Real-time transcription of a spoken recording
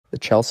The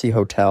Chelsea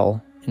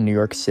Hotel in New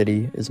York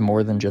City is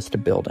more than just a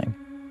building.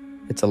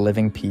 It's a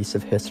living piece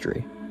of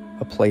history,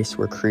 a place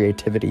where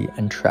creativity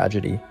and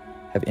tragedy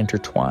have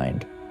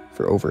intertwined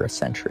for over a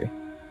century.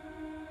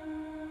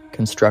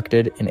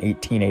 Constructed in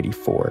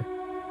 1884,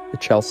 the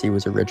Chelsea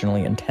was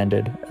originally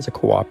intended as a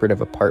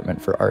cooperative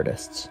apartment for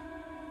artists.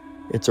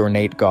 Its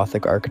ornate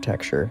Gothic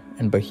architecture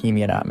and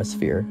bohemian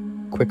atmosphere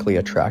quickly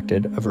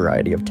attracted a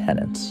variety of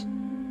tenants: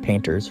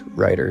 painters,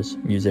 writers,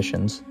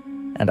 musicians,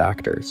 and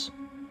actors,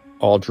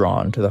 all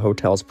drawn to the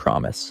hotel's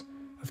promise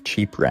of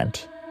cheap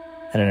rent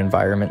and an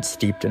environment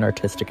steeped in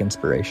artistic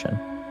inspiration.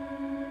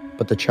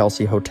 But the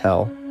Chelsea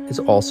Hotel is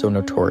also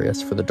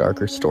notorious for the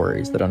darker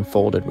stories that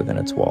unfolded within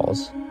its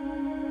walls.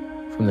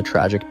 From the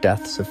tragic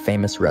deaths of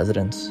famous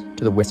residents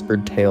to the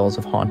whispered tales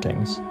of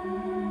hauntings,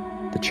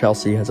 the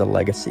Chelsea has a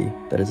legacy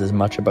that is as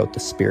much about the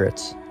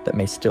spirits that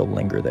may still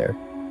linger there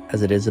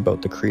as it is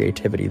about the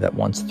creativity that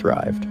once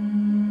thrived.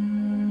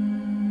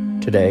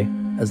 Today,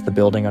 as the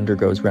building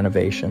undergoes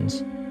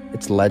renovations,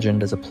 its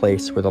legend as a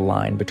place where the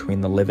line between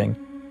the living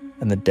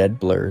and the dead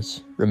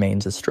blurs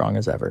remains as strong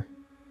as ever.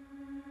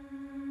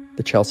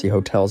 The Chelsea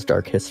Hotel's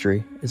dark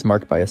history is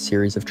marked by a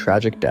series of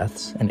tragic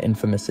deaths and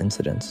infamous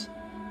incidents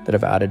that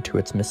have added to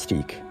its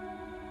mystique.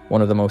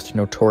 One of the most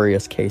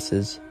notorious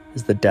cases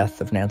is the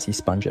death of Nancy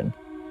Spungen,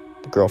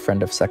 the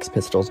girlfriend of Sex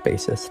Pistols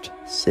bassist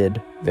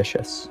Sid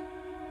Vicious.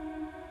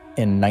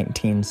 In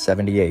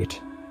 1978,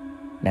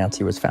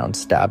 Nancy was found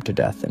stabbed to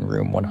death in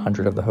room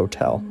 100 of the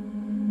hotel,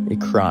 a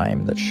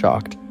crime that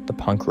shocked the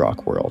punk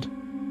rock world.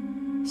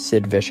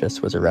 Sid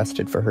Vicious was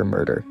arrested for her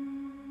murder,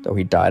 though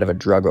he died of a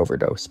drug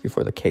overdose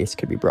before the case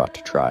could be brought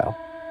to trial.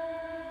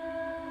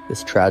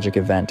 This tragic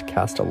event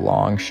cast a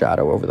long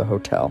shadow over the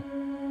hotel,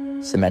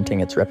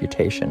 cementing its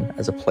reputation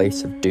as a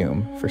place of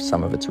doom for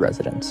some of its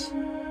residents.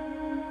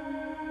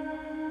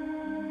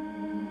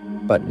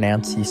 But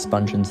Nancy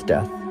Spungen's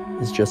death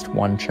is just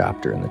one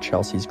chapter in the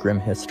Chelsea's grim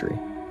history.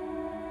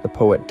 The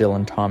poet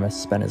Dylan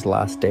Thomas spent his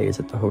last days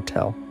at the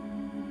hotel,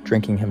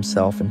 drinking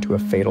himself into a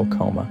fatal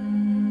coma.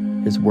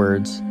 His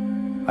words,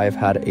 "I have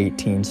had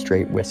 18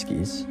 straight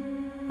whiskeys.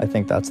 I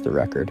think that's the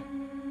record,"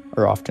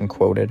 are often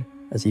quoted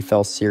as he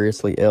fell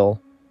seriously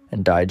ill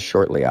and died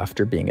shortly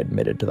after being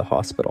admitted to the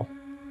hospital.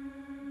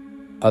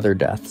 Other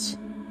deaths,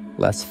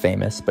 less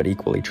famous but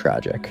equally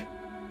tragic,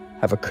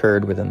 have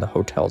occurred within the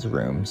hotel's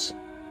rooms,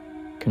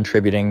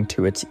 contributing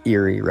to its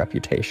eerie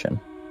reputation.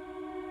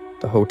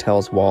 The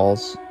hotel's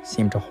walls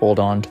seem to hold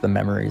on to the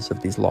memories of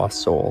these lost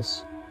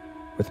souls,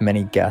 with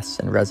many guests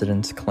and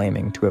residents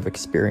claiming to have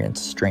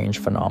experienced strange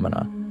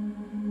phenomena,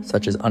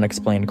 such as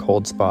unexplained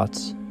cold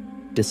spots,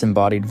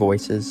 disembodied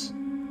voices,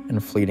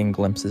 and fleeting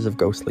glimpses of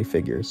ghostly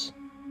figures.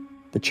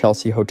 The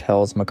Chelsea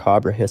Hotel's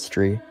macabre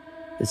history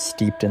is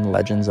steeped in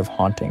legends of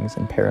hauntings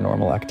and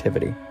paranormal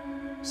activity,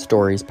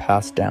 stories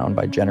passed down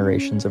by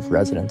generations of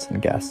residents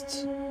and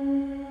guests.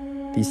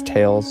 These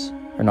tales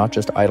are not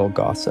just idle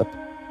gossip,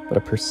 but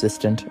a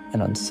persistent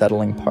and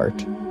unsettling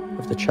part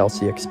of the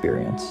Chelsea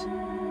experience,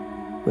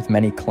 with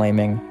many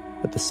claiming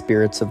that the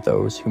spirits of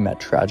those who met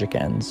tragic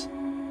ends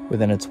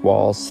within its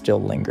walls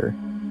still linger,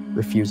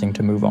 refusing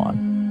to move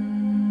on.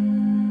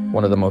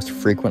 One of the most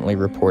frequently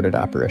reported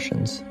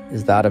apparitions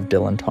is that of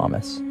Dylan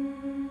Thomas.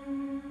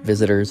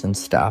 Visitors and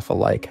staff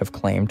alike have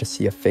claimed to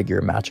see a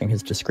figure matching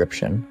his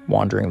description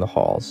wandering the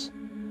halls,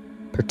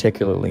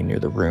 particularly near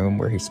the room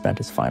where he spent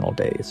his final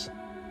days.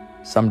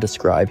 Some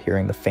describe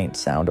hearing the faint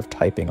sound of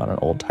typing on an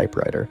old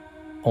typewriter,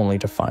 only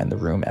to find the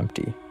room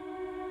empty.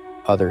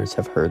 Others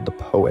have heard the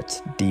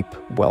poet's deep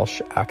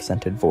Welsh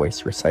accented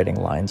voice reciting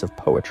lines of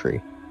poetry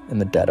in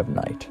the dead of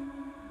night.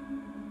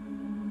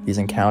 These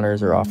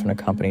encounters are often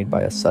accompanied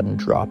by a sudden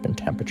drop in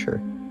temperature,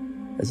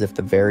 as if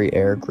the very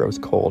air grows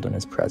cold in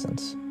his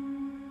presence.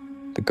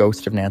 The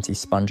ghost of Nancy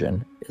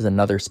Spungen is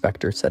another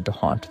specter said to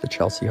haunt the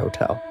Chelsea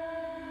Hotel.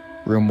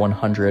 Room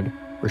 100,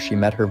 where she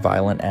met her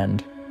violent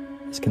end,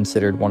 is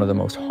considered one of the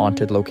most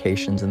haunted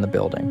locations in the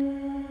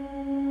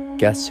building.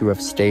 Guests who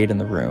have stayed in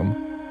the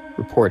room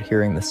report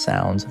hearing the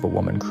sounds of a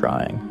woman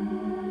crying,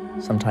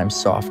 sometimes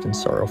soft and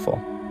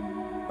sorrowful,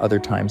 other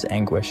times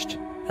anguished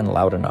and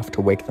loud enough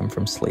to wake them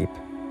from sleep.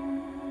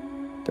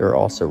 There are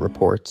also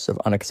reports of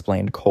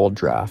unexplained cold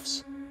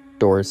drafts,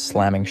 doors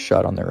slamming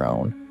shut on their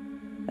own,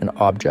 and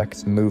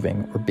objects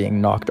moving or being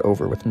knocked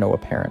over with no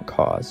apparent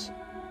cause.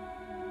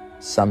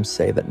 Some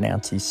say that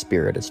Nancy's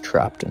spirit is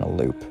trapped in a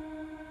loop,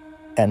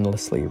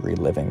 endlessly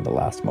reliving the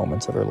last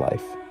moments of her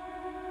life,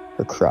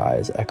 her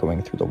cries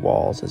echoing through the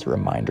walls as a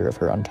reminder of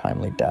her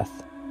untimely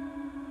death.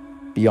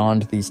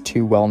 Beyond these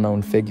two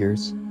well-known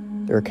figures,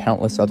 there are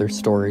countless other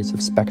stories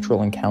of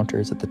spectral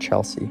encounters at the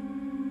Chelsea.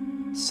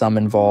 Some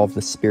involve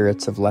the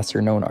spirits of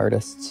lesser-known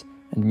artists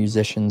and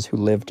musicians who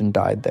lived and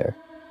died there,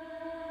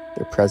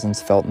 their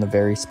presence felt in the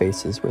very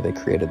spaces where they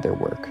created their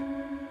work.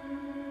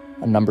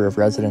 A number of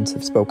residents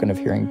have spoken of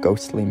hearing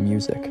ghostly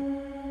music,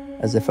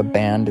 as if a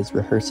band is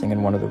rehearsing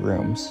in one of the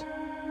rooms,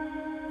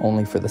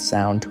 only for the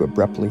sound to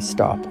abruptly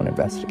stop when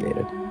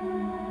investigated.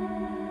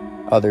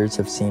 Others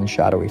have seen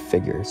shadowy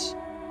figures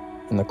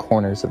in the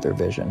corners of their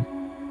vision,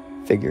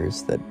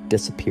 figures that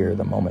disappear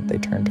the moment they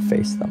turn to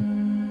face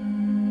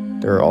them.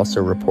 There are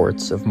also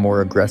reports of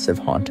more aggressive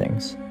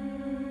hauntings,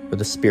 where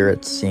the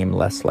spirits seem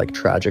less like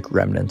tragic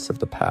remnants of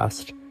the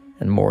past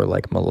and more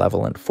like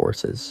malevolent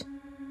forces.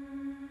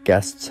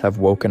 Guests have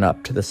woken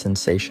up to the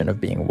sensation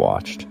of being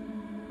watched,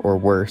 or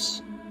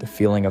worse, the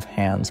feeling of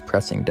hands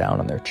pressing down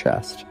on their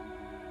chest,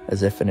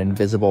 as if an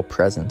invisible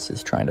presence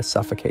is trying to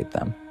suffocate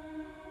them.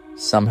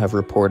 Some have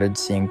reported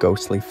seeing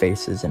ghostly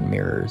faces in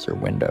mirrors or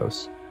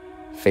windows,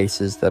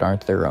 faces that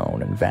aren't their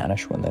own and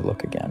vanish when they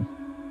look again.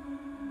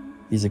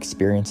 These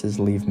experiences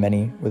leave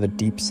many with a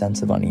deep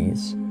sense of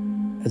unease,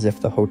 as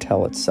if the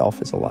hotel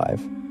itself is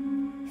alive,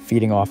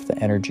 feeding off the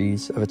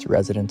energies of its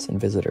residents and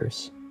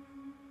visitors.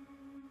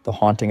 The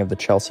haunting of the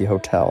Chelsea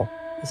Hotel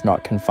is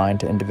not confined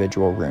to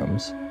individual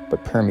rooms,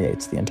 but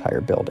permeates the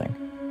entire building.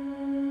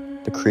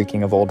 The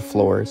creaking of old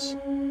floors,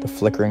 the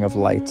flickering of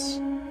lights,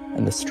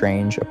 and the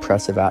strange,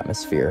 oppressive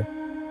atmosphere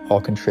all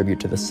contribute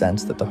to the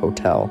sense that the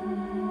hotel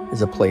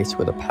is a place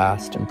where the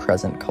past and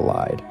present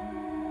collide,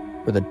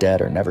 where the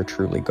dead are never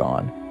truly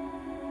gone.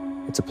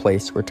 It's a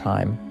place where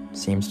time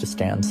seems to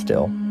stand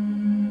still,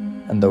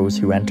 and those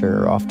who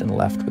enter are often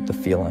left with the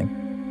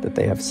feeling that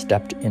they have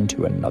stepped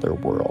into another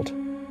world.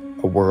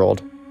 A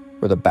world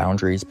where the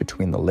boundaries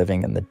between the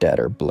living and the dead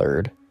are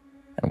blurred,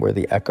 and where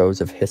the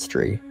echoes of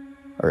history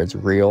are as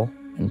real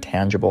and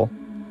tangible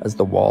as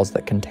the walls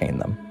that contain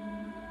them.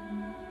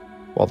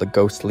 While the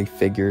ghostly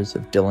figures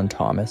of Dylan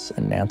Thomas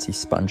and Nancy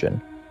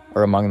Spungen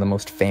are among the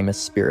most famous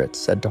spirits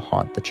said to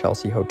haunt the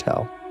Chelsea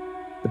Hotel,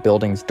 the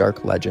building's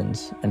dark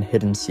legends and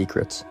hidden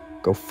secrets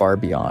go far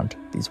beyond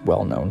these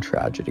well-known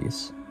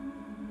tragedies.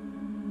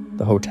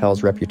 The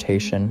hotel's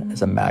reputation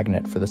as a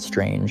magnet for the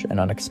strange and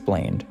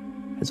unexplained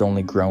has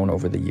only grown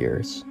over the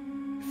years,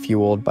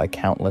 fueled by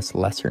countless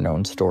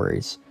lesser-known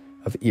stories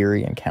of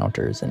eerie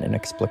encounters and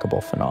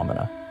inexplicable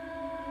phenomena.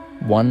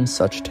 One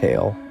such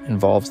tale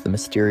involves the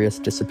mysterious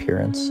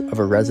disappearance of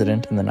a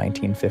resident in the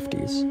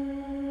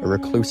 1950s, a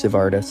reclusive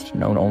artist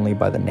known only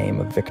by the name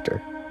of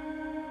Victor.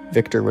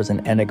 Victor was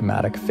an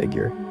enigmatic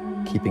figure,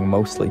 keeping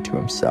mostly to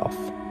himself,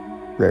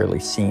 rarely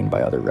seen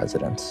by other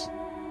residents.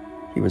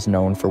 He was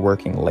known for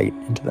working late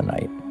into the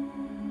night,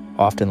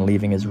 often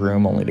leaving his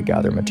room only to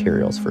gather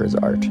materials for his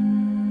art.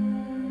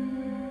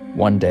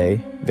 One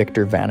day,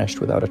 Victor vanished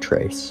without a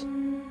trace.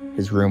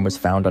 His room was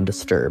found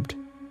undisturbed,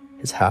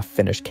 his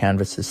half-finished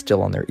canvases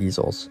still on their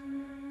easels,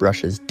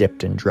 brushes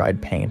dipped in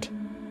dried paint,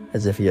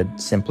 as if he had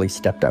simply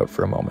stepped out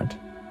for a moment.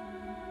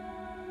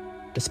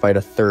 Despite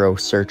a thorough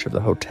search of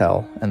the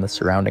hotel and the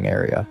surrounding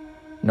area,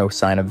 no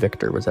sign of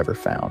Victor was ever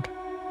found.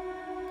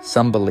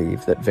 Some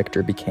believe that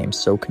Victor became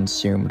so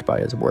consumed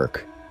by his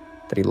work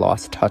that he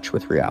lost touch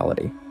with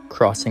reality,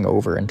 crossing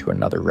over into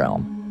another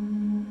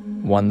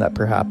realm, one that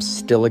perhaps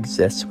still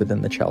exists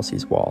within the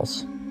Chelsea's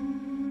walls.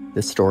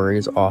 This story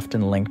is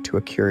often linked to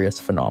a curious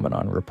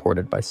phenomenon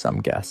reported by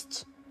some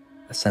guests,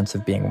 a sense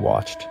of being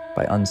watched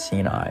by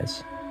unseen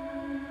eyes.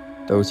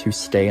 Those who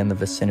stay in the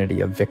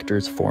vicinity of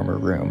Victor's former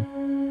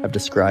room have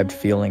described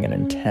feeling an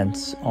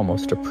intense,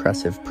 almost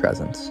oppressive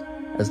presence,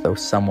 as though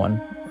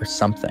someone or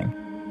something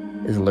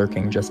is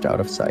lurking just out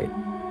of sight.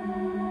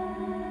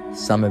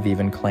 Some have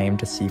even claimed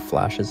to see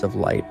flashes of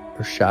light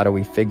or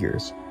shadowy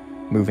figures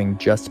moving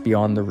just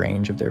beyond the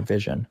range of their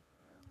vision,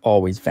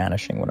 always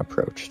vanishing when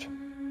approached.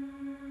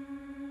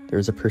 There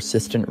is a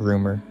persistent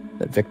rumor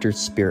that Victor's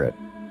spirit,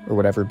 or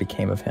whatever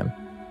became of him,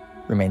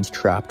 remains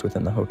trapped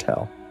within the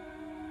hotel,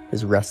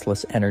 his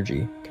restless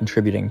energy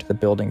contributing to the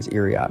building's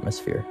eerie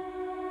atmosphere.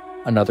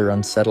 Another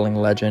unsettling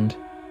legend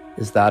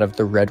is that of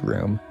the Red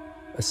Room,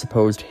 a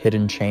supposed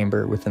hidden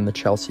chamber within the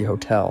Chelsea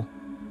Hotel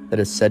that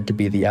is said to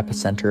be the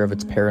epicenter of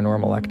its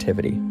paranormal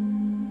activity.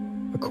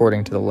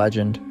 According to the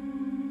legend,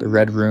 the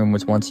Red Room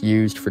was once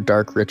used for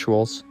dark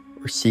rituals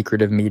or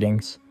secretive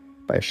meetings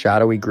by a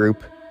shadowy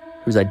group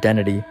whose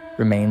identity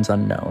remains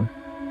unknown.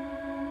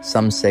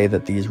 Some say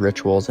that these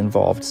rituals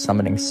involved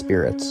summoning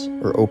spirits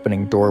or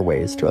opening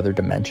doorways to other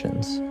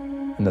dimensions,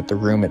 and that the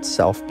room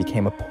itself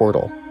became a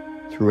portal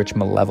through which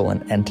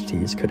malevolent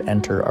entities could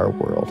enter our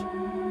world.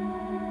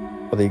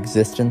 While the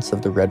existence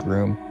of the Red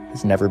Room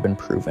has never been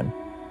proven,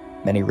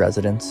 many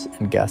residents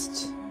and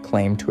guests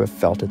claim to have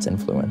felt its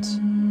influence,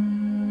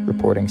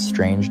 reporting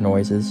strange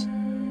noises,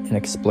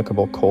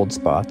 inexplicable cold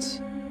spots,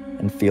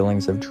 and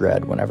feelings of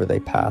dread whenever they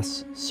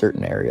pass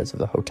certain areas of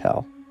the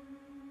hotel.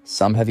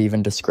 Some have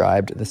even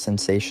described the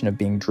sensation of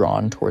being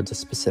drawn towards a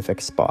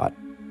specific spot,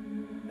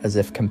 as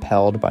if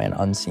compelled by an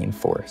unseen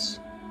force.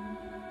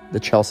 The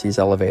Chelsea's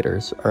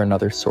elevators are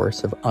another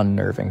source of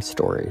unnerving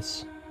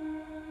stories.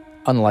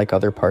 Unlike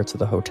other parts of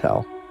the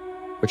hotel,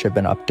 which have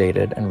been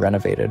updated and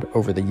renovated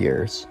over the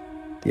years,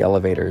 the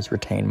elevators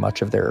retain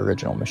much of their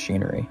original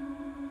machinery,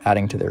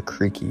 adding to their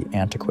creaky,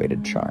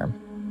 antiquated charm.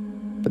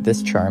 But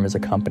this charm is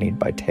accompanied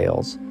by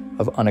tales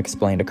of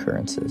unexplained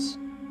occurrences.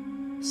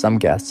 Some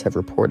guests have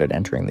reported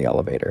entering the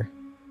elevator,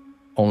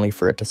 only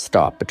for it to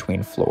stop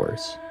between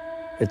floors,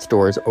 its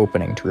doors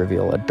opening to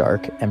reveal a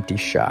dark, empty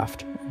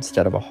shaft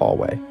instead of a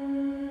hallway.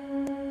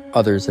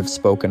 Others have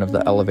spoken of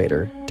the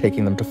elevator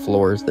taking them to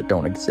floors that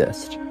don't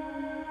exist,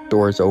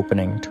 doors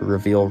opening to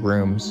reveal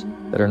rooms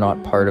that are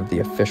not part of the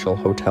official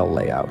hotel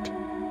layout,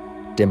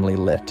 dimly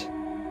lit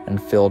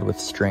and filled with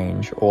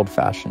strange,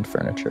 old-fashioned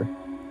furniture.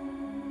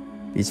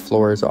 These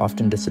floors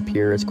often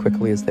disappear as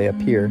quickly as they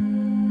appear,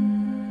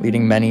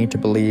 leading many to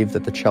believe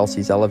that the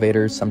Chelsea's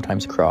elevators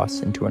sometimes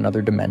cross into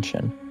another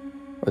dimension,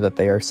 or that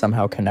they are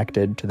somehow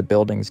connected to the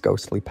building's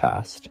ghostly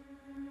past.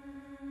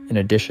 In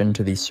addition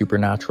to these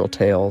supernatural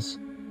tales,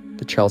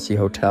 the Chelsea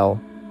Hotel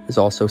is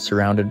also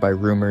surrounded by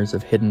rumors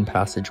of hidden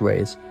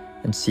passageways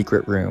and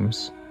secret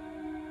rooms,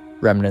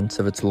 remnants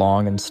of its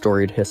long and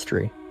storied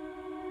history.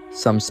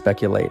 Some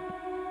speculate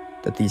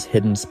that these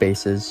hidden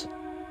spaces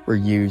were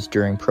used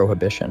during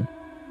Prohibition,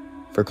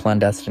 for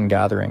clandestine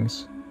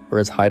gatherings, or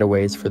as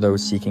hideaways for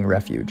those seeking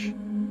refuge.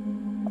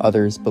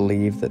 Others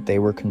believe that they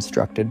were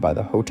constructed by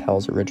the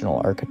hotel's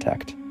original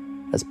architect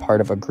as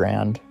part of a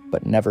grand,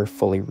 but never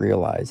fully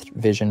realized,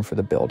 vision for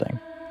the building.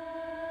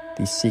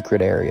 These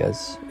secret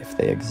areas, if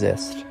they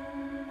exist,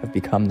 have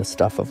become the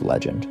stuff of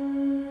legend,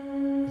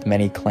 with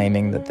many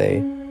claiming that they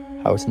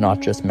house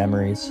not just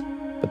memories,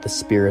 but the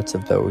spirits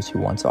of those who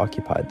once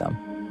occupied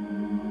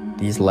them.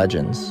 These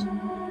legends,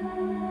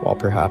 while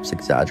perhaps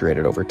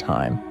exaggerated over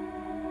time,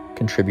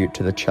 contribute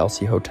to the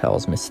Chelsea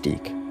Hotel's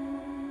mystique.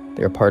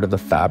 They are part of the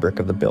fabric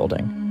of the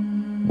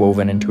building,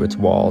 woven into its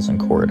walls and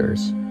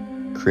corridors,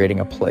 creating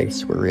a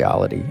place where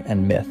reality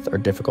and myth are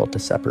difficult to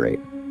separate.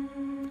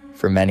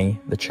 For many,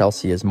 the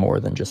Chelsea is more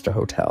than just a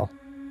hotel.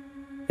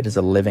 It is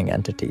a living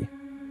entity,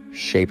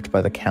 shaped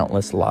by the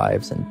countless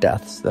lives and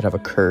deaths that have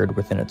occurred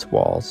within its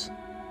walls,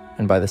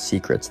 and by the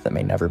secrets that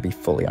may never be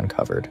fully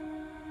uncovered.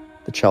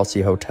 The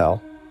Chelsea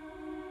Hotel,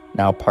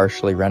 now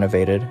partially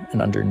renovated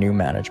and under new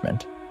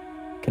management,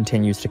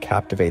 continues to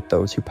captivate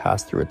those who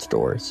pass through its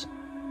doors.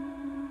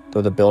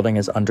 Though the building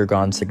has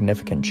undergone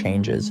significant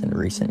changes in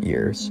recent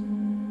years,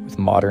 with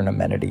modern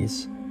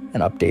amenities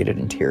and updated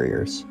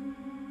interiors,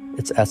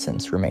 its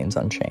essence remains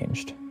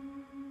unchanged.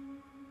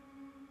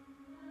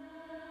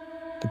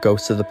 The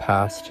ghosts of the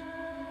past,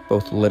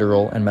 both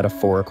literal and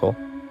metaphorical,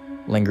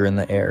 linger in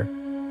the air,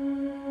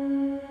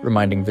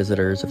 reminding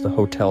visitors of the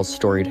hotel's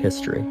storied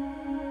history.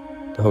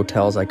 The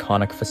hotel's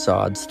iconic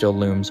facade still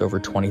looms over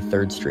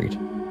 23rd Street,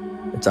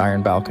 its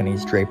iron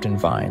balconies draped in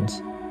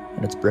vines,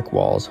 and its brick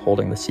walls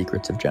holding the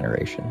secrets of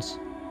generations.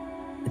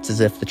 It's as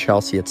if the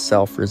Chelsea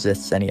itself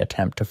resists any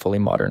attempt to fully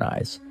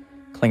modernize,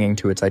 clinging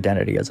to its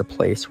identity as a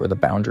place where the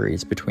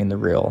boundaries between the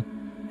real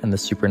and the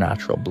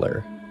supernatural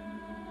blur.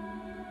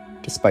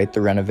 Despite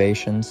the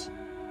renovations,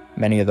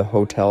 many of the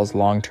hotel's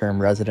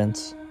long-term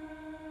residents,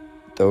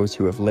 those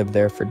who have lived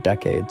there for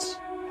decades,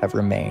 have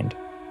remained,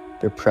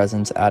 their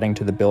presence adding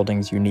to the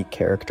building's unique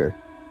character.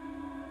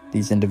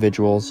 These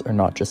individuals are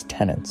not just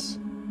tenants.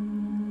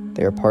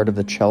 They are part of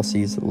the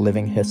Chelsea's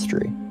living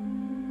history,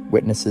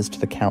 witnesses to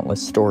the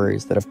countless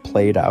stories that have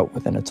played out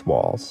within its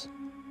walls.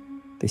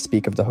 They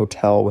speak of the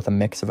hotel with a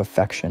mix of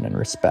affection and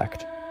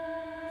respect,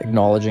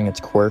 acknowledging its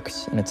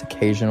quirks and its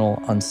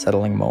occasional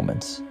unsettling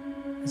moments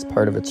as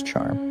part of its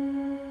charm.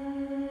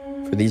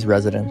 For these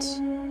residents,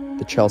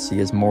 the Chelsea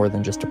is more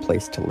than just a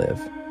place to live.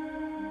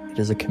 It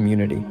is a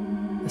community,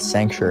 a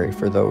sanctuary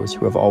for those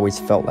who have always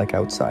felt like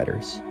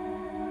outsiders.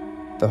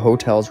 The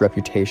hotel's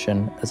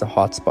reputation as a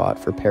hotspot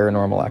for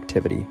paranormal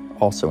activity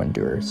also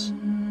endures.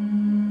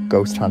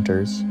 Ghost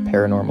hunters,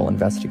 paranormal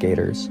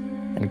investigators,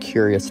 and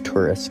curious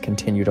tourists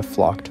continue to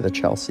flock to the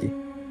Chelsea,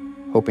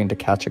 hoping to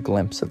catch a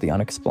glimpse of the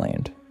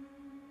unexplained.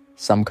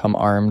 Some come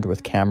armed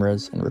with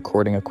cameras and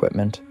recording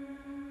equipment,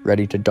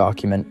 ready to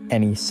document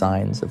any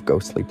signs of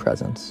ghostly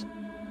presence.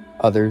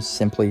 Others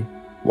simply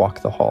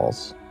walk the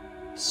halls,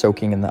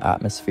 soaking in the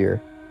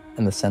atmosphere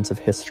and the sense of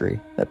history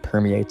that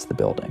permeates the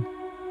building.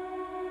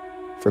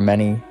 For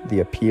many, the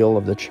appeal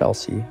of the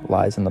Chelsea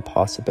lies in the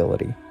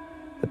possibility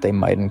that they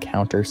might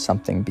encounter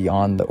something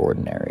beyond the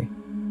ordinary,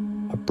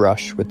 a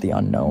brush with the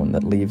unknown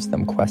that leaves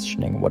them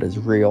questioning what is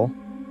real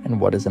and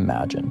what is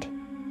imagined.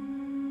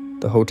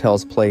 The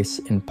hotel's place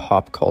in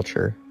pop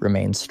culture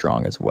remains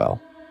strong as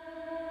well.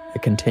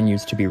 It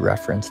continues to be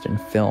referenced in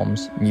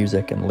films,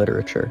 music, and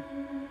literature,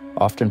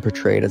 often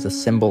portrayed as a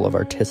symbol of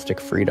artistic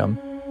freedom,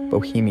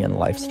 bohemian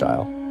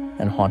lifestyle,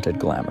 and haunted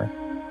glamour.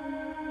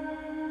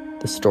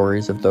 The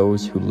stories of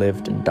those who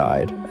lived and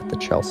died at the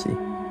Chelsea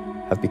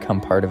have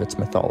become part of its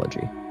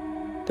mythology,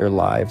 their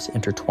lives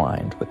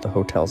intertwined with the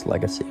hotel's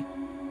legacy,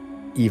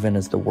 even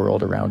as the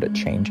world around it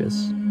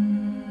changes.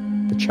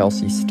 The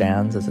Chelsea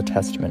stands as a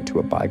testament to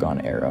a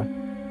bygone era,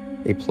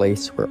 a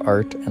place where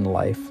art and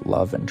life,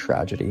 love and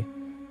tragedy,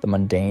 the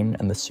mundane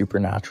and the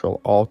supernatural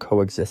all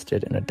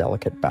coexisted in a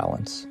delicate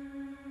balance.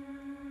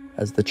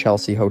 As the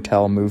Chelsea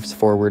Hotel moves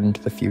forward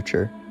into the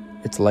future,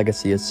 its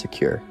legacy is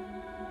secure.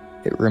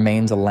 It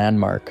remains a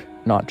landmark,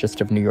 not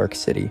just of New York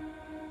City,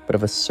 but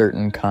of a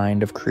certain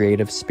kind of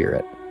creative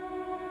spirit,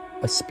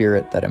 a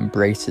spirit that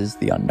embraces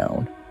the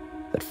unknown,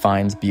 that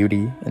finds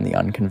beauty in the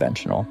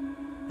unconventional,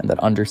 and that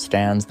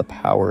understands the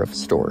power of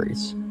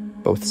stories,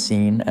 both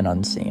seen and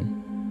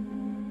unseen.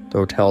 The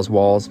hotel's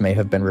walls may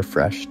have been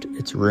refreshed,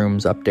 its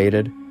rooms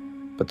updated,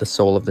 but the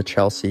soul of the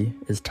Chelsea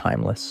is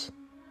timeless.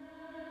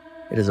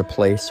 It is a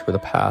place where the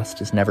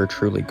past is never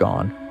truly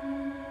gone,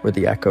 where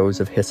the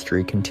echoes of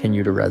history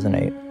continue to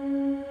resonate,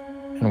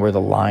 and where the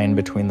line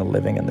between the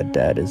living and the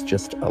dead is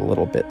just a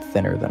little bit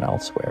thinner than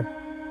elsewhere.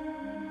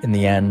 In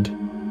the end,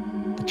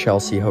 the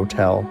Chelsea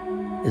Hotel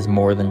is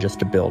more than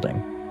just a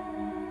building.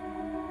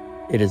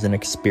 It is an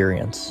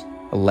experience,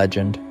 a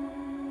legend,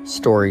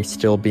 story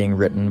still being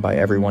written by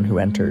everyone who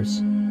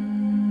enters.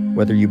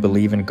 Whether you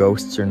believe in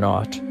ghosts or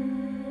not,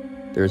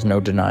 there is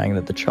no denying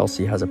that the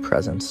Chelsea has a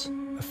presence,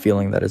 a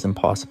feeling that is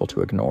impossible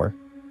to ignore.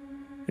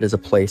 It is a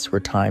place where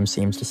time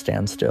seems to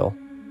stand still,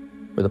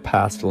 where the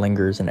past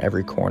lingers in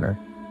every corner,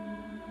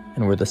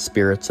 and where the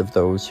spirits of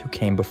those who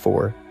came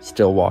before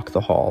still walk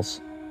the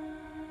halls,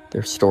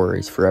 their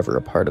stories forever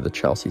a part of the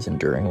Chelsea's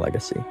enduring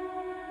legacy.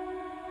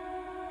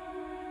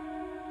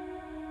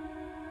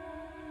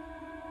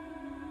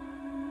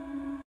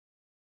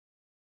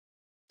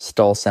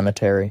 Stull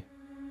Cemetery,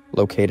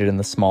 located in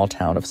the small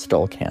town of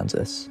Stull,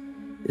 Kansas,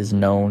 is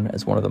known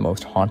as one of the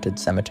most haunted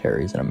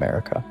cemeteries in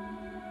America.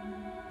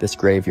 This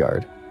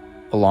graveyard,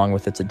 along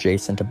with its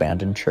adjacent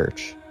abandoned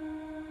church,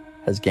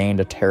 has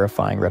gained a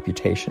terrifying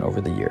reputation over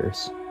the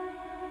years.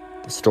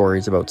 The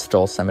stories about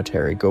Stull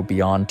Cemetery go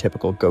beyond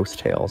typical ghost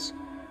tales,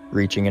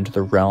 reaching into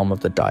the realm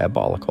of the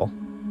diabolical.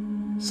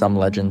 Some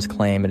legends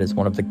claim it is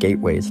one of the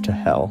gateways to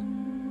hell,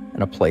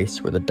 and a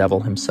place where the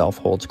devil himself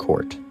holds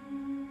court.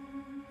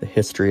 The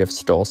history of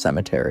Stull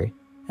Cemetery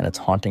and its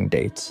haunting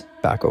dates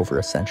back over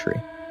a century.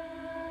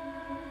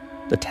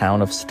 The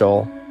town of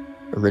Stull,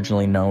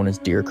 originally known as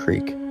Deer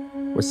Creek,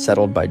 was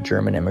settled by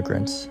German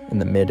immigrants in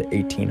the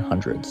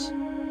mid-1800s.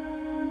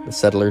 The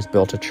settlers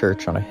built a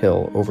church on a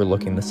hill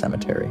overlooking the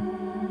cemetery,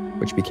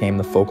 which became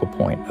the focal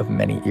point of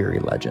many eerie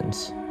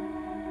legends.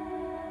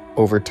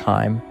 Over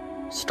time,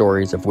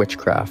 stories of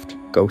witchcraft,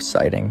 ghost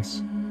sightings,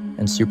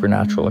 and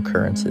supernatural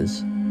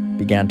occurrences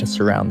began to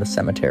surround the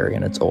cemetery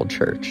and its old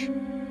church.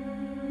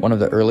 One of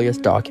the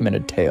earliest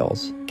documented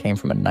tales came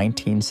from a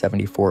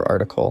 1974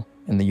 article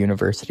in the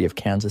University of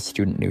Kansas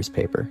student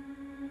newspaper.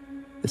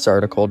 This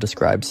article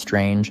described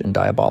strange and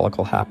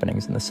diabolical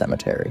happenings in the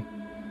cemetery,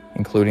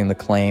 including the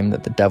claim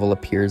that the devil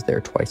appears there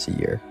twice a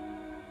year,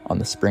 on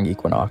the spring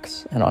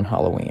equinox and on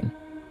Halloween.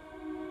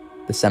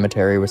 The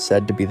cemetery was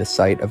said to be the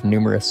site of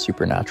numerous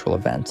supernatural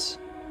events,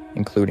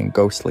 including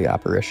ghostly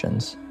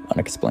apparitions,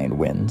 unexplained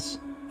winds,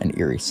 and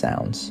eerie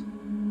sounds.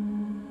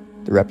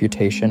 The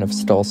reputation of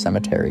Stull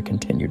Cemetery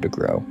continued to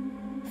grow,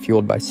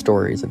 fueled by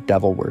stories of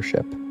devil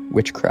worship,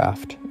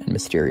 witchcraft, and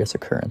mysterious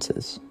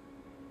occurrences.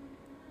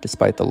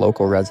 Despite the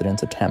local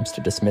residents' attempts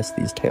to dismiss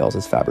these tales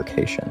as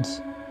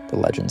fabrications, the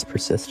legends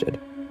persisted.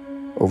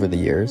 Over the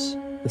years,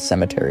 the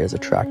cemetery has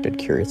attracted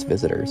curious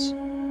visitors,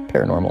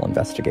 paranormal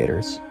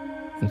investigators,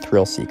 and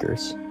thrill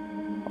seekers,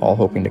 all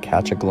hoping to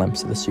catch a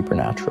glimpse of the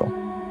supernatural.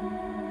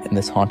 In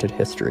this haunted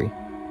history,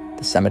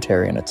 the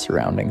cemetery and its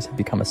surroundings have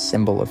become a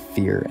symbol of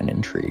fear and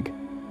intrigue.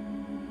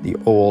 The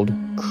old,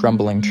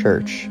 crumbling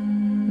church,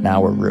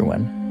 now a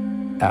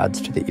ruin, adds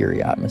to the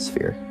eerie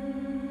atmosphere.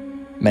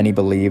 Many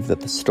believe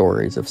that the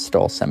stories of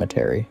Stull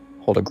Cemetery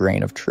hold a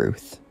grain of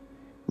truth,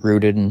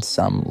 rooted in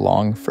some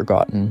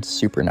long-forgotten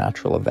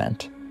supernatural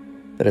event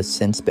that has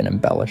since been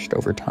embellished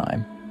over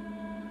time.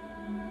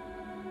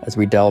 As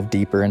we delve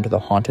deeper into the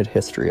haunted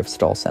history of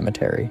Stull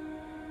Cemetery,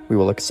 we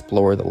will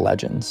explore the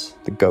legends,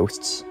 the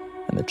ghosts,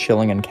 and the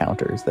chilling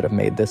encounters that have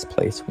made this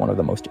place one of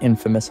the most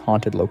infamous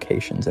haunted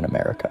locations in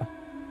America.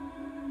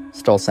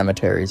 Stull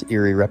Cemetery's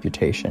eerie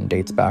reputation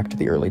dates back to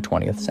the early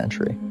 20th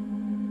century.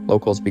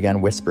 Locals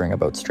began whispering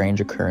about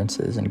strange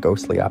occurrences and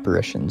ghostly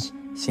apparitions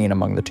seen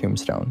among the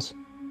tombstones.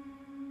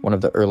 One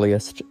of the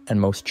earliest and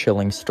most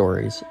chilling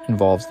stories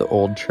involves the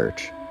old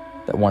church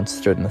that once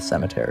stood in the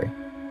cemetery.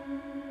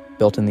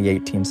 Built in the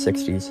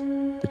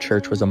 1860s, the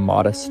church was a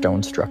modest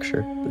stone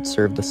structure that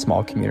served the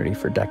small community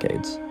for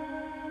decades.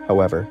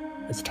 However,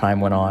 as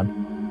time went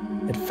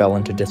on, it fell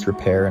into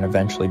disrepair and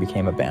eventually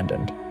became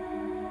abandoned.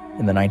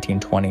 In the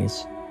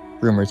 1920s,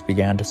 rumors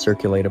began to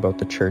circulate about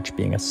the church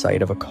being a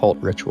site of occult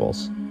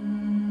rituals.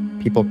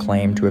 People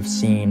claimed to have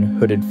seen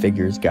hooded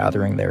figures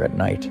gathering there at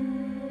night,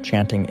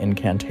 chanting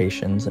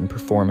incantations and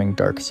performing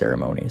dark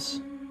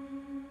ceremonies.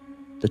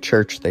 The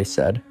church, they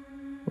said,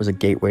 was a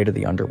gateway to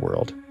the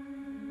underworld,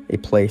 a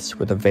place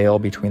where the veil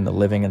between the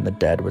living and the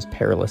dead was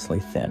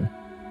perilously thin.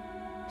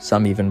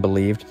 Some even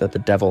believed that the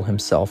devil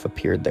himself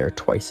appeared there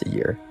twice a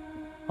year,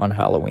 on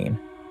Halloween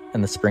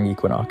and the spring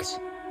equinox,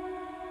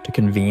 to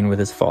convene with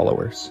his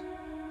followers.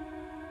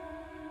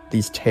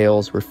 These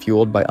tales were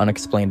fueled by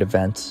unexplained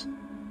events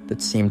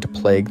that seemed to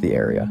plague the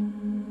area.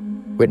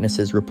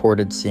 Witnesses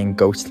reported seeing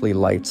ghostly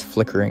lights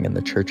flickering in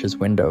the church's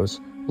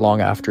windows long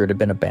after it had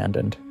been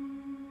abandoned.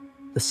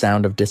 The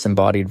sound of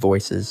disembodied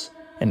voices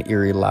and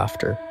eerie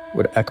laughter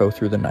would echo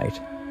through the night,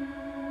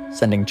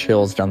 sending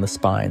chills down the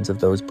spines of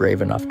those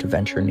brave enough to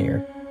venture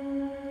near.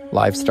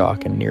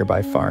 Livestock in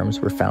nearby farms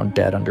were found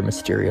dead under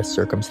mysterious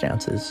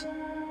circumstances,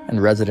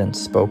 and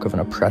residents spoke of an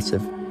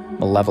oppressive,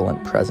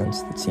 malevolent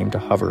presence that seemed to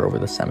hover over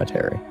the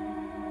cemetery.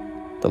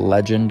 The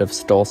legend of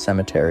Stull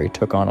Cemetery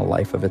took on a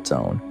life of its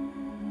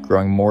own,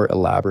 growing more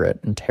elaborate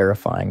and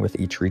terrifying with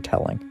each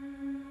retelling.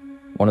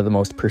 One of the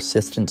most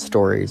persistent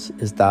stories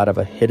is that of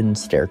a hidden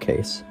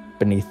staircase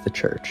beneath the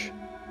church.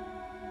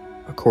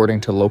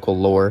 According to local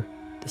lore,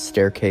 the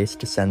staircase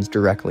descends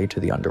directly to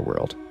the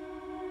underworld.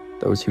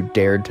 Those who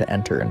dared to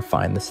enter and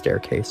find the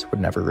staircase would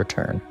never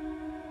return,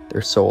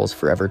 their souls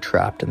forever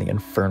trapped in the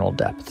infernal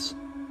depths.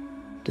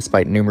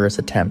 Despite numerous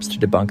attempts to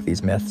debunk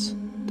these myths,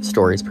 the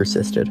stories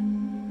persisted.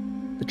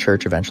 The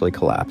church eventually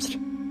collapsed,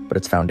 but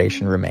its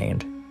foundation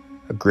remained,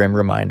 a grim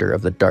reminder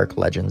of the dark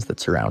legends that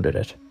surrounded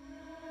it.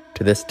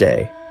 To this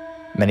day,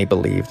 many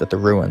believe that the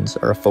ruins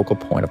are a focal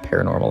point of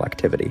paranormal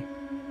activity,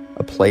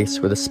 a place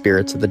where the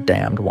spirits of the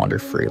damned wander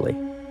freely.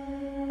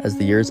 As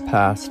the years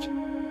passed,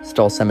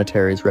 Stull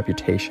Cemetery's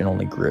reputation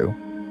only grew.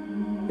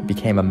 It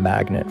became a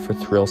magnet for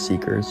thrill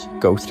seekers,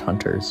 ghost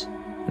hunters,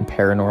 and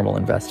paranormal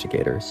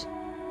investigators.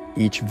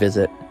 Each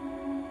visit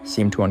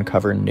seemed to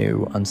uncover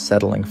new,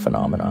 unsettling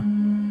phenomena,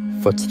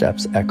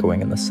 footsteps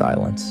echoing in the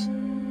silence,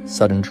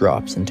 sudden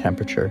drops in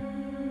temperature,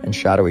 and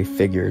shadowy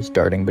figures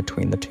darting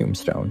between the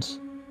tombstones.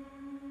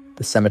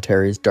 The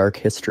cemetery's dark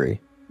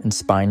history and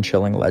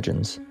spine-chilling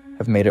legends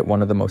have made it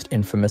one of the most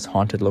infamous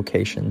haunted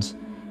locations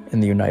in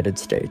the United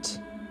States.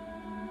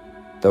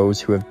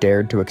 Those who have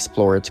dared to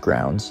explore its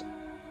grounds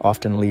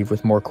often leave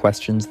with more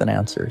questions than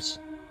answers,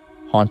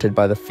 haunted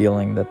by the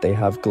feeling that they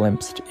have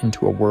glimpsed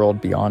into a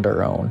world beyond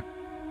our own,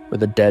 where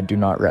the dead do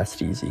not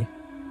rest easy.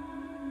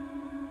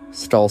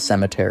 Stull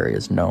Cemetery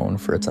is known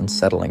for its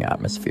unsettling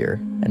atmosphere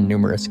and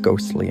numerous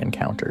ghostly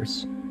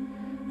encounters.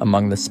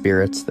 Among the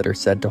spirits that are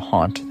said to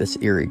haunt this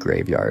eerie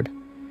graveyard,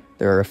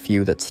 there are a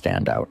few that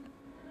stand out,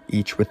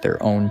 each with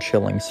their own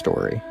chilling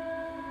story.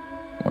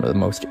 One of the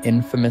most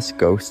infamous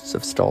ghosts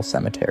of Stull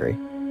Cemetery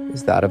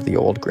is that of the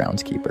old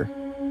groundskeeper.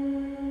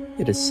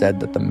 It is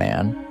said that the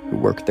man who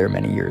worked there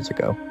many years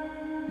ago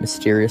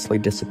mysteriously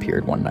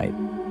disappeared one night,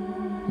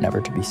 never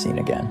to be seen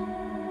again.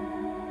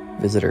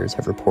 Visitors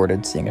have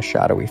reported seeing a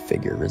shadowy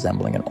figure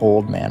resembling an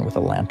old man with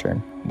a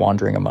lantern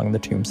wandering among the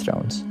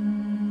tombstones.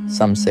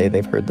 Some say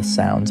they've heard the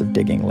sounds of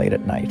digging late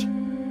at night,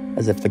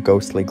 as if the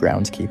ghostly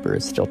groundskeeper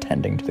is still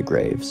tending to the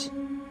graves.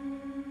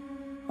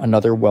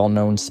 Another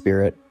well-known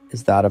spirit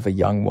is that of a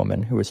young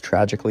woman who was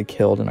tragically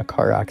killed in a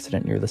car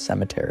accident near the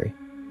cemetery.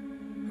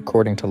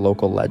 According to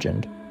local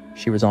legend,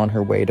 she was on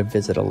her way to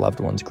visit a loved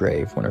one's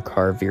grave when her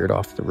car veered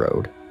off the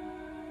road.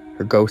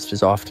 Her ghost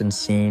is often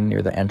seen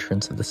near the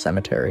entrance of the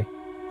cemetery,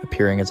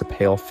 appearing as a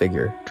pale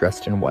figure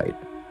dressed in white.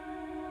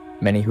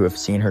 Many who have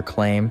seen her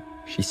claim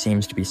she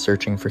seems to be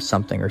searching for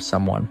something or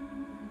someone,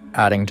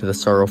 adding to the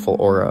sorrowful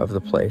aura of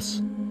the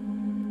place.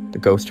 The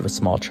ghost of a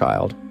small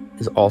child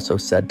is also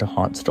said to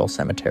haunt Stull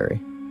Cemetery.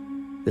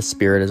 This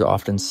spirit is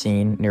often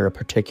seen near a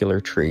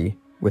particular tree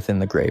within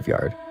the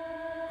graveyard,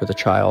 where the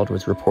child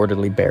was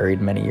reportedly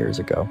buried many years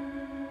ago.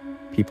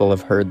 People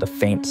have heard the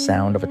faint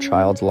sound of a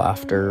child's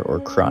laughter or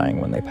crying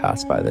when they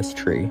pass by this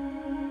tree.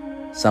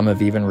 Some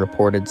have even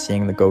reported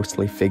seeing the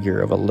ghostly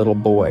figure of a little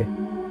boy,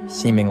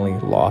 seemingly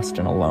lost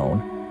and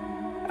alone,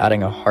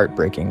 adding a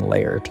heartbreaking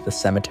layer to the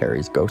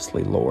cemetery's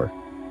ghostly lore.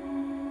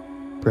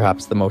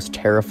 Perhaps the most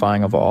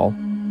terrifying of all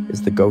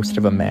is the ghost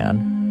of a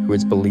man who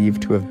is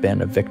believed to have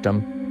been a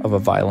victim of a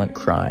violent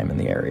crime in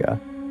the area.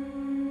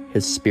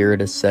 His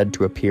spirit is said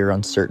to appear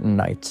on certain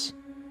nights,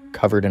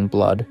 covered in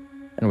blood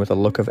and with a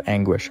look of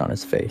anguish on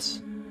his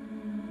face.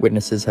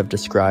 Witnesses have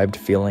described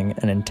feeling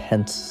an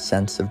intense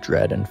sense of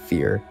dread and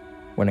fear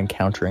when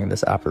encountering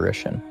this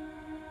apparition,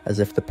 as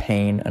if the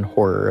pain and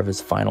horror of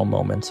his final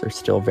moments are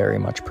still very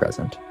much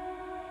present.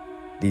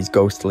 These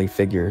ghostly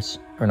figures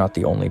are not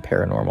the only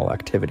paranormal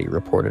activity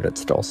reported at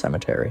Stull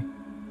Cemetery.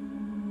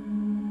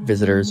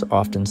 Visitors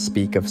often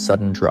speak of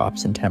sudden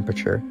drops in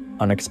temperature,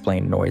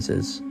 unexplained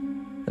noises,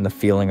 and the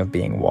feeling of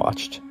being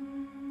watched.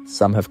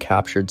 Some have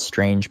captured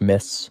strange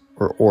mists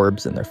or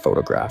orbs in their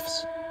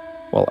photographs,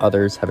 while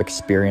others have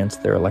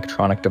experienced their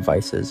electronic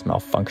devices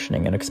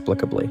malfunctioning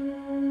inexplicably.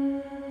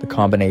 The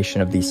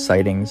combination of these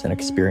sightings and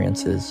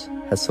experiences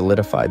has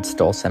solidified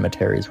Stull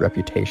Cemetery's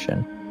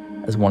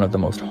reputation as one of the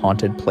most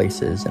haunted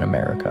places in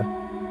America.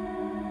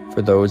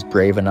 For those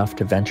brave enough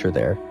to venture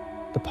there,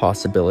 the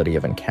possibility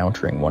of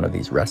encountering one of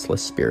these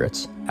restless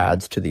spirits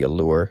adds to the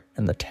allure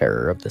and the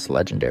terror of this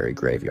legendary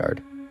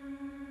graveyard.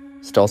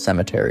 Stull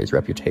Cemetery's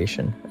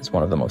reputation as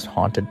one of the most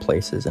haunted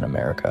places in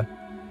America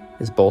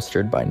is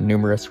bolstered by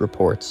numerous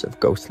reports of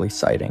ghostly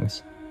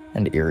sightings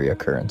and eerie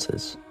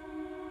occurrences.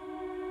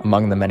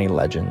 Among the many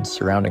legends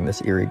surrounding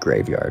this eerie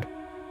graveyard,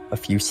 a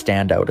few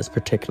stand out as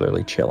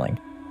particularly chilling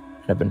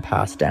and have been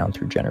passed down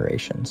through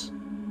generations.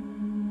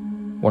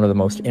 One of the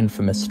most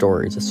infamous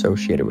stories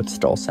associated with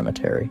Stull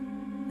Cemetery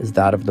is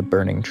that of the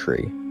burning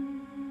tree.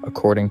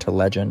 According to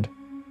legend,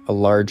 a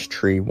large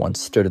tree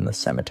once stood in the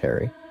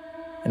cemetery,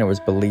 and it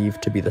was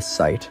believed to be the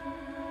site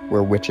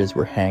where witches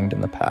were hanged in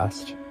the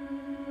past.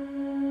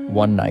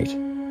 One night,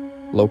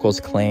 locals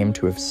claim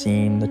to have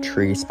seen the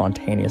tree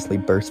spontaneously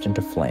burst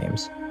into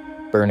flames,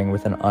 burning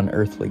with an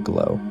unearthly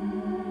glow.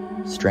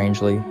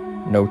 Strangely,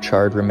 no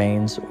charred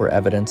remains or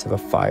evidence of a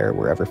fire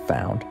were ever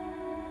found.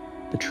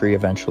 The tree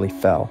eventually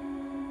fell,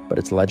 but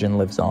its legend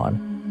lives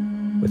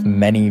on, with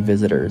many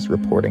visitors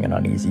reporting an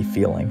uneasy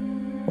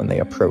feeling when they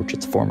approach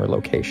its former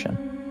location.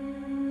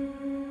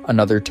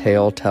 Another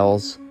tale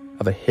tells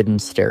of a hidden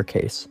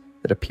staircase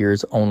that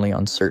appears only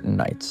on certain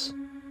nights.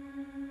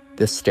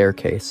 This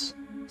staircase,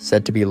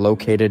 said to be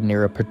located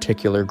near a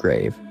particular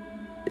grave,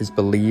 is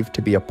believed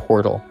to be a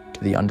portal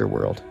to the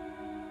underworld.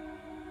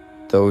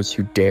 Those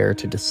who dare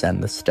to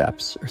descend the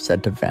steps are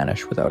said to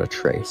vanish without a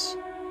trace,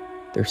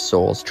 their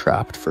souls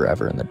trapped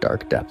forever in the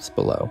dark depths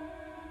below.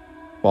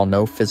 While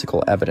no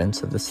physical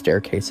evidence of the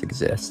staircase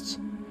exists,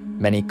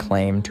 many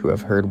claim to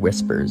have heard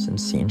whispers and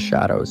seen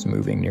shadows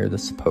moving near the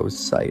supposed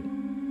site,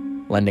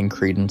 lending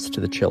credence to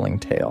the chilling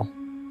tale.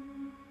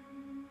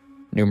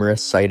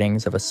 Numerous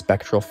sightings of a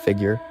spectral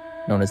figure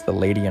known as the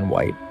Lady in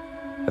White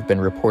have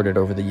been reported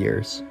over the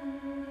years.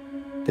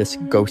 This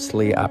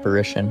ghostly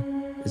apparition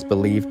is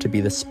believed to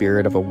be the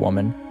spirit of a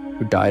woman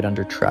who died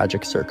under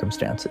tragic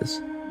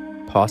circumstances,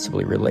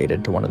 possibly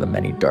related to one of the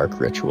many dark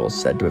rituals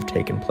said to have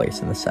taken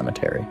place in the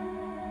cemetery.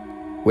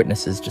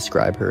 Witnesses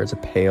describe her as a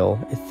pale,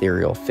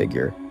 ethereal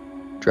figure,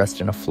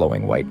 dressed in a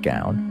flowing white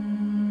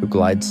gown, who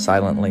glides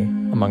silently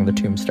among the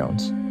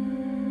tombstones.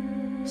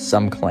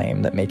 Some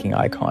claim that making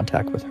eye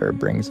contact with her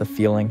brings a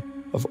feeling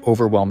of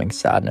overwhelming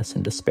sadness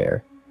and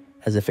despair,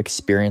 as if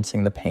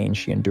experiencing the pain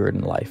she endured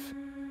in life.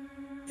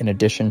 In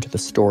addition to the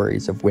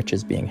stories of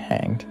witches being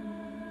hanged,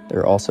 there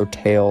are also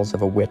tales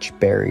of a witch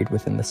buried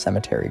within the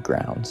cemetery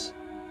grounds.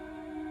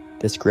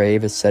 This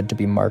grave is said to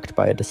be marked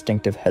by a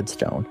distinctive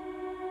headstone,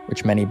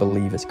 which many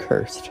believe is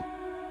cursed.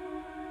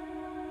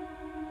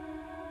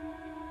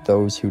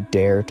 Those who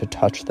dare to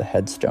touch the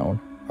headstone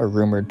are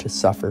rumored to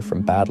suffer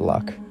from bad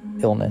luck,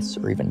 illness,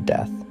 or even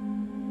death.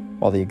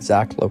 While the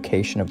exact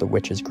location of the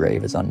witch's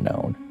grave is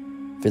unknown,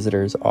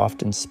 visitors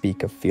often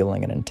speak of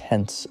feeling an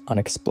intense,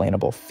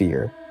 unexplainable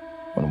fear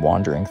when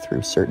wandering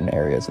through certain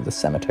areas of the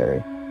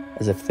cemetery,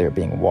 as if they're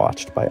being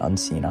watched by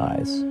unseen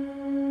eyes.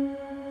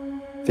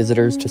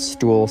 Visitors to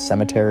Stull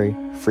Cemetery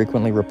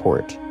frequently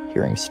report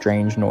hearing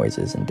strange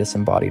noises and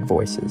disembodied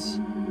voices.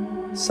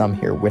 Some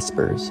hear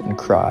whispers and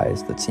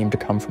cries that seem to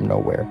come from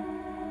nowhere,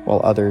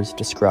 while others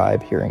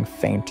describe hearing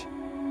faint,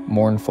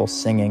 mournful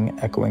singing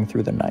echoing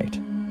through the night.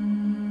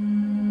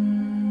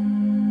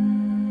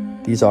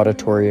 These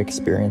auditory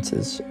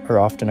experiences are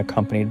often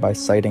accompanied by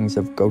sightings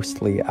of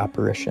ghostly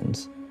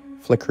apparitions,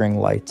 flickering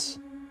lights,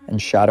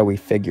 and shadowy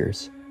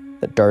figures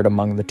that dart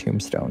among the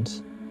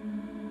tombstones.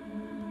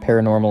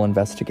 Paranormal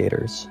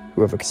investigators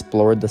who have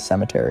explored the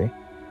cemetery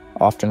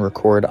often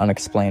record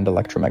unexplained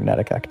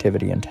electromagnetic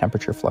activity and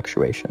temperature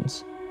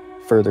fluctuations,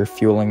 further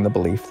fueling the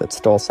belief that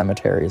Stull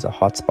Cemetery is a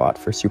hotspot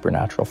for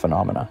supernatural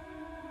phenomena.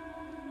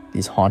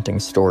 These haunting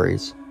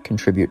stories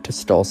contribute to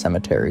Stull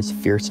Cemetery's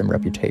fearsome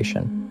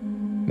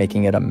reputation,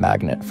 making it a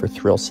magnet for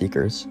thrill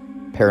seekers,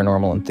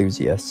 paranormal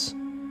enthusiasts,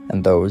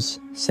 and those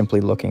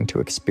simply looking to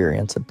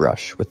experience a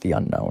brush with the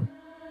unknown.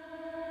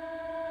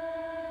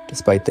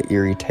 Despite the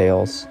eerie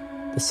tales,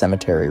 the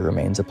cemetery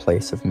remains a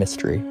place of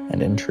mystery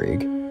and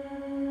intrigue,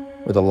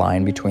 where the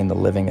line between the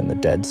living and the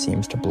dead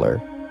seems to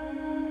blur.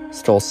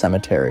 Stull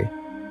Cemetery,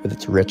 with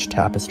its rich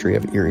tapestry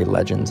of eerie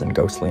legends and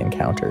ghostly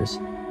encounters,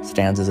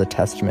 stands as a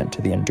testament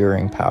to the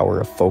enduring power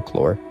of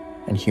folklore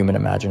and human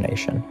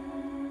imagination.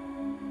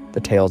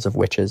 The tales of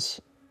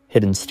witches,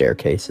 hidden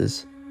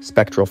staircases,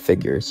 spectral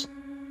figures,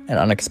 and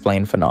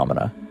unexplained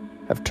phenomena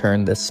have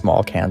turned this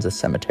small Kansas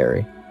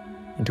cemetery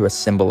into a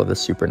symbol of the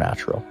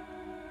supernatural.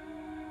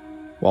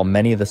 While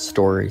many of the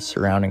stories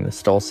surrounding the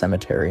Stull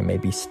Cemetery may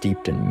be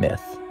steeped in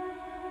myth,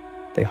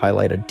 they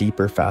highlight a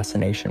deeper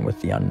fascination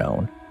with the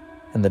unknown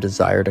and the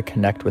desire to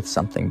connect with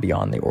something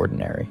beyond the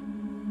ordinary.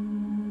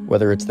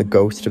 Whether it's the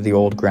ghost of the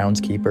old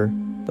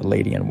groundskeeper, the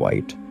Lady in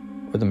White,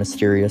 or the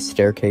mysterious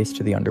staircase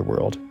to the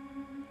underworld,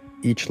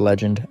 each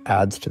legend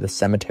adds to the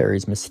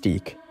cemetery's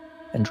mystique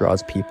and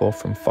draws people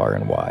from far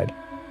and wide.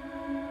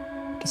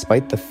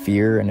 Despite the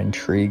fear and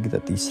intrigue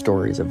that these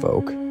stories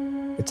evoke,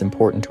 it's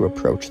important to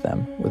approach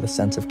them with a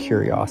sense of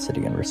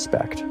curiosity and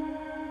respect.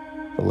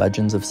 The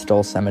legends of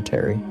Stull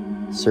Cemetery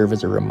serve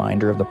as a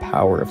reminder of the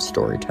power of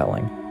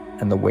storytelling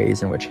and the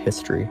ways in which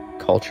history,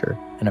 culture,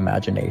 and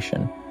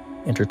imagination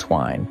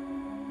intertwine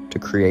to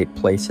create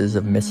places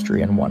of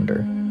mystery and wonder.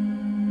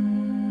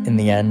 In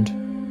the end,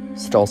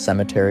 Stull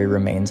Cemetery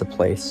remains a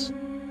place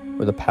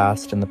where the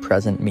past and the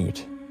present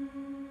meet,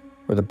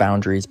 where the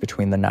boundaries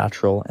between the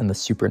natural and the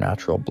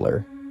supernatural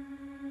blur.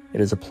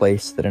 It is a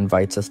place that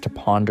invites us to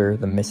ponder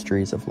the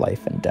mysteries of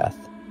life and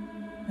death,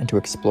 and to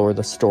explore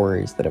the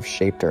stories that have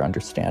shaped our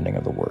understanding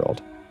of the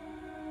world.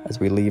 As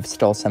we leave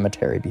Stull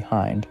Cemetery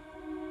behind,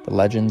 the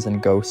legends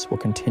and ghosts will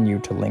continue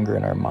to linger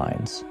in our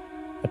minds,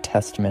 a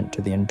testament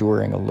to the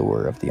enduring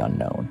allure of the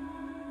unknown.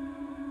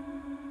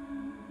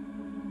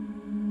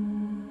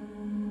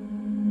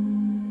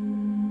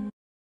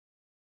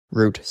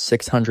 Route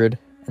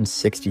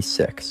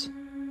 666,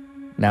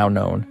 now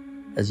known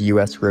as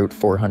US Route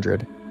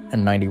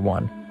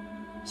 491,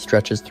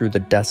 stretches through the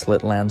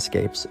desolate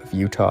landscapes of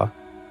Utah,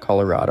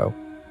 Colorado,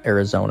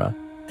 Arizona,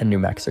 and New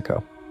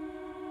Mexico.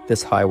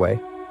 This highway,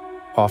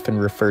 often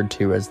referred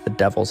to as the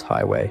Devil's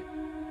Highway,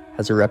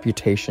 has a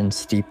reputation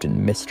steeped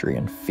in mystery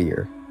and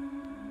fear.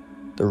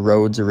 The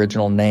road's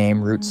original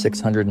name, Route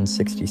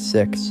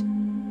 666,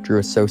 drew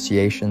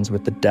associations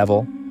with the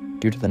devil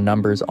due to the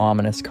number's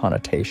ominous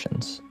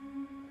connotations.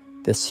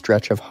 This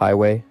stretch of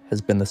highway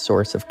has been the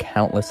source of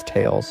countless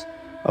tales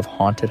of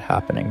haunted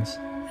happenings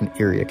and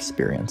eerie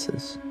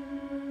experiences.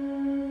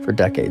 For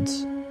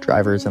decades,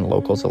 drivers and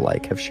locals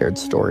alike have shared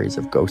stories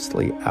of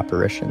ghostly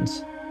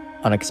apparitions,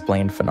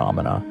 unexplained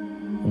phenomena,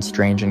 and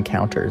strange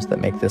encounters that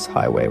make this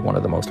highway one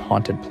of the most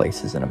haunted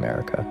places in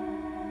America.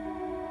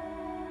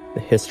 The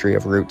history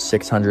of Route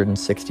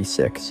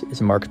 666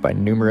 is marked by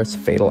numerous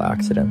fatal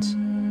accidents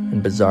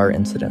and bizarre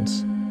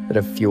incidents that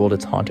have fueled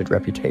its haunted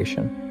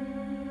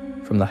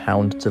reputation. From the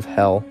hounds of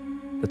hell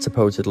that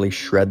supposedly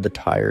shred the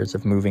tires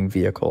of moving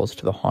vehicles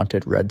to the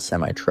haunted red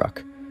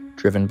semi-truck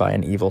driven by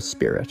an evil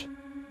spirit.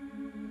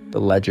 The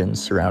legends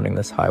surrounding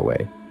this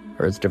highway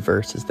are as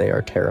diverse as they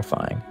are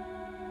terrifying.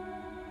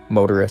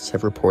 Motorists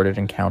have reported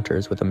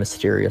encounters with a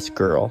mysterious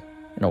girl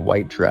in a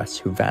white dress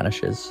who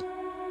vanishes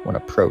when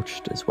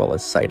approached, as well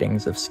as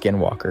sightings of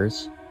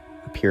skinwalkers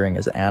appearing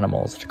as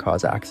animals to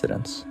cause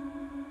accidents.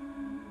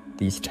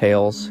 These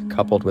tales,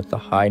 coupled with the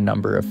high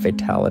number of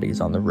fatalities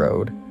on the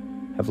road,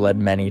 have led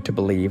many to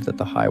believe that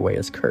the highway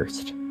is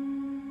cursed.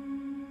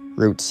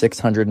 Route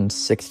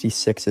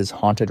 666's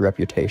haunted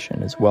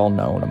reputation is well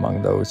known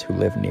among those who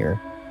live near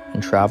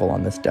and travel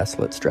on this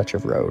desolate stretch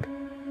of road.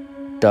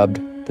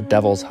 Dubbed the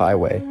Devil's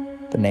Highway,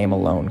 the name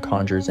alone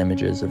conjures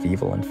images of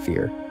evil and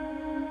fear.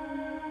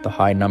 The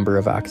high number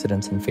of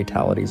accidents and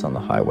fatalities on the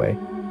highway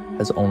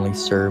has only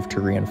served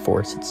to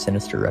reinforce its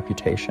sinister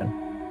reputation.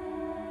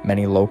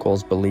 Many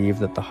locals believe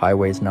that the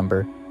highway's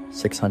number,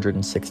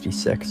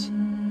 666,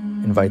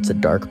 invites a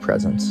dark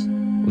presence,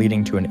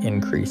 leading to an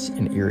increase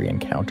in eerie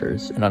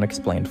encounters and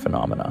unexplained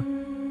phenomena.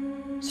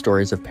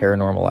 Stories of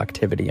paranormal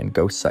activity and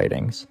ghost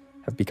sightings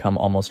have become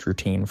almost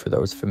routine for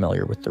those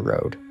familiar with the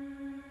road.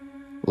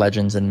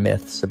 Legends and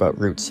myths about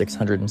Route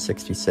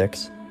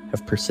 666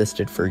 have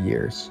persisted for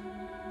years,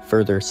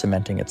 further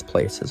cementing its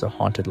place as a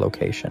haunted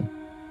location.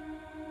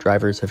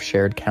 Drivers have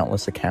shared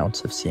countless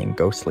accounts of seeing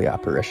ghostly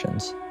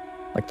apparitions,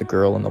 like the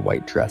girl in the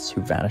white dress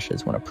who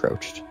vanishes when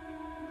approached.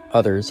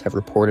 Others have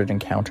reported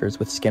encounters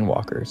with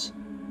skinwalkers,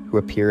 who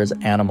appear as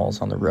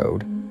animals on the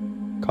road,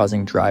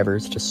 causing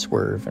drivers to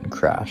swerve and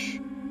crash.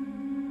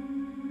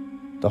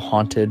 The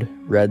haunted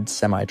red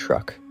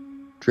semi-truck,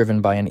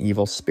 driven by an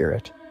evil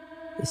spirit,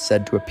 is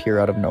said to appear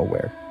out of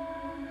nowhere,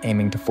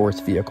 aiming to force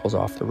vehicles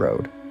off the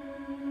road.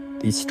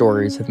 These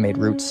stories have made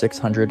Route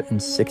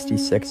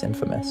 666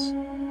 infamous,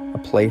 a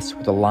place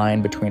where the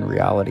line between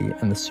reality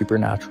and the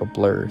supernatural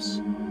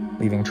blurs,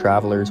 leaving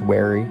travelers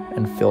wary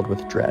and filled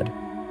with dread.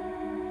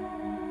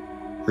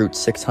 Route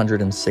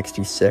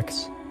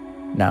 666,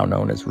 now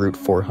known as Route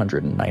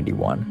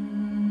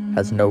 491,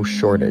 has no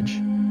shortage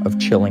of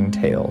chilling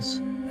tales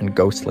and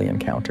ghostly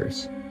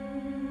encounters.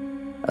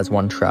 As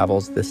one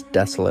travels this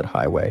desolate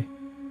highway,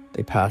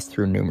 they pass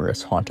through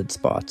numerous haunted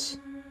spots,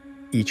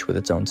 each with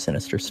its own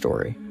sinister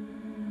story.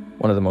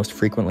 One of the most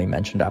frequently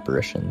mentioned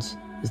apparitions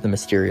is the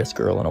mysterious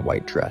girl in a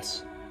white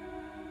dress.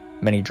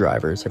 Many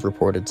drivers have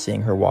reported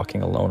seeing her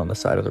walking alone on the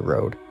side of the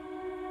road,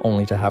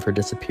 only to have her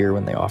disappear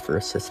when they offer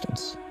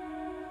assistance.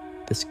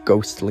 This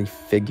ghostly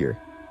figure,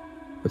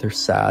 with her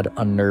sad,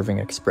 unnerving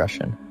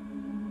expression,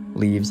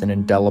 leaves an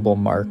indelible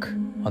mark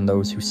on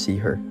those who see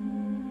her,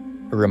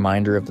 a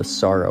reminder of the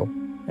sorrow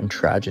and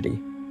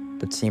tragedy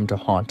that seem to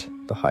haunt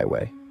the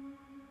highway.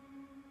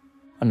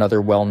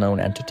 Another well-known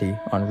entity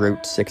on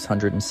Route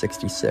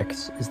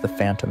 666 is the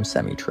Phantom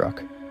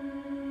Semi-Truck.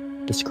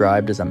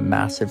 Described as a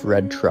massive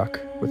red truck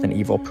with an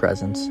evil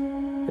presence,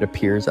 it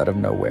appears out of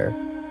nowhere,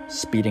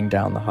 speeding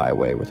down the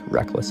highway with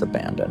reckless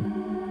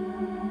abandon.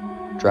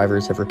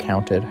 Drivers have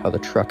recounted how the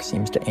truck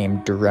seems to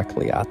aim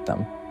directly at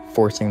them,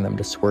 forcing them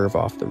to swerve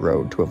off the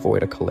road to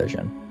avoid a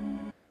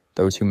collision.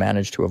 Those who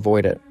manage to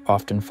avoid it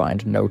often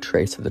find no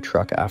trace of the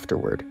truck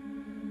afterward,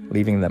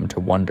 leaving them to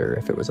wonder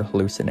if it was a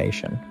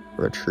hallucination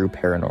or a true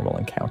paranormal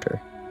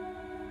encounter.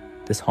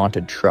 This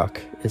haunted truck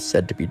is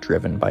said to be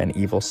driven by an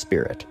evil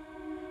spirit,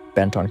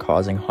 bent on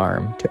causing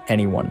harm to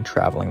anyone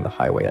traveling the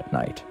highway at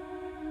night.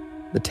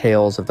 The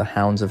tales of the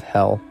hounds of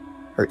hell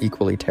are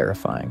equally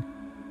terrifying.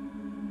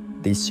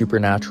 These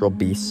supernatural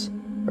beasts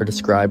are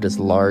described as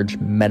large,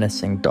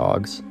 menacing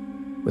dogs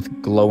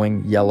with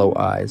glowing yellow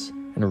eyes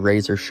and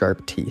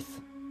razor-sharp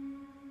teeth.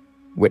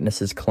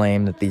 Witnesses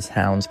claim that these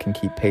hounds can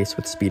keep pace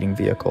with speeding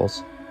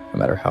vehicles, no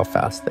matter how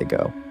fast they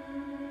go.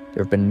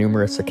 There have been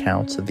numerous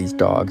accounts of these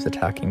dogs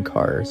attacking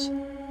cars,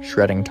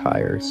 shredding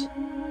tires,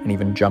 and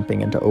even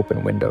jumping into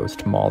open windows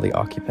to maul the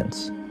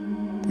occupants.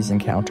 These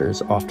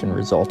encounters often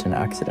result in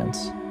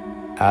accidents,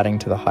 adding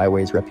to the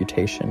highway's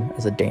reputation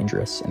as a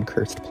dangerous and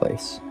cursed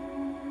place.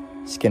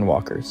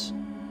 Skinwalkers,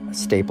 a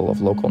staple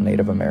of local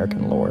Native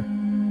American lore,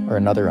 are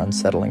another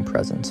unsettling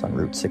presence on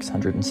Route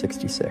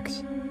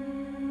 666.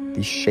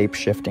 These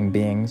shape-shifting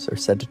beings are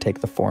said to take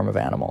the form of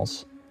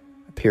animals,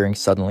 appearing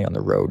suddenly on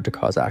the road to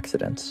cause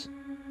accidents.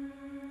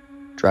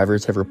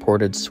 Drivers have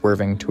reported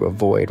swerving to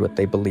avoid what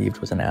they believed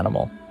was an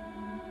animal,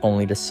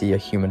 only to see a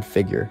human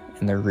figure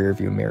in their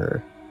rearview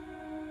mirror.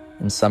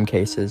 In some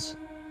cases,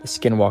 the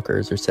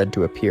skinwalkers are said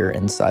to appear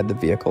inside the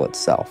vehicle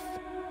itself,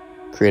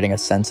 creating a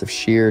sense of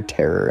sheer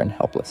terror and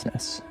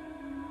helplessness.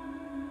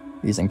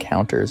 These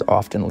encounters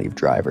often leave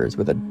drivers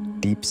with a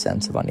deep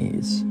sense of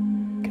unease,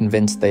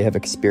 convinced they have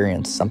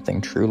experienced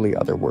something truly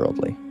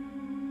otherworldly.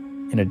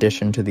 In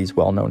addition to these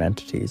well-known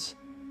entities,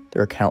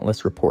 there are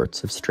countless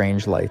reports of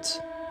strange lights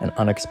and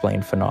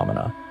unexplained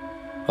phenomena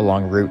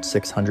along Route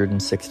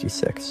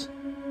 666.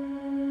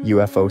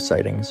 UFO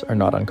sightings are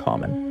not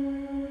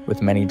uncommon,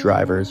 with many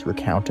drivers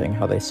recounting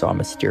how they saw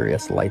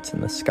mysterious lights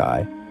in the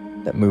sky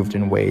that moved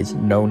in ways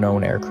no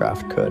known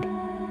aircraft could.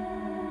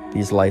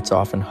 These lights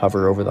often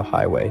hover over the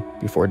highway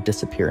before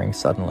disappearing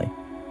suddenly,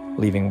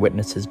 leaving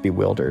witnesses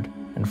bewildered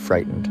and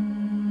frightened.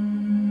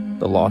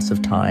 The loss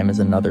of time is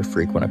another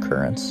frequent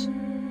occurrence,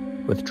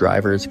 with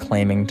drivers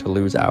claiming to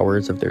lose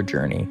hours of their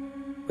journey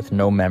with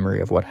no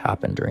memory of what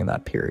happened during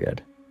that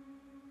period.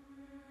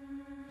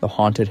 The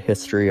haunted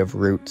history of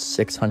Route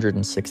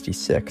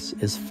 666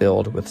 is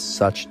filled with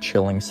such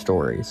chilling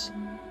stories,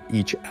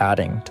 each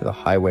adding to the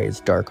highway's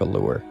dark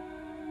allure.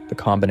 The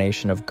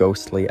combination of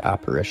ghostly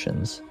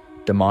apparitions,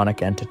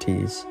 demonic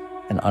entities,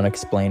 and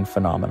unexplained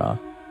phenomena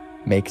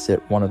makes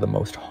it one of the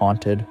most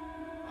haunted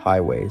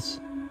highways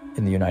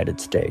in the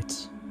United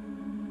States.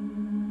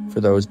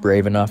 For those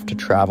brave enough to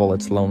travel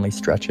its lonely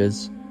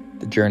stretches,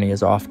 the journey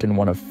is often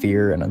one of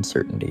fear and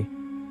uncertainty,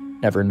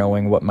 never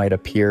knowing what might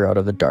appear out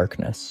of the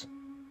darkness.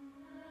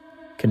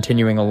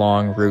 Continuing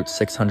along Route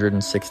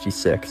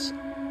 666,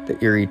 the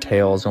eerie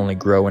tales only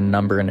grow in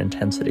number and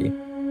intensity.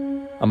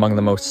 Among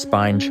the most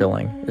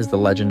spine-chilling is the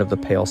legend of the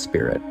Pale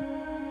Spirit.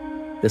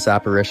 This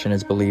apparition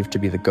is believed to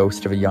be the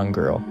ghost of a young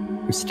girl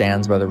who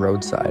stands by the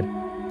roadside,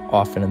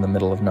 often in the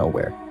middle of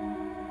nowhere.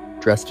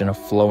 Dressed in a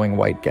flowing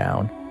white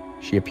gown,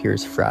 she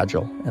appears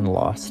fragile and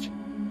lost,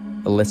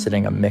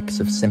 eliciting a mix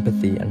of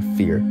sympathy and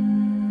fear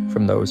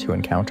from those who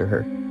encounter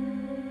her.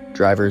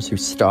 Drivers who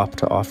stop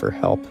to offer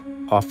help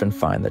often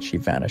find that she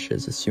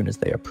vanishes as soon as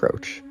they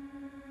approach,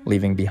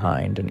 leaving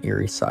behind an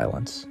eerie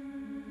silence.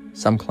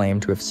 Some claim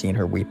to have seen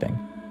her weeping,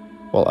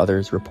 while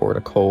others report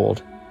a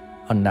cold,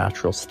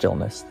 unnatural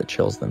stillness that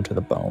chills them to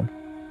the bone.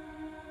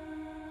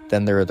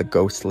 Then there are the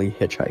ghostly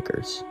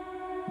hitchhikers.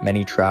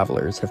 Many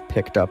travelers have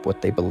picked up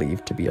what they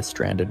believe to be a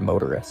stranded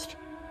motorist,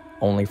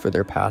 only for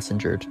their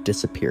passenger to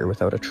disappear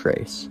without a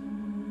trace.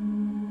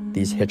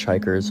 These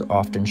hitchhikers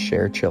often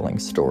share chilling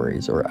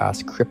stories or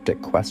ask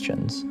cryptic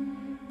questions,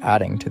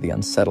 adding to the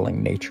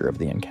unsettling nature of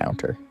the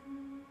encounter.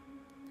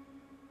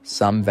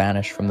 Some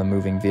vanish from the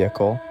moving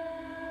vehicle,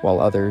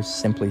 while others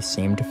simply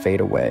seem to fade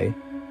away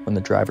when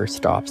the driver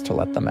stops to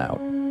let them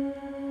out.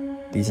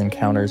 These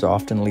encounters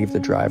often leave the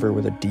driver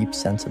with a deep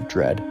sense of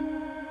dread,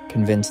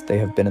 convinced they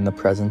have been in the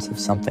presence of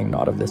something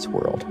not of this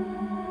world.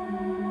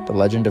 The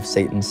legend of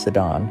Satan's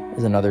sedan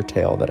is another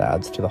tale that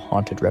adds to the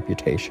haunted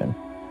reputation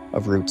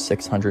of Route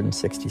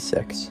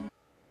 666.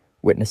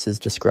 Witnesses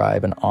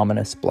describe an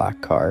ominous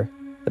black car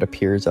that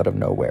appears out of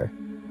nowhere,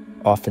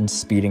 often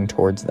speeding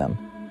towards them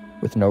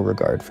with no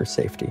regard for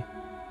safety.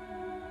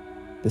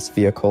 This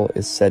vehicle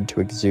is said to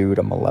exude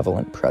a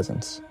malevolent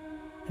presence,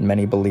 and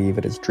many believe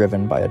it is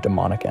driven by a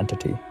demonic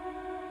entity.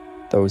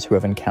 Those who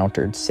have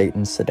encountered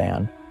Satan's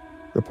sedan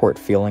report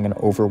feeling an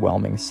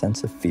overwhelming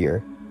sense of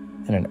fear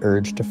and an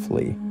urge to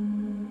flee.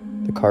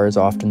 The car is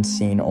often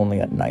seen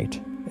only at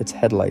night, its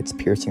headlights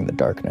piercing the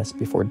darkness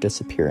before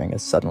disappearing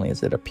as suddenly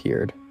as it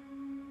appeared.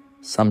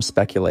 Some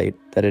speculate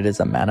that it is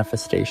a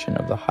manifestation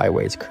of the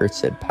highway's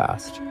cursed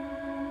past,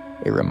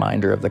 a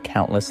reminder of the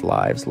countless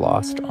lives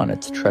lost on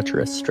its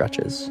treacherous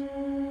stretches.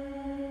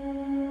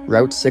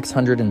 Route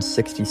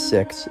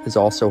 666 is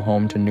also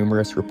home to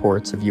numerous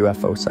reports of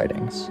UFO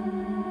sightings.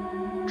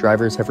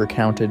 Drivers have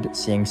recounted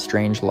seeing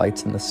strange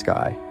lights in the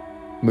sky,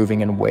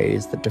 moving in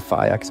ways that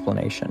defy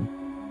explanation.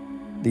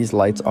 These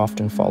lights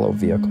often follow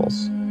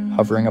vehicles,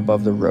 hovering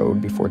above the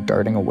road before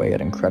darting away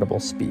at incredible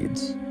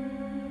speeds.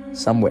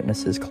 Some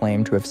witnesses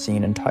claim to have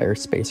seen entire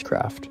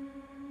spacecraft,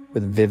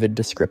 with vivid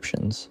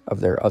descriptions of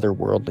their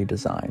otherworldly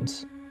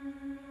designs.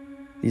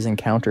 These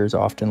encounters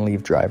often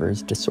leave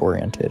drivers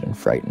disoriented and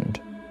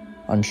frightened,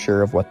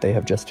 unsure of what they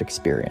have just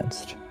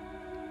experienced.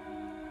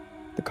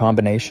 The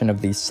combination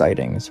of these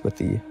sightings with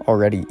the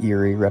already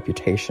eerie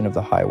reputation of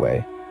the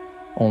highway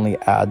only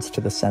adds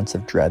to the sense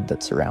of dread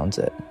that surrounds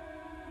it.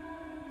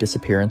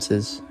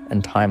 Disappearances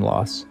and time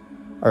loss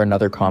are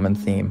another common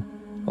theme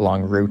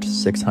along Route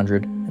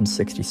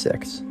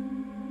 666.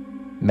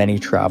 Many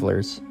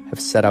travelers have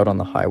set out on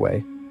the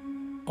highway,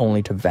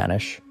 only to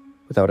vanish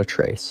without a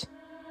trace.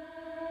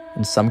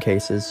 In some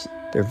cases,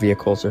 their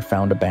vehicles are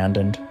found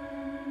abandoned,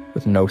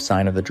 with no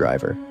sign of the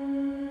driver.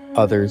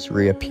 Others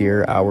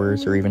reappear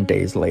hours or even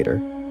days later,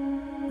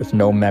 with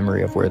no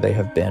memory of where they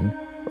have been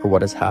or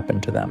what has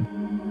happened to them.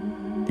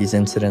 These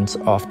incidents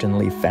often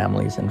leave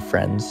families and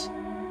friends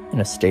in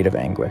a state of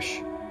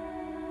anguish,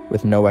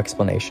 with no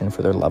explanation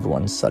for their loved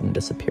one's sudden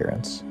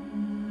disappearance.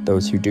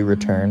 Those who do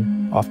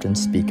return often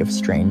speak of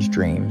strange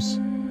dreams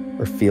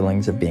or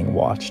feelings of being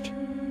watched,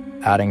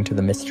 adding to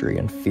the mystery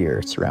and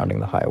fear surrounding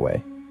the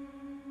highway.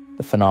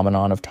 The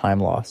phenomenon of time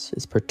loss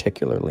is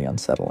particularly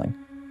unsettling.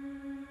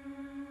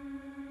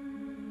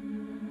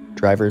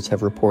 Drivers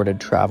have reported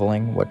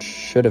traveling what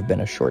should have been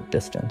a short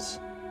distance,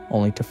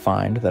 only to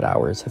find that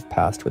hours have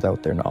passed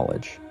without their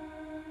knowledge.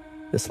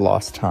 This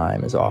lost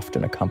time is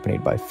often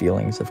accompanied by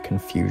feelings of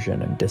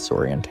confusion and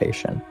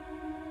disorientation,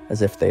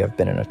 as if they have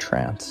been in a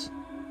trance.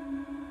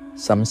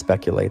 Some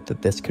speculate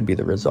that this could be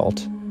the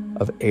result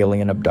of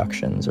alien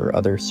abductions or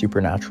other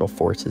supernatural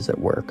forces at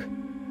work.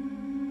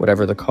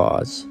 Whatever the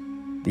cause,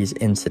 these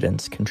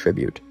incidents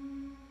contribute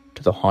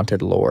to the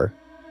haunted lore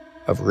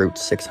of Route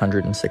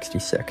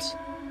 666,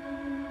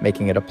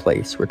 making it a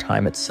place where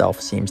time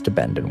itself seems to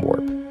bend and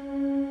warp.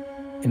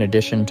 In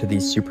addition to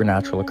these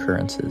supernatural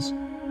occurrences,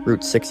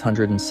 Route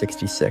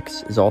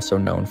 666 is also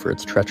known for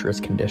its treacherous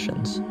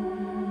conditions.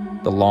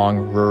 The long,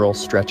 rural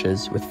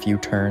stretches with few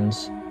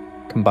turns,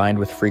 combined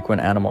with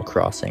frequent animal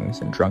crossings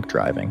and drunk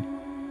driving,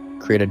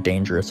 create a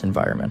dangerous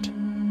environment.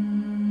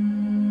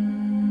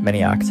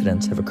 Many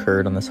accidents have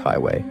occurred on this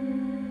highway,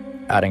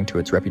 adding to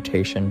its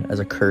reputation as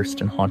a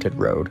cursed and haunted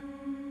road.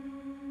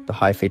 The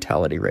high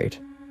fatality rate,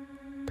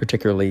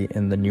 particularly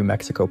in the New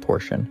Mexico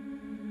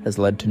portion, has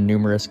led to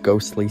numerous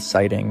ghostly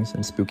sightings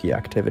and spooky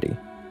activity.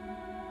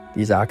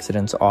 These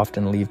accidents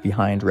often leave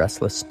behind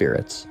restless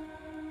spirits,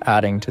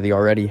 adding to the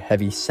already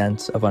heavy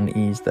sense of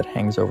unease that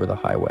hangs over the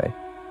highway.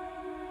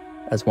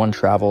 As one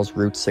travels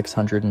Route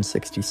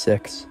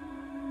 666,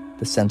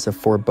 the sense of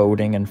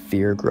foreboding and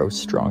fear grows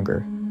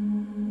stronger.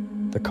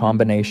 The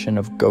combination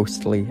of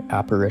ghostly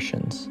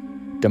apparitions,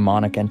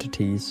 demonic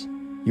entities,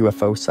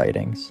 UFO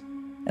sightings,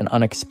 and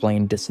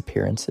unexplained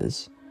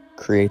disappearances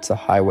creates a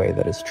highway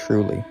that is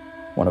truly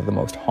one of the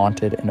most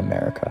haunted in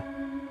America.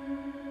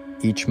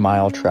 Each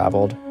mile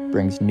traveled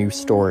brings new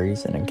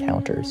stories and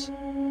encounters,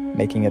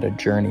 making it a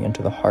journey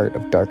into the heart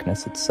of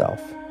darkness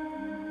itself.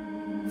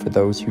 For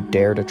those who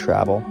dare to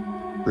travel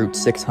Route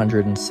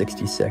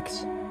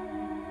 666,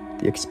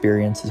 the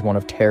experience is one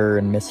of terror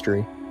and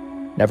mystery,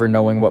 never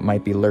knowing what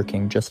might be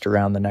lurking just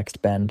around the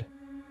next bend.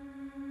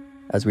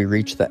 As we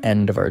reach the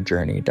end of our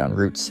journey down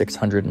Route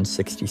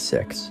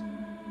 666,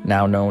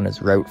 now known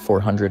as Route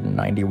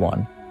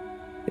 491,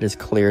 it is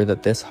clear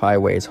that this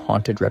highway's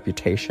haunted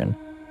reputation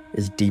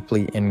is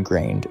deeply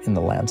ingrained in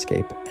the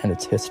landscape and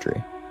its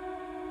history.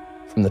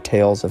 From the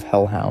tales of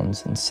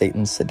hellhounds and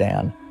Satan's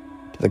sedan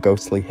to the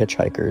ghostly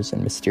hitchhikers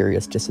and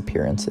mysterious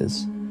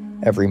disappearances,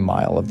 every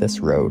mile of this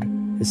road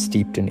is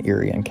steeped in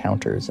eerie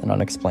encounters and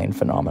unexplained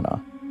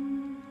phenomena.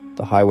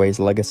 The highway's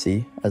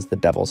legacy as the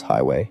Devil's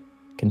Highway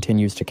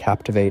continues to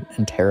captivate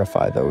and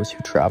terrify those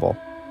who travel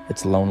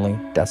its lonely,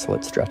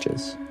 desolate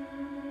stretches.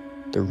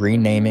 The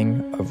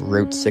renaming of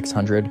Route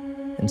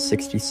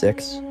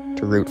 666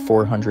 to Route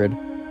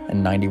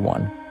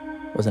 491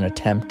 was an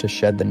attempt to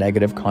shed the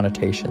negative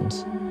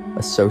connotations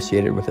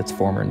associated with its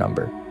former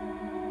number.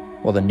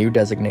 While the new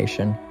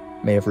designation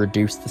may have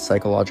reduced the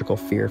psychological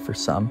fear for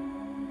some,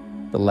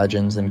 the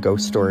legends and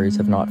ghost stories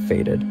have not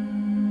faded.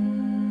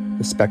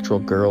 The spectral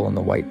girl in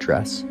the white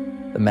dress,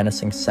 the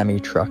menacing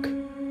semi-truck,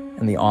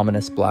 and the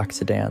ominous black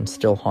sedan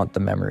still haunt the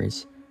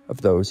memories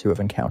of those who have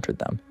encountered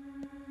them.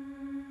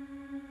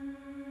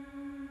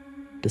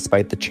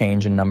 Despite the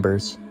change in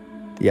numbers,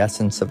 the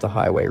essence of the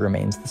highway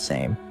remains the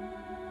same,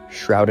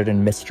 shrouded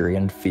in mystery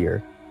and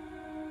fear.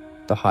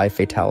 The high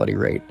fatality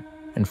rate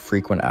and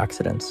frequent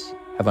accidents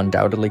have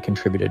undoubtedly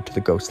contributed to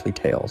the ghostly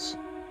tales.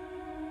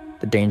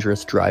 The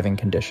dangerous driving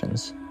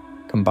conditions,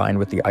 combined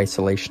with the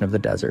isolation of the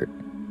desert,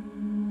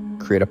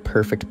 create a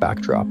perfect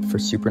backdrop for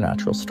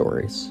supernatural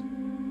stories.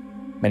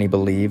 Many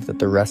believe that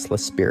the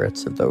restless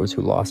spirits of those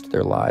who lost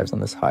their lives on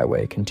this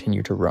highway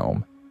continue to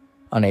roam,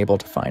 unable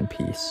to find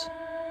peace.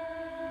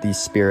 These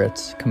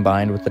spirits,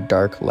 combined with the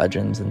dark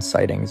legends and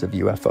sightings of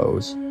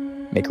UFOs,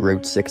 make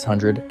Route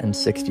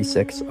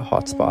 666 a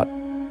hotspot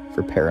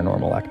for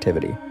paranormal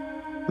activity.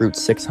 Route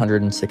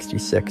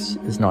 666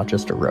 is not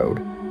just a road.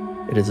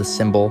 It is a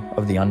symbol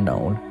of the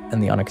unknown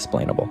and the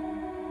unexplainable.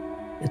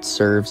 It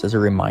serves as a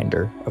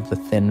reminder of the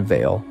thin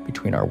veil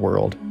between our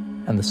world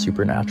and the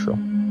supernatural.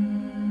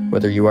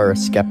 Whether you are a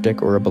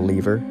skeptic or a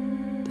believer,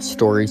 the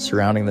stories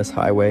surrounding this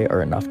highway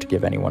are enough to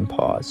give anyone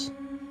pause.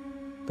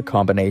 The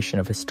combination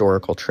of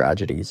historical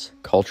tragedies,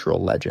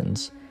 cultural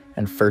legends,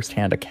 and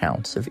first-hand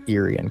accounts of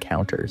eerie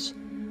encounters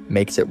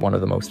makes it one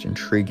of the most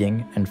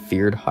intriguing and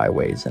feared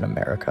highways in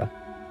America.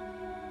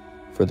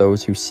 For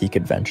those who seek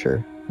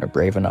adventure and are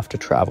brave enough to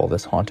travel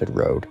this haunted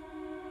road,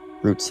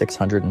 Route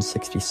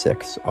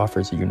 666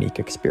 offers a unique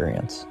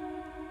experience.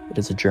 It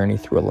is a journey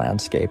through a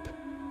landscape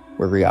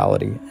where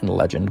reality and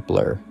legend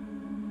blur,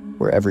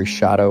 where every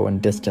shadow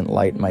and distant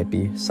light might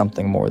be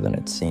something more than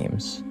it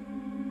seems.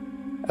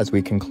 As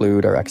we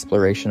conclude our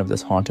exploration of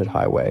this haunted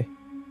highway,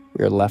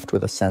 we are left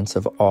with a sense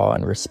of awe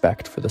and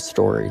respect for the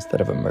stories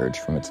that have emerged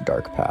from its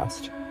dark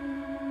past.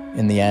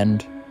 In the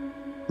end,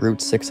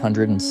 Route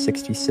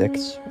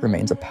 666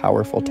 remains a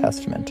powerful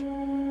testament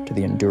to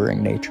the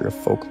enduring nature of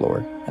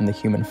folklore and the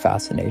human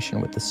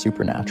fascination with the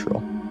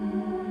supernatural.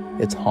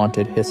 Its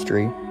haunted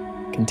history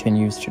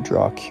continues to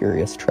draw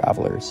curious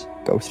travelers,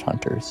 ghost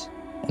hunters,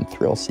 and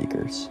thrill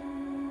seekers.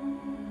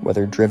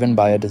 Whether driven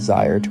by a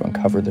desire to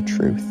uncover the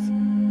truth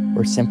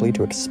or simply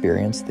to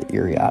experience the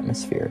eerie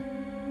atmosphere,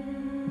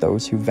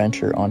 those who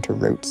venture onto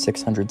Route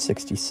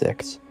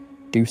 666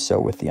 do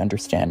so with the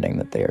understanding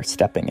that they are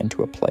stepping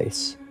into a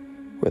place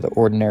where the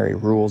ordinary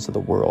rules of the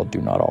world do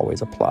not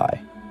always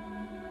apply.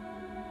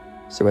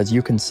 So as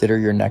you consider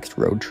your next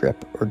road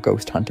trip or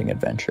ghost hunting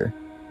adventure,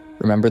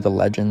 remember the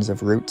legends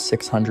of Route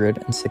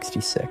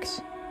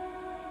 666.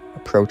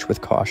 Approach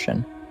with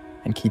caution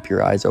and keep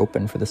your eyes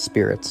open for the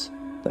spirits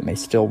that may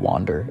still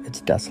wander its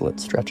desolate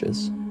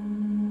stretches.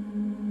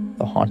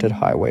 The haunted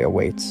highway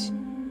awaits,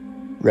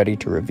 ready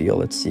to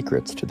reveal its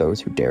secrets to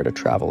those who dare to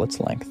travel its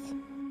length.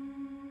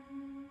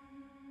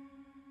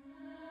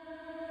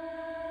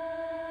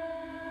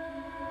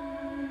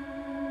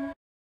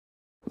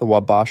 The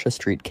Wabasha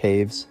Street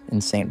Caves in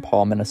St.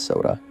 Paul,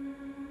 Minnesota,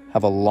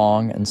 have a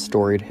long and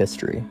storied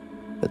history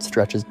that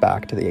stretches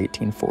back to the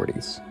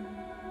 1840s.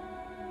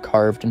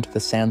 Carved into the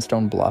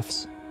sandstone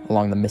bluffs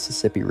along the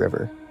Mississippi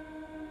River,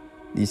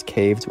 these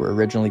caves were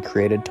originally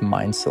created to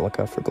mine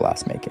silica for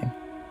glassmaking.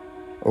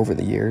 Over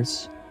the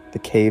years, the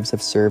caves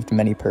have served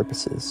many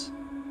purposes,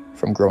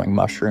 from growing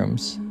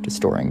mushrooms to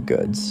storing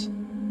goods,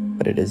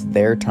 but it is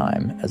their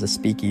time as a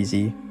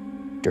speakeasy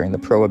during the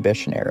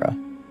Prohibition era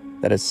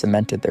that has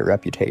cemented their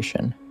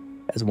reputation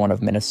as one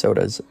of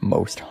Minnesota's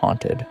most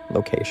haunted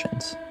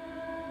locations.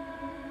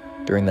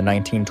 During the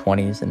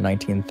 1920s and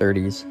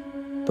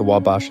 1930s, the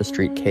Wabasha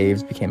Street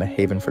Caves became a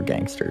haven for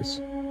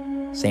gangsters.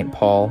 St.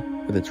 Paul,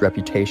 with its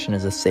reputation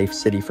as a safe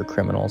city for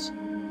criminals,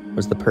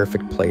 was the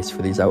perfect place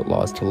for these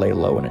outlaws to lay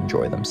low and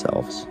enjoy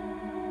themselves.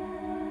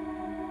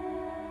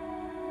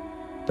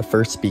 The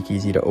first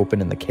speakeasy to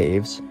open in the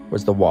caves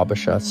was the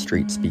Wabasha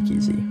Street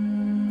Speakeasy,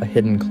 a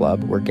hidden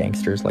club where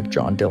gangsters like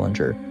John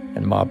Dillinger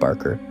and Ma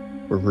Barker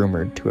were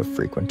rumored to have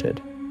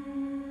frequented.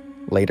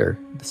 Later,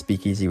 the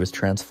speakeasy was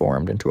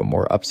transformed into a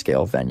more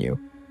upscale venue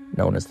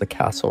known as the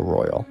Castle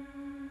Royal.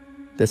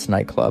 This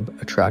nightclub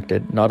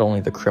attracted not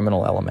only the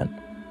criminal element,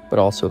 but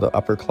also the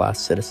upper-class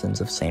citizens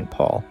of St.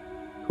 Paul,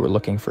 who were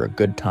looking for a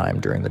good time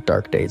during the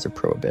dark days of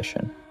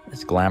Prohibition.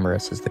 As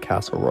glamorous as the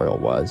Castle Royal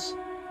was,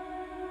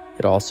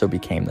 it also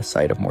became the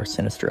site of more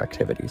sinister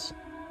activities.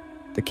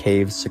 The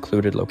cave's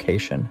secluded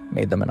location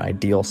made them an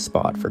ideal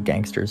spot for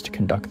gangsters to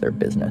conduct their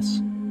business.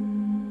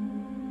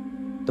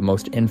 The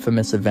most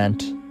infamous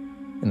event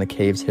in the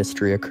cave's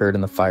history occurred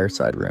in the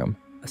fireside room,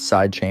 a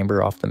side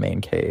chamber off the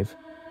main cave.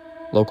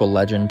 Local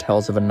legend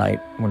tells of a night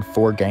when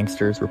 4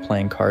 gangsters were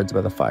playing cards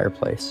by the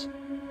fireplace.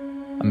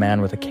 A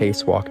man with a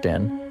case walked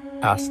in,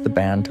 asked the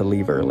band to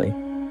leave early,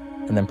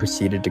 and then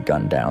proceeded to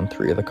gun down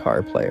 3 of the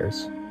card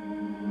players.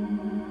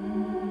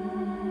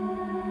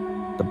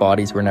 The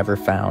bodies were never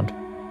found,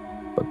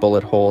 but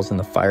bullet holes in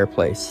the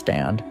fireplace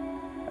stand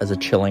as a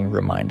chilling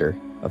reminder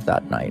of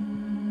that night.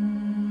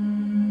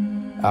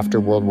 After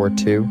World War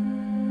II,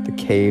 the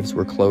caves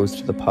were closed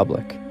to the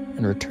public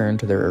and returned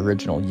to their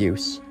original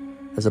use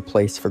as a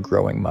place for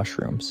growing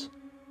mushrooms.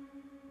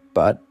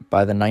 But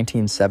by the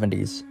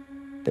 1970s,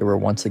 they were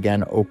once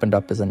again opened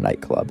up as a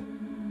nightclub,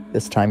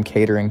 this time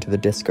catering to the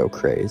disco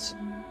craze,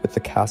 with the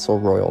Castle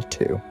Royal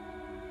 2.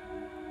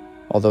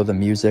 Although the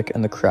music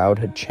and the crowd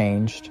had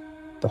changed,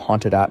 the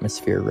haunted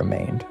atmosphere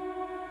remained.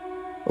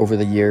 Over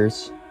the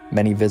years,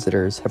 many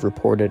visitors have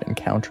reported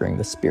encountering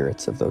the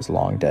spirits of those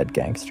long-dead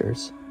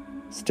gangsters,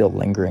 still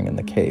lingering in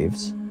the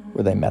caves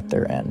where they met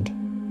their end.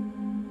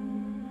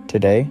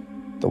 Today,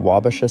 the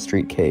Wabasha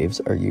Street Caves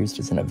are used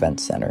as an event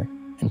center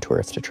and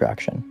tourist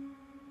attraction.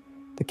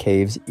 The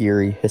caves'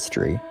 eerie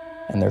history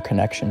and their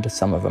connection to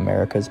some of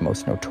America's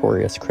most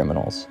notorious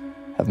criminals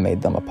have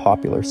made them a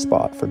popular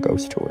spot for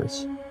ghost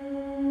tours.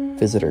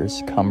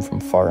 Visitors come from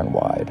far and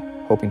wide,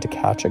 hoping to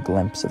catch a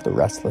glimpse of the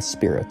restless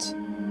spirits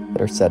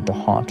that are said to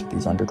haunt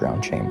these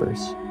underground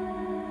chambers.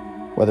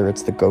 Whether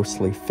it's the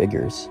ghostly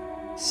figures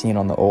seen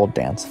on the old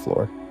dance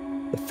floor,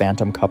 the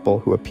phantom couple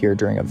who appear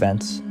during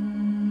events,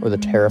 or the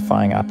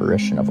terrifying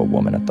apparition of a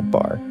woman at the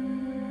bar,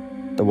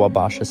 the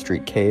Wabasha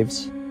Street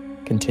Caves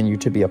continue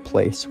to be a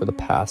place where the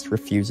past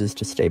refuses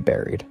to stay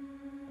buried.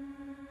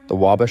 The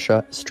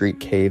Wabasha Street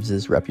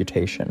Caves'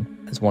 reputation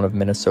as one of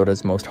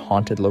Minnesota's most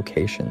haunted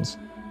locations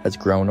has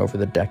grown over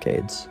the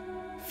decades,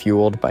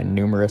 fueled by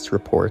numerous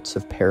reports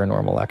of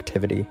paranormal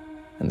activity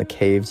and the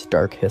cave's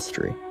dark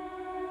history.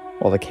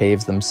 While the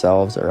caves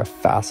themselves are a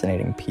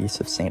fascinating piece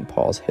of St.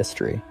 Paul's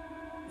history,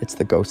 it's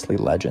the ghostly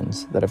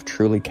legends that have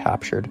truly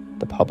captured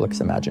the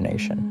public's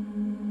imagination.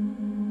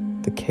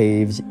 The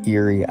cave's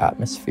eerie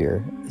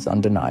atmosphere is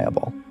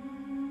undeniable.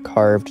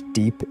 Carved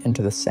deep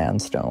into the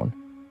sandstone,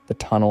 the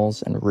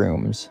tunnels and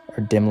rooms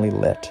are dimly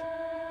lit,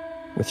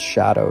 with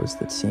shadows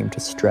that seem to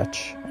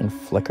stretch and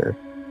flicker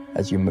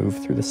as you move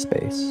through the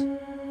space.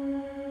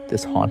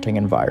 This haunting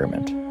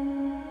environment,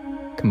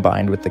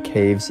 combined with the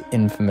cave's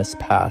infamous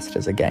past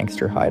as a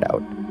gangster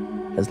hideout,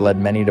 has led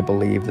many to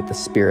believe that the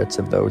spirits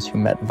of those who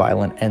met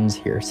violent ends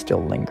here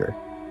still linger.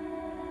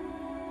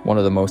 One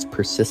of the most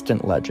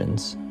persistent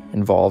legends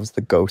involves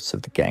the ghosts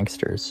of the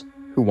gangsters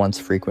who once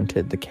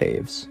frequented the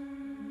caves.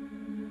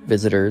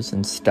 Visitors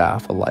and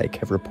staff alike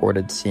have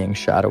reported seeing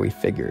shadowy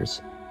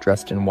figures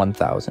dressed in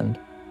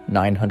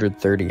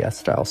 1,930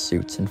 S-style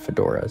suits and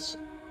fedoras,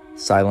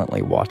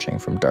 silently watching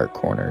from dark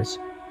corners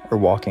or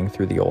walking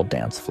through the old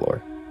dance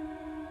floor.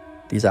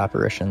 These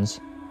apparitions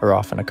are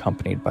often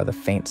accompanied by the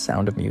faint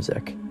sound of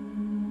music,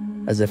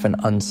 as if an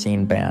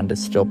unseen band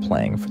is still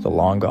playing for the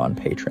long-gone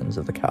patrons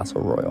of the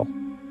Castle Royal.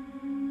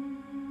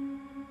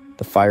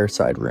 The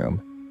fireside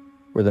room,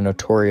 where the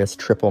notorious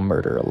triple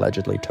murder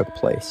allegedly took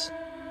place,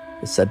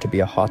 is said to be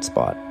a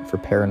hotspot for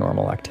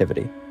paranormal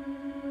activity.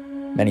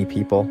 Many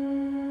people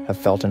have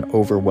felt an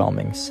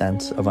overwhelming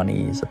sense of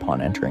unease upon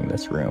entering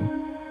this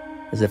room,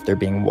 as if they're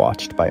being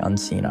watched by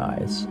unseen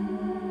eyes.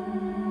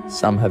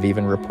 Some have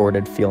even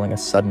reported feeling a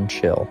sudden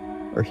chill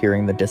or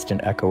hearing the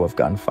distant echo of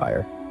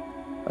gunfire,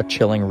 a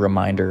chilling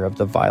reminder of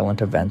the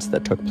violent events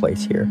that took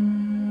place here.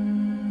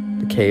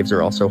 The caves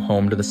are also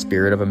home to the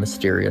spirit of a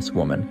mysterious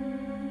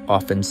woman,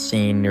 often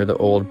seen near the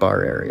old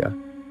bar area.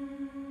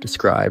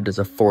 Described as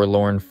a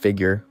forlorn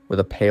figure with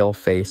a pale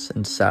face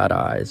and sad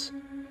eyes,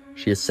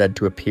 she is said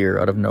to appear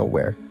out of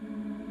nowhere,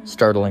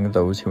 startling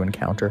those who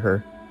encounter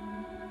her.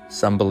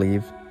 Some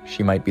believe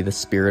she might be the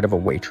spirit of a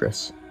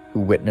waitress who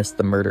witnessed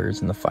the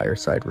murders in the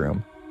fireside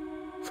room,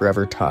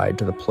 forever tied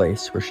to the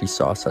place where she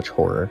saw such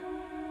horror.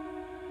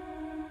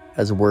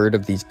 As word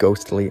of these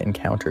ghostly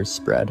encounters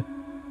spread,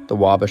 the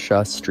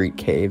Wabasha Street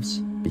Caves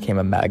became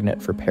a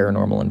magnet for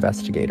paranormal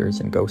investigators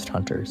and ghost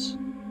hunters.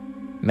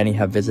 Many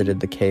have visited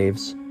the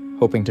caves,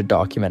 hoping to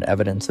document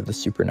evidence of the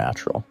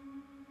supernatural.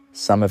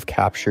 Some have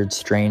captured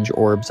strange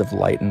orbs of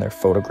light in their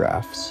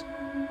photographs,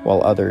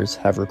 while others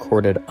have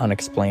recorded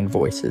unexplained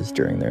voices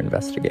during their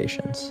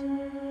investigations.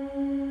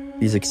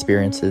 These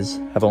experiences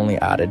have only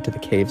added to the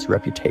cave's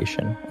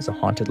reputation as a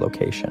haunted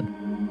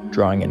location,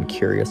 drawing in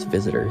curious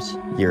visitors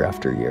year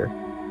after year.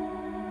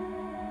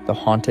 The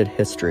haunted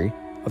history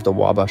of the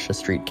Wabasha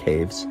Street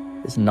Caves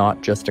is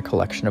not just a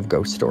collection of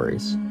ghost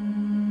stories.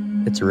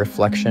 It's a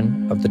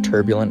reflection of the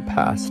turbulent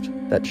past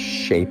that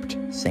shaped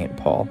St.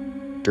 Paul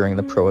during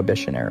the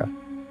Prohibition era.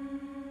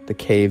 The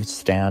caves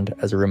stand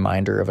as a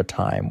reminder of a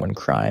time when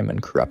crime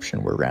and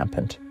corruption were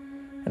rampant,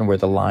 and where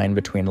the line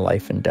between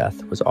life and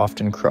death was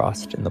often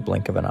crossed in the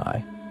blink of an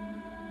eye.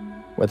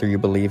 Whether you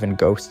believe in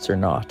ghosts or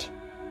not,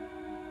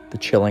 the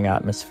chilling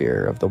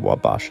atmosphere of the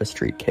Wabasha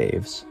Street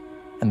Caves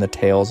and the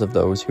tales of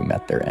those who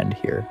met their end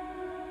here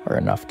are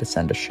enough to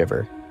send a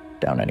shiver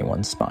down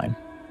anyone's spine.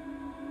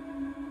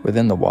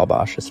 Within the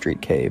Wabasha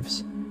Street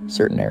Caves,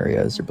 certain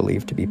areas are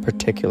believed to be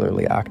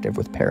particularly active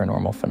with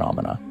paranormal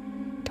phenomena,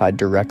 tied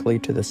directly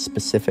to the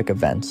specific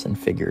events and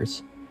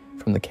figures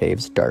from the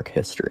cave's dark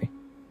history.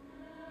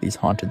 These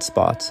haunted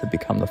spots have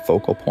become the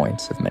focal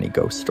points of many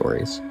ghost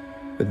stories,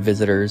 with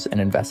visitors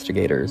and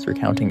investigators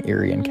recounting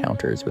eerie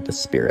encounters with the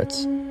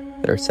spirits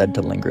that are said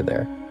to linger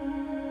there.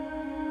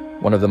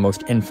 One of the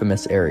most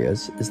infamous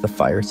areas is the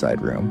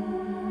fireside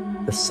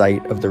room, the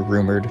site of the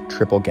rumored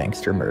triple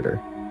gangster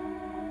murder.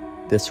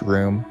 This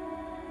room,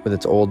 with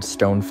its old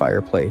stone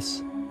fireplace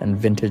and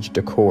vintage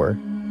decor,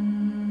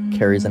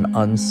 carries an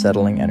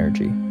unsettling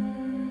energy.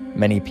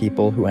 Many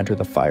people who enter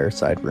the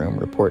fireside room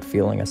report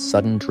feeling a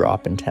sudden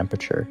drop in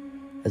temperature,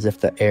 as if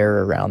the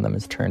air around them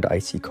has turned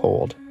icy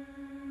cold.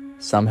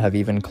 Some have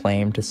even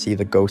claimed to see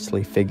the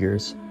ghostly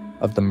figures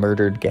of the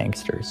murdered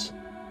gangsters,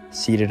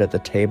 seated at the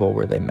table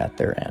where they met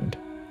their end.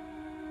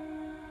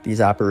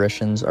 These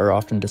apparitions are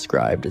often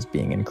described as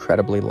being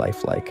incredibly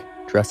lifelike,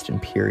 dressed in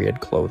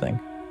period clothing,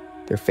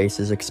 their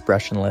faces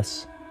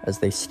expressionless as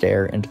they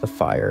stare into the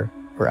fire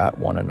or at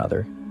one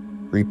another,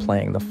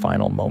 replaying the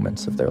final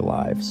moments of their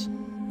lives.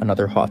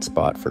 Another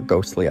hotspot for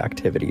ghostly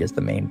activity is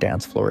the main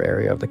dance floor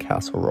area of the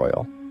Castle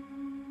Royal.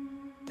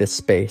 This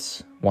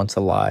space, once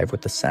alive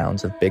with the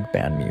sounds of big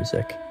band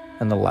music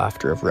and the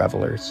laughter of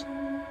revelers,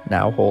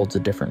 now holds a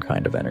different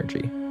kind of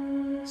energy.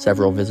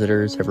 Several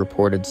visitors have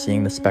reported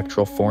seeing the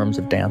spectral forms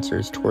of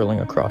dancers twirling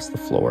across the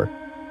floor,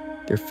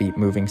 their feet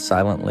moving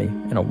silently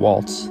in a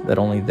waltz that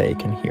only they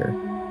can hear.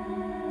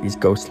 These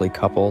ghostly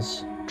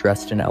couples,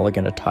 dressed in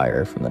elegant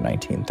attire from the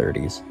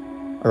 1930s,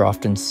 are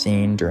often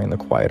seen during the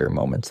quieter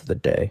moments of the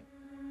day,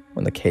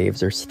 when the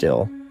caves are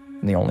still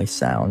and the only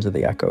sounds are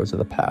the echoes of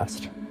the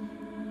past.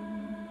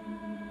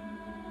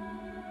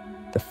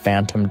 The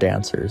phantom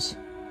dancers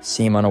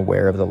seem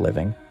unaware of the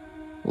living,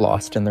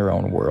 lost in their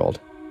own world,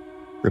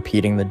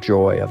 repeating the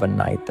joy of a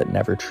night that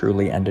never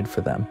truly ended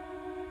for them.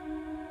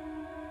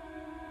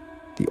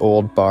 The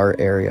old bar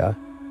area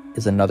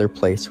is another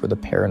place where the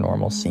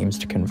paranormal seems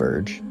to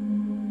converge.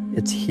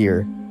 It's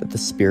here that the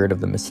spirit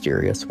of the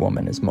mysterious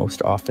woman is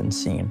most often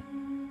seen.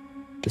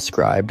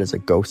 Described as a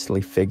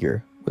ghostly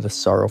figure with a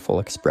sorrowful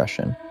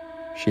expression,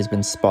 she has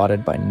been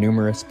spotted by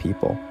numerous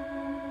people,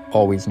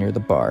 always near the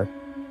bar,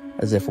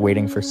 as if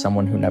waiting for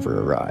someone who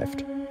never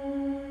arrived.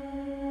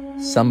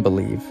 Some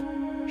believe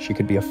she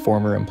could be a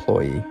former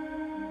employee,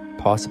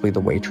 possibly the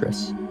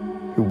waitress,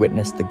 who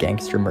witnessed the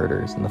gangster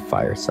murders in the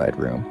fireside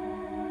room,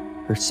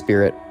 her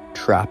spirit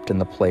trapped in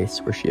the place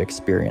where she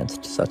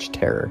experienced such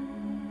terror.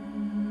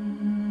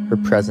 Her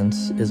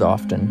presence is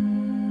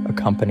often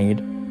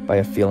accompanied by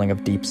a feeling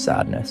of deep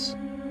sadness,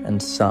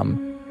 and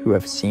some who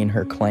have seen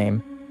her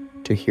claim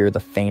to hear the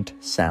faint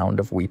sound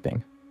of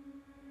weeping.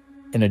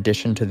 In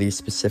addition to these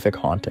specific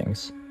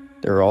hauntings,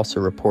 there are also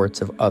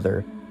reports of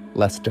other,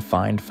 less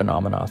defined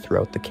phenomena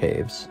throughout the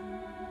caves.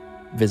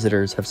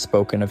 Visitors have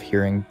spoken of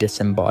hearing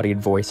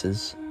disembodied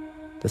voices,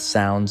 the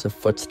sounds of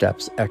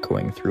footsteps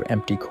echoing through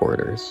empty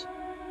corridors,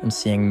 and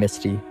seeing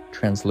misty,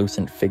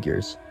 translucent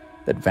figures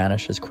that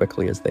vanish as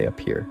quickly as they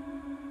appear.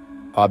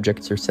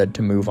 Objects are said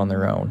to move on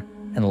their own,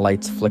 and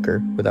lights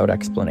flicker without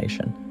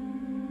explanation.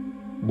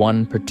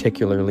 One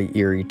particularly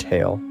eerie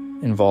tale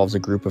involves a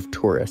group of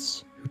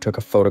tourists who took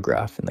a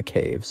photograph in the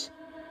caves,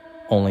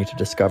 only to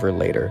discover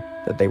later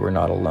that they were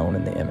not alone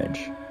in the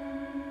image.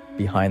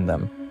 Behind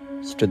them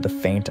stood the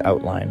faint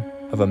outline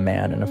of a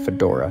man in a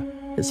fedora,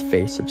 his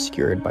face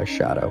obscured by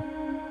shadow.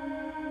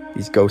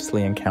 These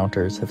ghostly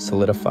encounters have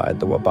solidified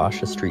the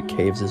Wabasha Street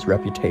Caves'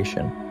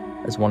 reputation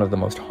as one of the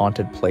most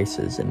haunted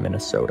places in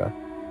Minnesota.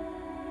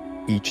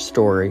 Each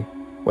story,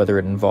 whether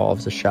it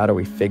involves a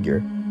shadowy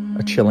figure,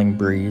 a chilling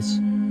breeze,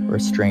 or a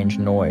strange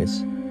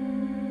noise,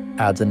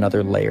 adds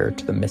another layer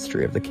to the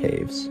mystery of the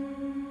caves.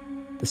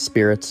 The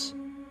spirits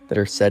that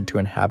are said to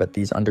inhabit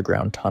these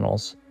underground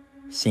tunnels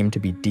seem to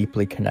be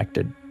deeply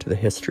connected to the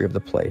history of the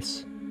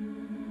place.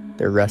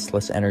 Their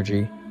restless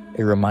energy,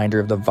 a reminder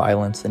of the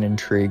violence and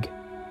intrigue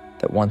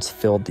that once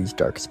filled these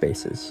dark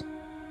spaces.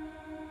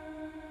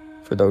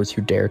 For those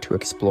who dare to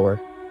explore,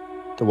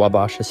 the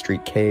Wabasha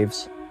Street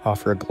Caves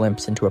offer a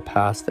glimpse into a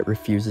past that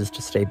refuses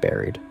to stay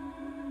buried.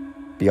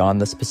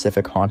 Beyond the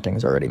specific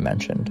hauntings already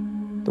mentioned,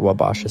 the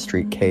Wabasha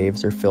Street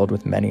Caves are filled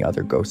with many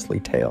other ghostly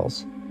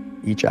tales,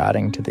 each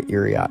adding to the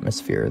eerie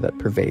atmosphere that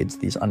pervades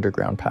these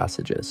underground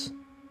passages.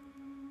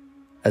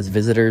 As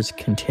visitors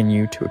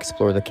continue to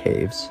explore the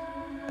caves,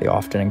 they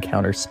often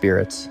encounter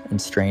spirits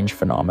and strange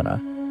phenomena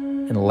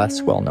in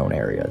less well-known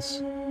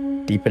areas,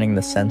 deepening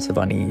the sense of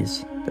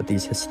unease that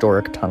these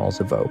historic tunnels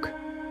evoke.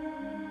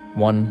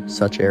 One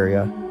such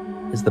area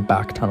is the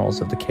back tunnels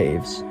of the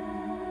caves,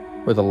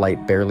 where the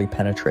light barely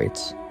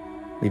penetrates,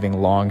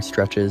 leaving long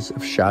stretches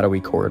of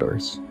shadowy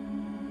corridors.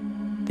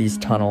 These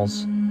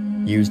tunnels,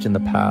 used in the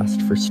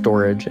past for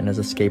storage and as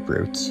escape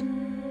routes,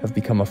 have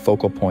become a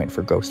focal point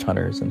for ghost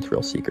hunters and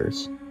thrill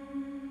seekers.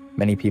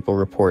 Many people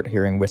report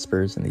hearing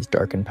whispers in these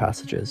darkened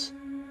passages,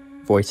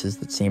 voices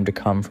that seem to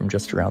come from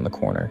just around the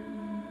corner,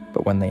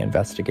 but when they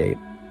investigate,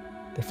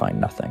 they find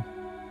nothing.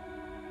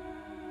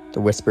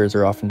 The whispers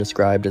are often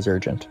described as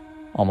urgent,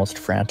 almost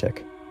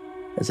frantic,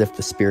 as if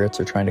the spirits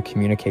are trying to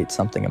communicate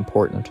something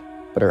important,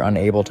 but are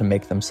unable to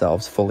make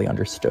themselves fully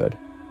understood.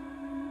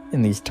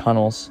 In these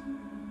tunnels,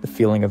 the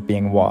feeling of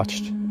being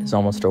watched is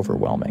almost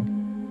overwhelming.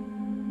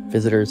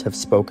 Visitors have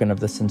spoken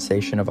of the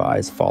sensation of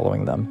eyes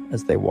following them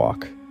as they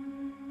walk,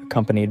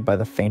 accompanied by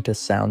the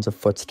faintest sounds of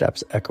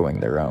footsteps echoing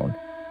their own.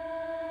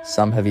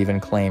 Some have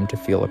even claimed to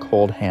feel a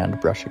cold hand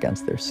brush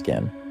against their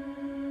skin,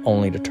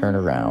 only to turn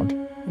around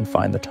and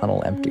find the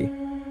tunnel empty.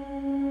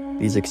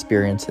 These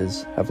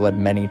experiences have led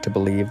many to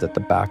believe that the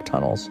back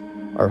tunnels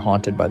are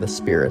haunted by the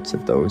spirits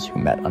of those who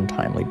met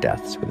untimely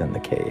deaths within the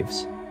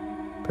caves,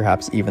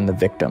 perhaps even the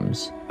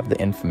victims of the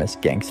infamous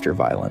gangster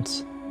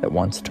violence that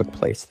once took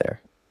place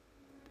there.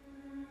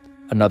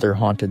 Another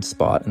haunted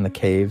spot in the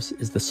caves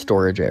is the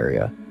storage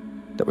area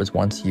that was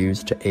once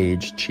used to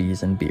age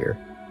cheese and beer.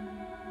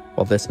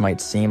 While this might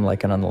seem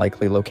like an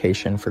unlikely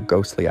location for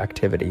ghostly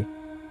activity,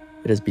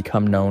 it has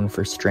become known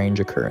for strange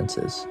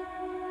occurrences.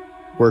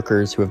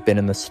 Workers who have been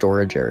in the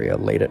storage area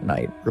late at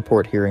night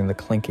report hearing the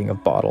clinking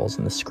of bottles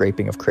and the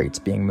scraping of crates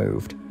being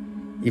moved,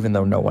 even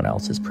though no one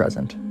else is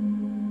present.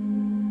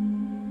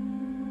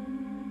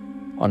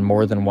 On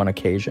more than one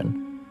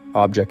occasion,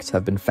 objects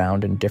have been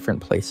found in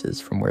different places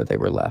from where they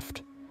were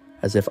left,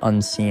 as if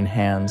unseen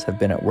hands have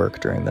been at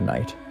work during the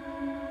night.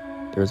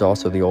 There is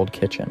also the old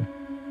kitchen,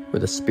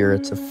 where the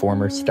spirits of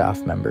former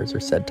staff members are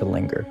said to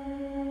linger.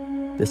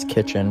 This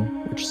kitchen,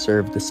 which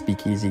served the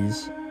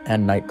speakeasies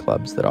and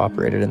nightclubs that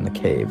operated in the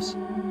caves,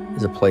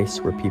 is a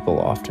place where people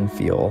often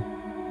feel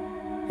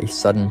a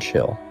sudden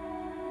chill,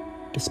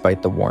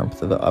 despite the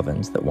warmth of the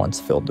ovens that once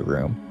filled the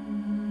room.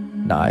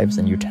 Knives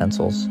and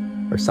utensils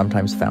are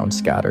sometimes found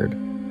scattered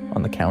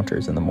on the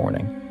counters in the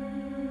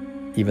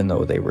morning, even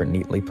though they were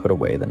neatly put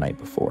away the night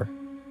before.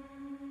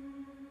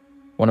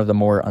 One of the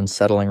more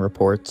unsettling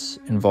reports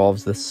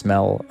involves the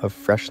smell of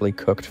freshly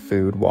cooked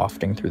food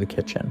wafting through the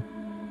kitchen,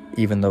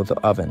 even though the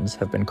ovens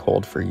have been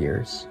cold for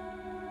years.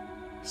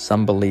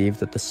 Some believe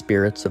that the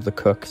spirits of the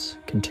cooks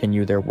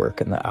continue their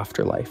work in the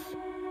afterlife,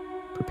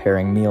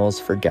 preparing meals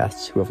for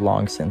guests who have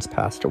long since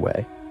passed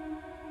away.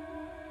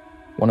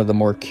 One of the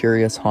more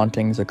curious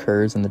hauntings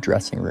occurs in the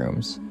dressing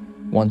rooms,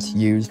 once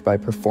used by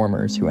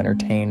performers who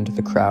entertained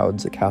the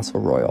crowds at Castle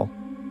Royal.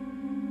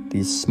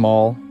 These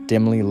small,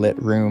 dimly lit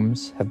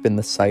rooms have been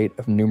the site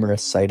of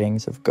numerous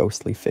sightings of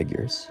ghostly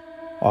figures,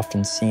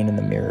 often seen in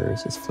the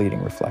mirrors as fleeting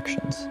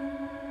reflections.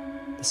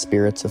 The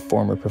spirits of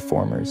former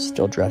performers,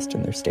 still dressed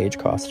in their stage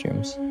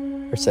costumes,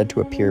 are said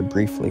to appear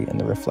briefly in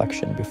the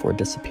reflection before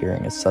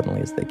disappearing as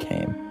suddenly as they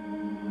came.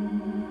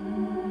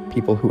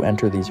 People who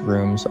enter these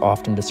rooms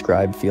often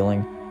describe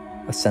feeling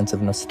a sense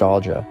of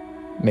nostalgia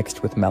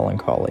mixed with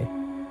melancholy,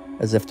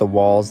 as if the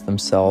walls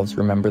themselves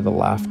remember the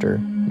laughter,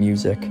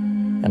 music,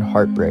 and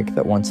heartbreak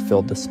that once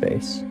filled the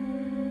space.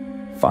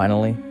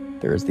 Finally,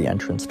 there is the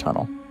entrance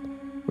tunnel,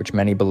 which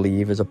many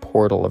believe is a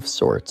portal of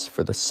sorts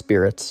for the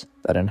spirits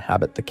that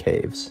inhabit the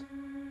caves.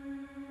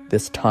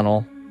 This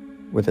tunnel,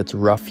 with its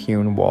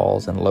rough-hewn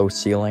walls and low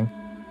ceiling,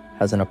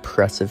 has an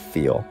oppressive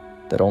feel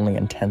that only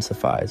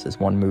intensifies as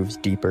one moves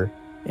deeper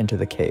into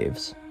the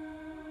caves.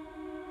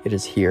 It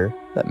is here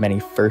that many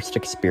first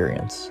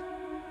experience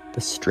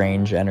the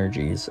strange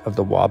energies of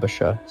the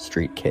Wabasha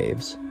Street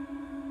Caves,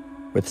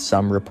 with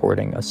some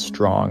reporting a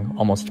strong,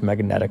 almost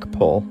magnetic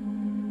pull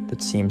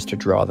that seems to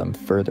draw them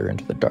further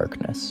into the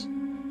darkness.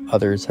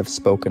 Others have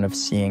spoken of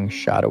seeing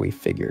shadowy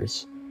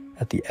figures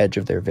at the edge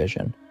of their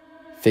vision,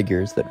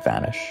 figures that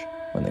vanish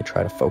when they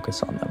try to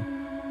focus on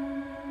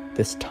them.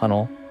 This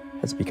tunnel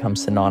has become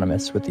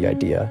synonymous with the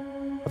idea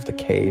of the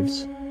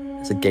caves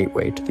as a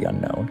gateway to the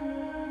unknown,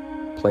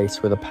 a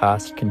place where the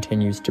past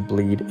continues to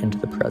bleed into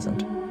the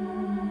present.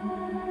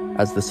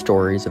 As the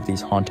stories of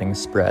these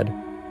hauntings spread,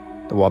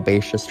 the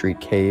Wabasha Street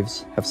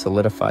Caves have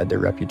solidified their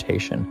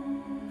reputation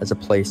as a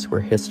place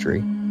where history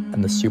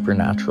and the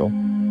supernatural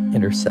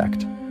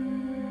intersect.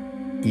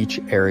 Each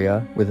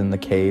area within the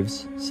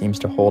caves seems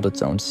to hold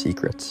its own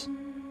secrets,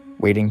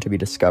 waiting to be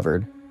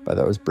discovered by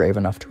those brave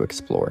enough to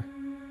explore.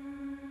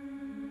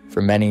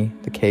 For many,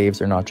 the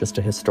caves are not just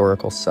a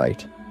historical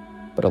site,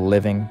 but a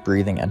living,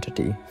 breathing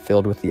entity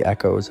filled with the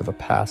echoes of a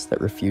past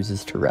that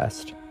refuses to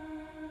rest.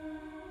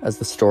 As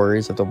the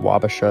stories of the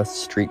Wabasha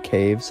Street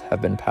Caves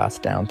have been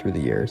passed down through the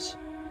years,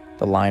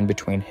 the line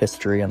between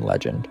history and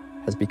legend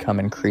has become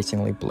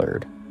increasingly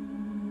blurred.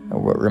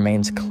 And what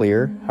remains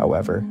clear,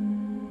 however,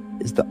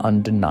 is the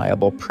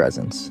undeniable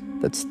presence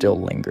that still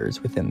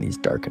lingers within these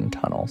darkened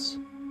tunnels.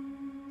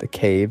 The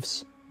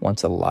caves,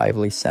 once a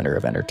lively center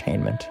of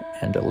entertainment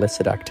and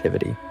illicit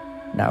activity,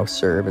 now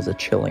serve as a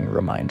chilling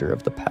reminder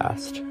of the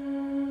past,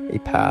 a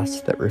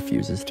past that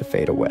refuses to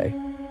fade away.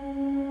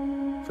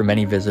 For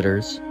many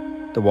visitors,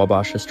 the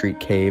Wabasha Street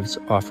Caves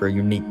offer a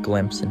unique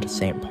glimpse into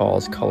St.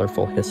 Paul's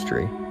colorful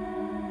history,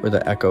 where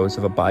the echoes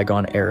of a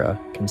bygone era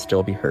can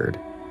still be heard.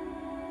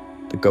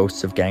 The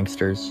ghosts of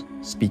gangsters,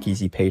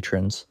 speakeasy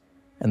patrons,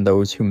 and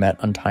those who met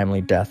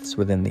untimely deaths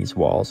within these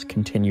walls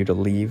continue to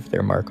leave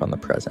their mark on the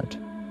present.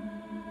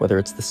 Whether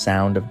it's the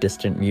sound of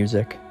distant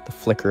music, the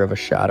flicker of a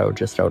shadow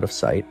just out of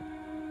sight,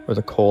 or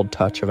the cold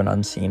touch of an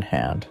unseen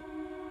hand,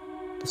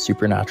 the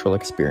supernatural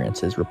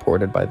experiences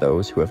reported by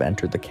those who have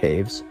entered the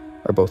caves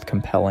are both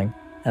compelling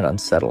and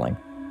unsettling.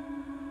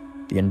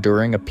 The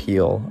enduring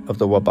appeal of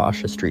the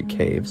Wabasha Street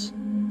Caves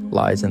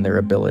lies in their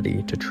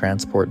ability to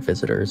transport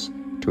visitors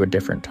to a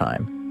different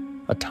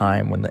time, a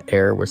time when the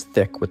air was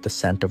thick with the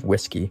scent of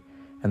whiskey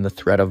and the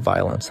threat of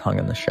violence hung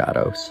in the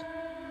shadows.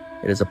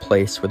 It is a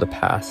place where the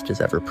past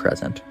is ever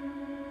present,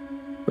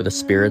 where the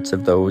spirits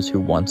of those who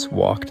once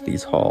walked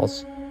these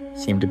halls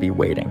seem to be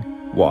waiting,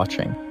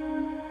 watching,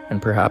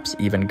 and perhaps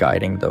even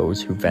guiding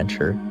those who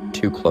venture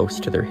too close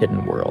to their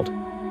hidden world.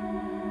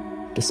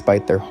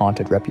 Despite their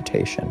haunted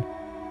reputation,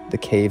 the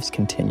caves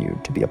continue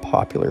to be a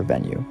popular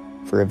venue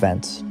for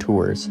events,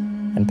 tours,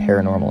 and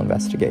paranormal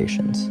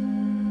investigations.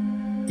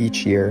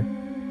 Each year,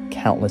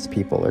 countless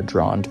people are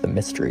drawn to the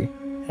mystery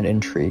and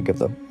intrigue of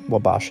the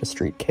Wabasha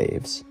Street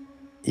Caves,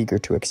 eager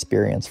to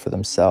experience for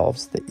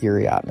themselves the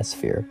eerie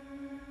atmosphere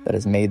that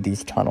has made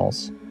these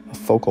tunnels a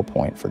focal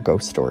point for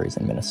ghost stories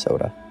in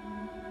Minnesota.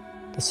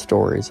 The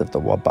stories of the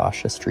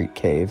Wabasha Street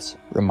Caves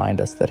remind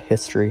us that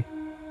history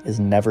is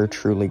never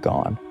truly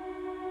gone.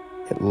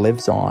 It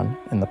lives on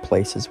in the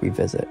places we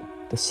visit,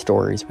 the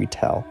stories we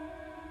tell,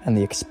 and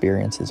the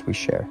experiences we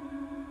share.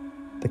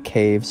 The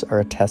caves are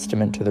a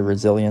testament to the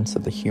resilience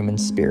of the human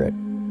spirit,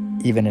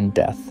 even in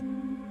death.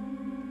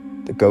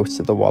 The ghosts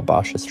of the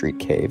Wabasha Street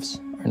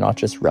Caves are not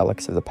just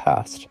relics of the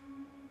past.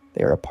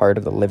 They are a part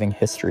of the living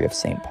history of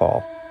St.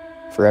 Paul,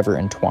 forever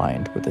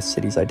entwined with the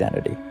city's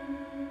identity.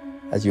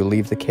 As you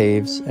leave the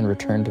caves and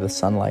return to the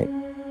sunlight,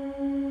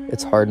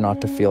 it's hard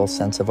not to feel a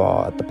sense of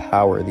awe at the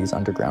power these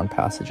underground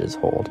passages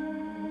hold.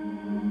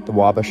 The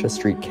Wabasha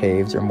Street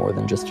Caves are more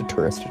than just a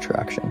tourist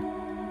attraction.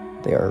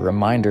 They are a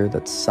reminder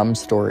that some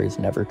stories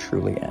never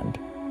truly end.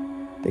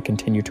 They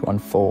continue to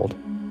unfold,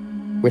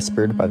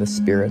 whispered by the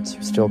spirits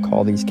who still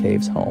call these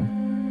caves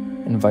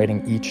home,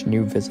 inviting each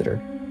new visitor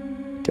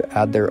to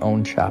add their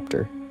own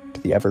chapter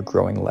to the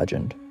ever-growing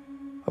legend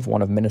of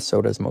one of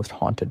Minnesota's most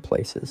haunted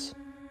places.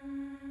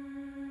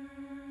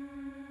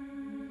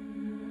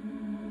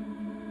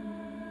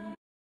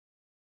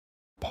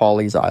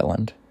 Pawleys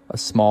Island, a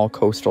small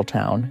coastal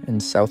town in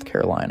South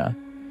Carolina,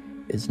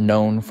 is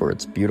known for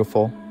its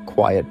beautiful,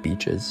 quiet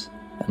beaches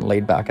and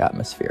laid-back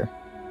atmosphere.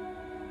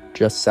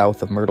 Just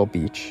south of Myrtle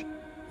Beach,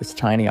 this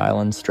tiny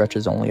island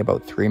stretches only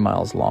about 3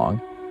 miles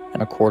long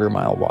and a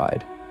quarter-mile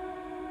wide,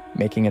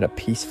 making it a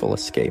peaceful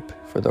escape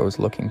for those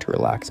looking to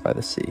relax by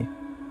the sea.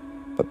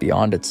 But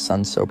beyond its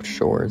sun-soaked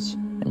shores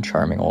and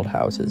charming old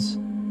houses,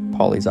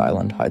 Pawleys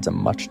Island hides a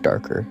much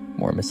darker,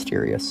 more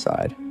mysterious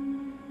side,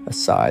 a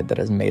side that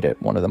has made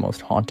it one of the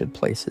most haunted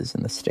places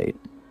in the state.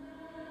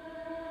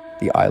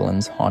 The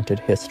island's haunted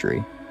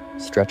history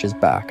stretches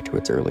back to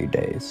its early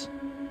days.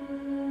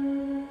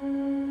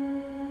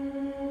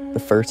 The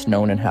first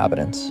known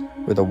inhabitants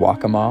were the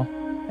Waccamaw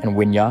and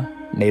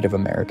Winyah Native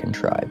American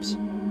tribes,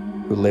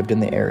 who lived in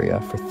the area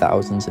for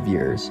thousands of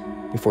years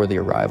before the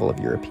arrival of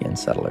European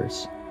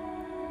settlers.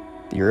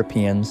 The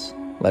Europeans,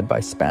 led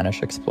by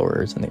Spanish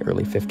explorers in the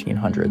early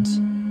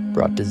 1500s,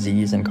 brought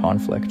disease and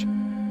conflict,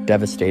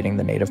 devastating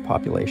the native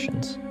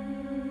populations.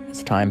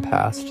 As time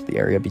passed, the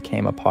area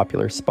became a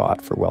popular spot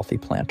for wealthy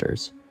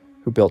planters,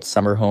 who built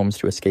summer homes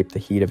to escape the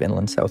heat of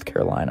inland South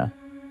Carolina.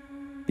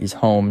 These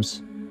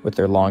homes, with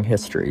their long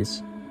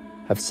histories,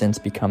 have since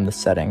become the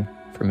setting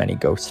for many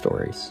ghost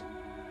stories.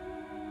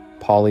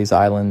 Pawleys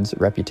Island's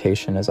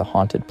reputation as a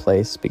haunted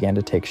place began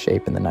to take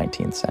shape in the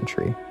 19th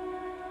century.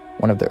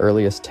 One of the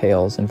earliest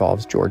tales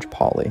involves George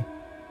Pawley,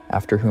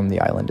 after whom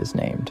the island is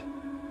named.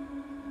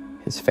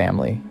 His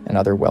family and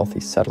other wealthy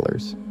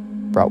settlers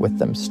brought with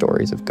them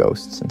stories of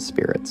ghosts and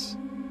spirits,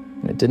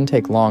 and it didn't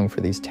take long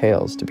for these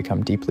tales to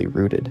become deeply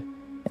rooted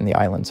in the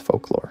island's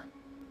folklore.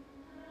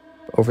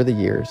 Over the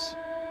years,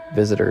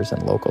 visitors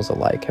and locals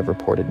alike have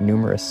reported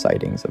numerous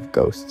sightings of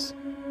ghosts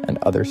and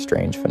other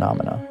strange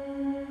phenomena,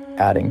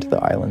 adding to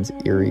the island's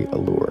eerie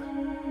allure.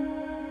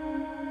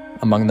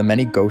 Among the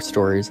many ghost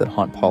stories that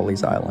haunt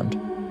Pawleys Island,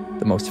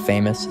 the most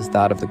famous is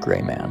that of the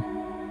Gray Man.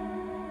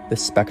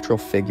 This spectral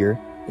figure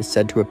is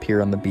said to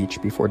appear on the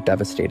beach before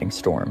devastating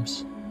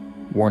storms,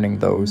 warning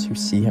those who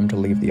see him to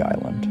leave the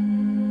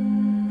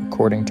island.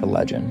 According to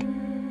legend,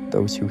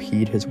 those who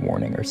heed his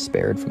warning are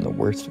spared from the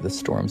worst of the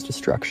storm's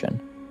destruction,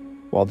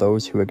 while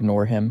those who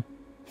ignore him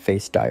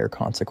face dire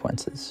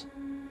consequences.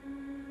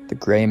 The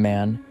Gray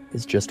Man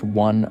is just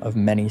one of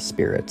many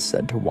spirits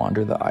said to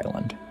wander the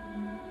island,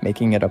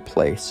 making it a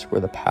place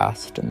where the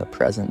past and the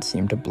present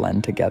seem to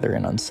blend together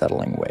in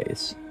unsettling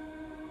ways.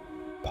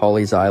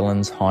 Pawleys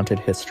Island's haunted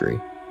history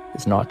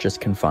is not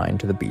just confined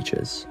to the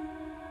beaches.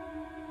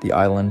 The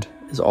island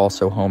is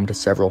also home to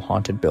several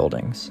haunted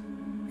buildings,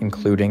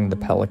 including the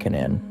Pelican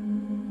Inn,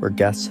 where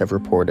guests have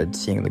reported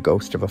seeing the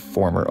ghost of a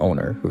former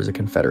owner who was a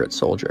Confederate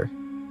soldier.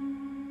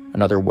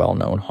 Another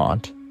well-known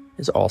haunt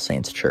is All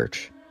Saints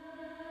Church,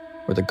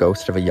 where the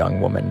ghost of a young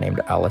woman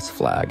named Alice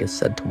Flagg is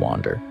said to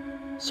wander,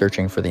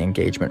 searching for the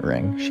engagement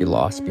ring she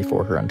lost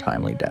before her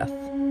untimely death.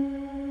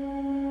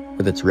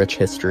 With its rich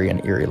history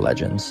and eerie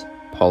legends,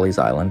 Pawleys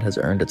Island has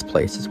earned its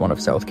place as one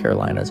of South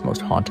Carolina's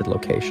most haunted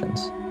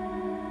locations.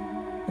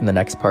 In the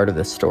next part of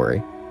this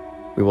story,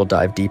 we will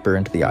dive deeper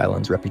into the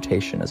island's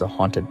reputation as a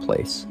haunted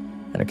place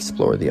and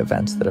explore the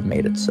events that have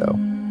made it so.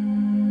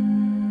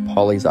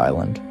 Pawleys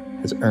Island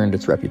has earned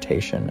its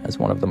reputation as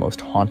one of the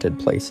most haunted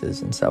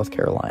places in South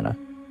Carolina.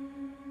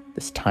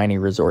 This tiny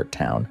resort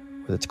town,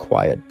 with its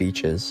quiet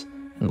beaches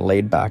and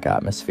laid-back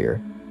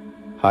atmosphere,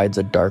 hides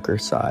a darker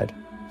side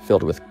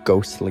filled with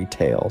ghostly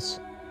tales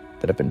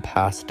that have been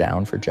passed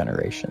down for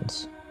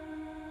generations.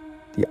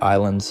 The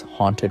island's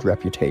haunted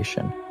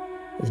reputation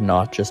is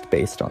not just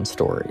based on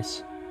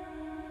stories,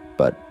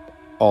 but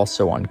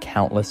also on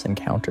countless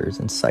encounters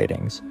and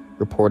sightings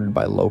reported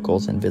by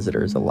locals and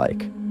visitors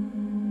alike.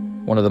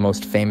 One of the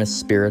most famous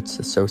spirits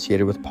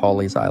associated with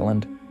Pawleys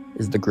Island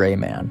is the Gray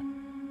Man,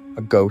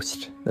 a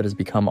ghost that has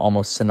become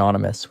almost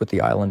synonymous with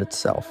the island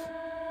itself.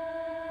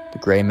 The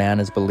Gray Man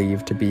is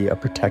believed to be a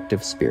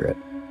protective spirit,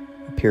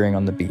 appearing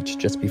on the beach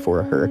just before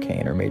a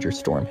hurricane or major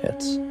storm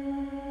hits.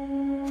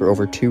 For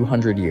over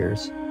 200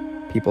 years,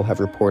 people have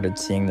reported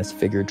seeing this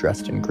figure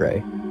dressed in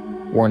gray,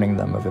 warning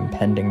them of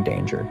impending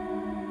danger.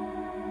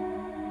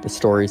 The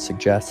stories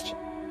suggest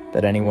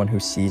that anyone who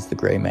sees the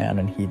Gray Man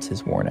and heeds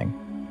his warning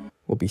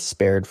will be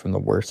spared from the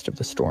worst of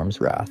the storm's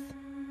wrath,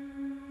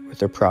 with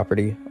their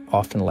property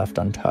often left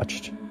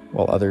untouched,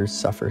 while others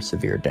suffer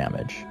severe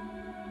damage.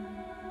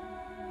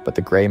 But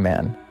the Gray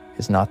Man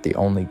is not the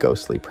only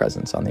ghostly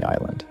presence on the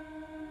island.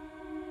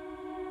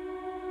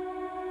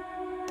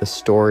 The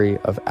story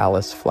of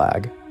Alice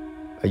Flagg,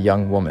 a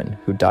young woman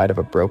who died of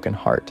a broken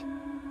heart,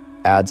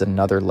 adds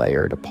another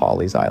layer to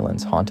Pawleys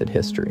Island's haunted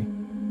history.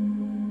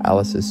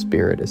 Alice's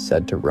spirit is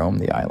said to roam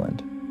the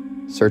island,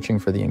 searching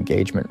for the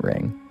engagement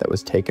ring that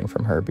was taken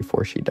from her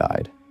before she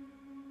died.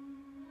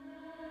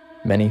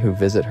 Many who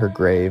visit her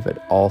grave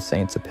at All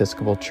Saints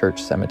Episcopal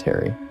Church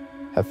Cemetery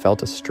have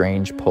felt a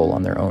strange pull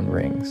on their own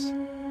rings,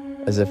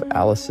 as if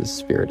Alice's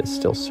spirit is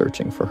still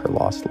searching for her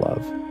lost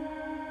love.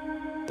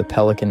 The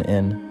Pelican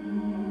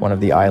Inn, one of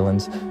the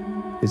island's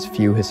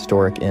few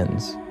historic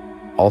inns,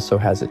 also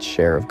has its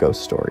share of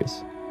ghost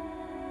stories.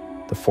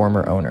 The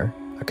former owner,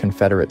 a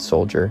Confederate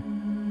soldier,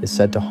 is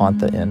said to haunt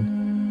the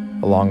inn,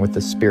 along with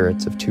the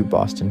spirits of 2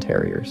 Boston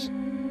Terriers.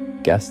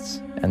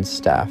 Guests and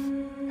staff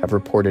have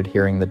reported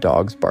hearing the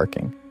dogs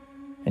barking,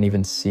 and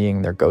even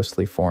seeing their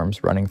ghostly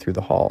forms running through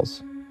the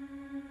halls.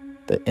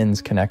 The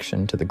inn's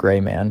connection to the Gray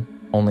Man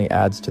only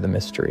adds to the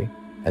mystery,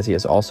 as he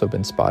has also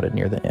been spotted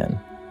near the inn,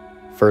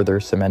 further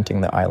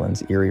cementing the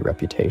island's eerie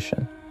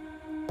reputation.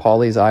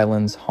 Pawleys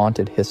Island's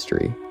haunted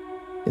history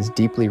is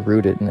deeply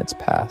rooted in its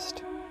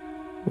past,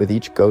 with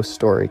each ghost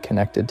story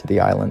connected to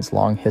the island's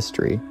long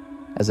history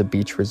as a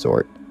beach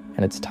resort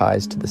and its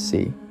ties to the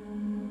sea.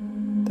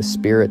 The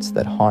spirits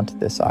that haunt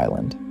this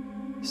island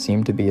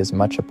seem to be as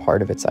much a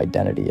part of its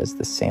identity as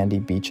the sandy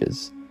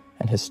beaches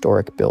and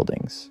historic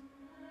buildings,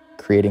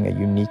 creating a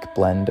unique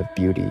blend of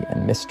beauty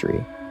and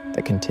mystery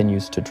that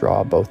continues to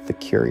draw both the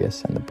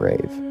curious and the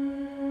brave.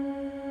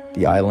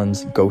 The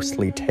island's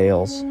ghostly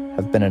tales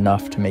have been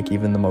enough to make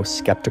even the most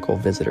skeptical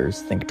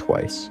visitors think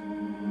twice.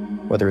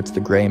 Whether it's the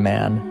Gray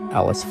Man,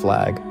 Alice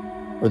Flagg,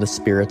 or the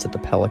spirits at the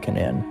Pelican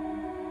Inn,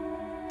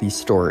 these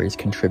stories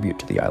contribute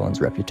to the island's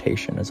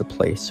reputation as a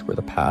place where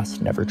the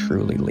past never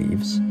truly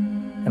leaves,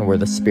 and where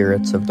the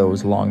spirits of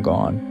those long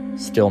gone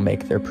still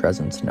make their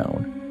presence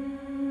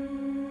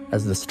known.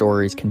 As the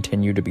stories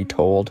continue to be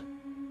told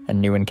and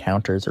new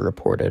encounters are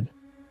reported,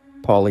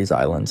 Pawleys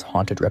Island's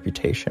haunted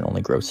reputation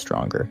only grows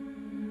stronger,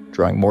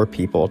 drawing more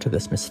people to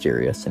this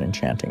mysterious and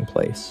enchanting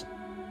place.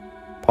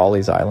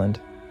 Pawleys Island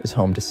is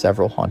home to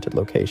several haunted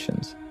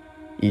locations,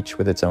 each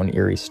with its own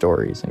eerie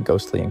stories and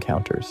ghostly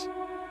encounters.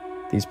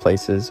 These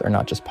places are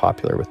not just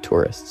popular with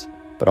tourists,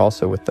 but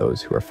also with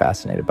those who are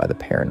fascinated by the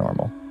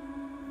paranormal.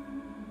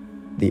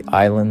 The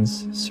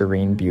island's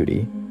serene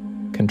beauty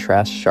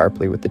contrasts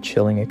sharply with the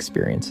chilling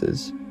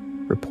experiences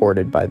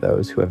reported by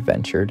those who have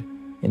ventured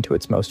into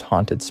its most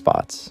haunted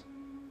spots.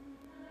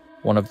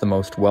 One of the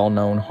most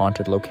well-known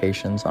haunted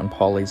locations on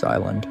Pawleys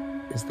Island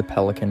is the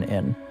Pelican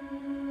Inn.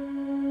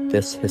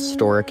 This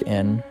historic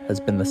inn has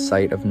been the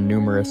site of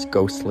numerous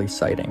ghostly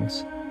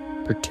sightings,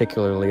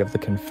 particularly of the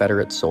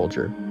Confederate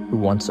soldier who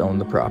once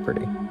owned the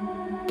property.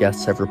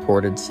 Guests have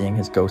reported seeing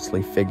his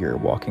ghostly figure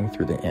walking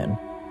through the inn,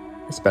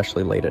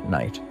 especially late at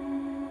night.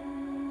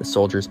 The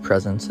soldier's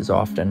presence is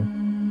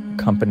often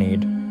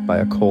accompanied by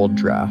a cold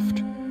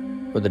draft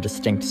or the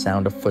distinct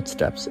sound of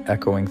footsteps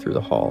echoing through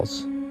the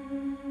halls.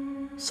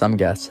 Some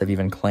guests have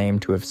even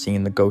claimed to have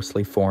seen the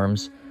ghostly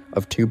forms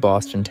of 2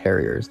 Boston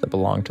Terriers that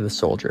belonged to the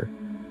soldier,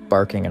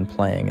 barking and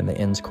playing in the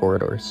inn's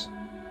corridors.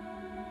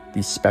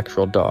 These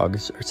spectral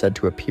dogs are said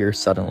to appear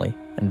suddenly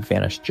and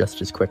vanish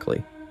just as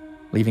quickly,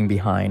 leaving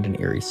behind an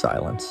eerie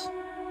silence.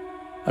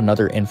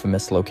 Another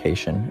infamous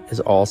location is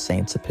All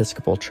Saints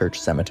Episcopal Church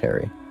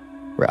Cemetery,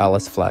 where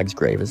Alice Flagg's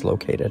grave is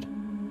located.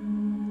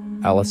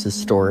 Alice's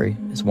story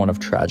is one of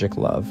tragic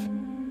love,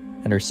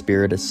 and her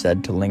spirit is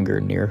said to linger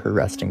near her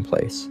resting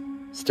place,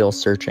 still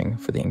searching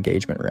for the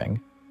engagement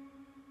ring.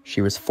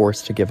 She was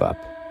forced to give up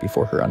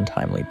before her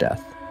untimely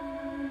death.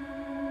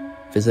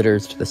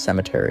 Visitors to the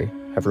cemetery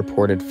have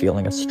reported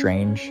feeling a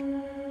strange,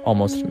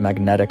 almost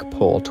magnetic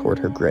pull toward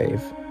her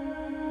grave,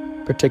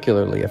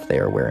 particularly if they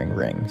are wearing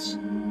rings.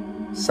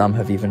 Some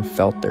have even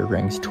felt their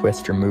rings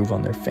twist or move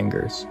on their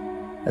fingers,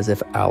 as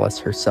if Alice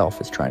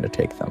herself is trying to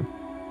take them.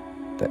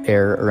 The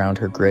air around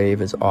her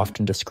grave is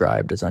often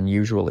described as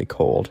unusually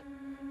cold,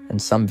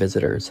 and some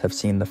visitors have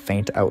seen the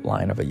faint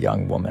outline of a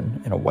young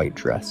woman in a white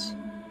dress,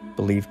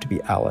 believed to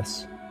be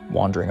Alice,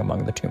 wandering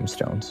among the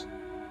tombstones.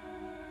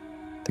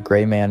 The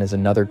Gray Man is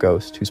another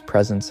ghost whose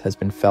presence has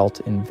been felt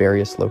in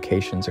various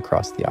locations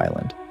across the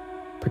island,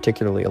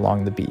 particularly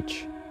along the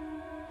beach.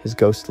 His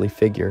ghostly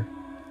figure,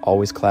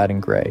 always clad in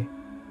gray,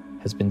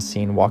 has been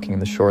seen walking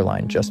the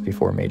shoreline just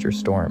before major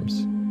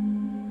storms.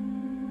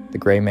 The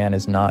Gray Man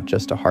is not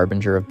just a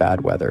harbinger of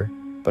bad weather,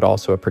 but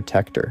also a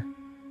protector,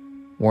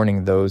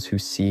 warning those who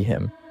see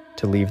him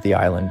to leave the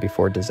island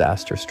before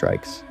disaster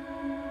strikes.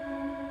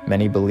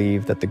 Many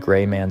believe that the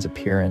Gray Man's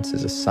appearance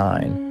is a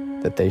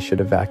sign that they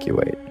should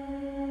evacuate,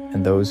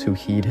 and those who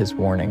heed his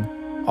warning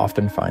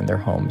often find their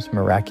homes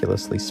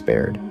miraculously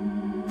spared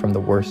from the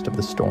worst of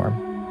the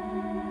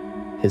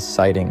storm. His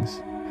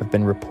sightings have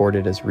been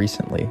reported as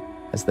recently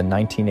as the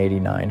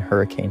 1989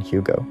 Hurricane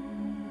Hugo,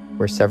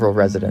 where several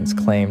residents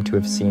claim to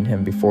have seen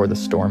him before the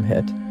storm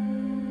hit,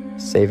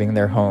 saving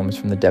their homes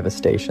from the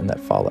devastation that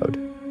followed.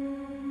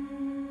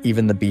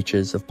 Even the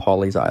beaches of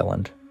Pawleys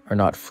Island are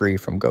not free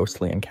from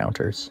ghostly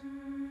encounters.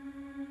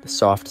 The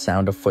soft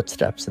sound of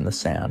footsteps in the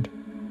sand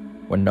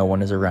when no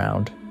one is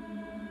around,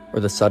 or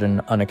the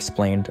sudden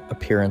unexplained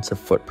appearance of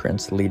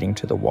footprints leading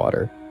to the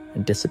water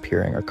and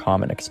disappearing are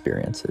common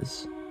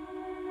experiences.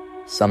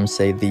 Some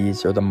say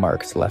these are the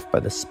marks left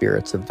by the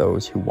spirits of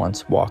those who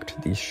once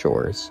walked these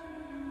shores,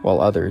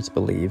 while others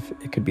believe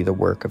it could be the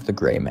work of the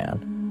Gray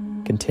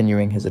Man,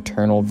 continuing his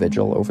eternal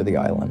vigil over the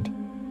island.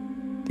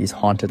 These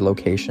haunted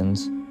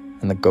locations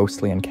and the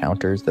ghostly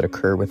encounters that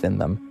occur within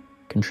them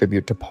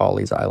contribute to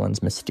Pawleys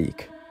Island's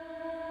mystique.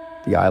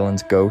 The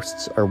island's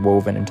ghosts are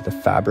woven into the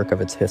fabric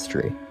of its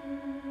history,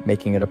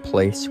 making it a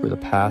place where the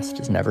past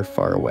is never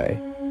far away,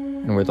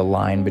 and where the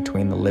line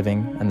between the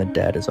living and the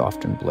dead is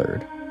often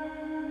blurred.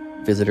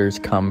 Visitors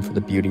come for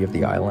the beauty of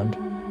the island,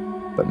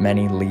 but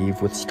many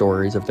leave with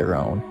stories of their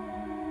own,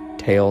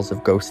 tales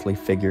of ghostly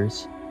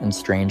figures and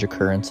strange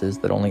occurrences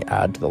that only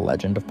add to the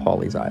legend of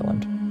Pawleys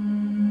Island.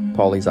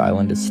 Pawleys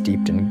Island is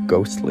steeped in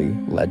ghostly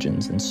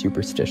legends and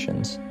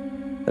superstitions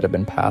that have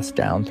been passed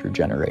down through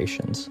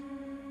generations,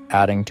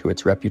 adding to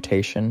its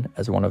reputation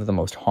as one of the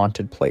most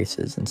haunted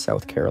places in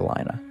South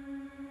Carolina.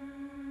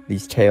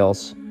 These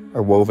tales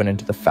are woven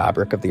into the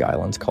fabric of the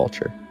island's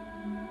culture,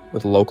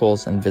 with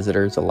locals and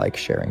visitors alike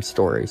sharing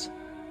stories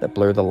that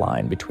blur the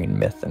line between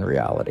myth and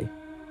reality.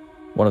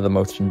 One of the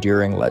most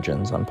enduring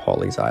legends on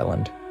Pawleys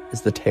Island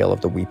is the tale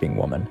of the Weeping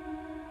Woman.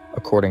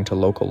 According to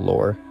local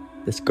lore,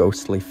 this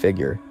ghostly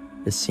figure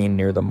is seen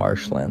near the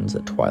marshlands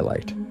at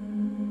twilight,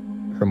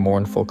 her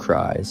mournful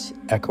cries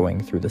echoing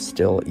through the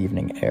still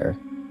evening air.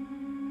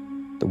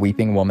 The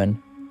Weeping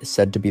Woman is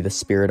said to be the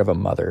spirit of a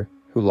mother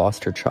who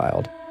lost her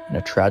child in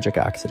a tragic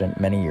accident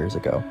many years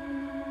ago.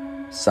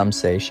 Some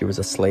say she was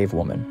a slave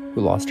woman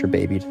who lost her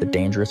baby to the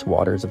dangerous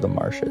waters of the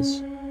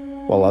marshes,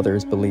 while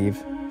others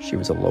believe she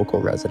was a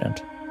local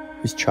resident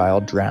whose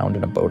child drowned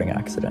in a boating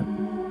accident.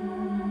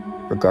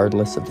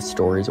 Regardless of the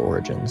story's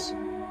origins,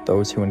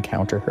 those who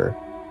encounter her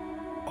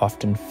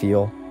often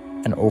feel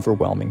an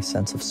overwhelming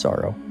sense of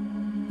sorrow,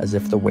 as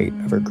if the weight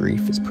of her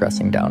grief is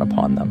pressing down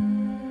upon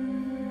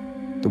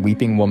them. The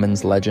Weeping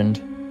Woman's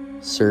legend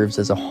serves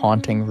as a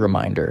haunting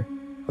reminder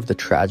of the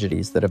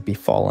tragedies that have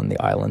befallen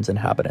the island's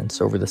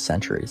inhabitants over the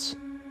centuries.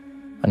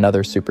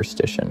 Another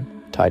superstition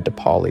tied to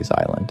Pawleys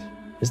Island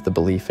is the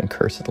belief in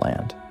cursed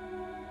land.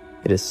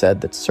 It is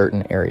said that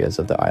certain areas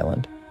of the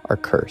island are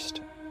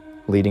cursed,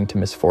 leading to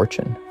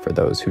misfortune for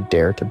those who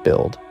dare to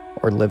build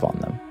or live on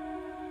them.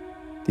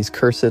 These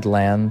cursed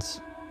lands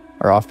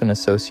are often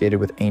associated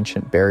with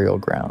ancient burial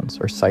grounds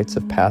or sites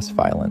of past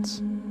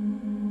violence,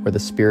 where the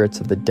spirits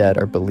of the dead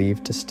are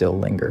believed to still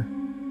linger.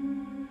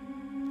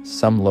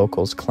 Some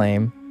locals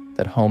claim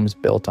that homes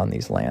built on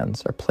these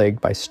lands are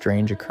plagued by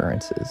strange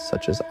occurrences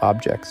such as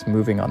objects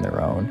moving on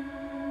their own,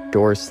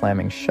 doors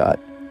slamming shut,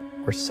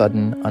 or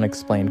sudden,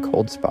 unexplained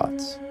cold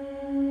spots.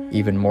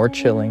 Even more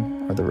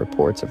chilling are the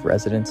reports of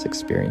residents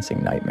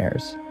experiencing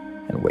nightmares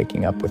and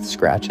waking up with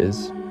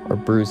scratches or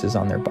bruises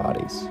on their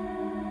bodies,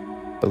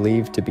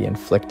 believed to be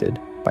inflicted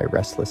by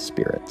restless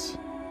spirits.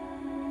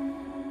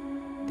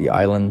 The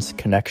island's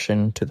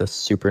connection to the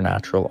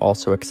supernatural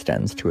also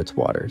extends to its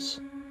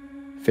waters.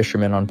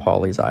 Fishermen on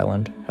Pawleys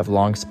Island have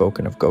long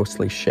spoken of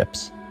ghostly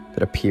ships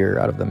that appear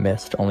out of the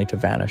mist only to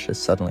vanish as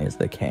suddenly as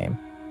they came.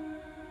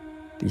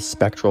 These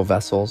spectral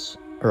vessels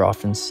are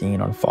often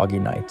seen on foggy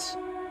nights,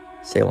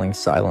 sailing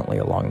silently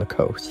along the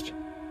coast.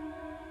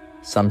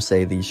 Some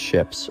say these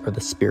ships are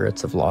the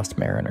spirits of lost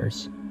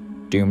mariners,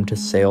 doomed to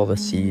sail the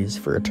seas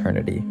for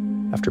eternity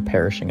after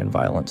perishing in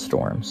violent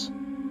storms.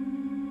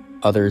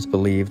 Others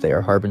believe they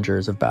are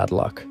harbingers of bad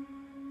luck,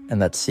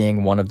 and that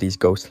seeing one of these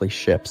ghostly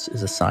ships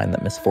is a sign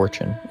that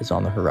misfortune is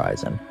on the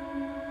horizon.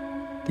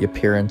 The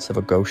appearance of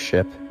a ghost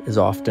ship is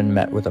often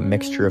met with a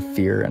mixture of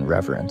fear and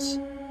reverence,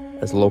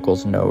 as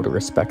locals know to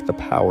respect the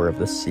power of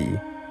the sea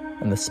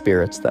and the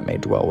spirits that may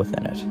dwell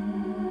within it.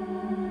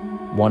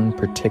 One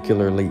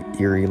particularly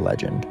eerie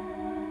legend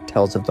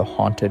tells of the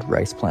haunted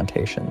rice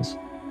plantations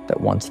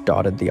that once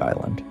dotted the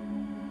island.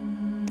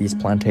 These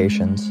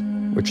plantations,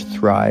 which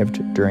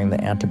thrived during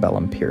the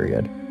antebellum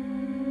period,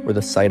 were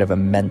the site of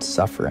immense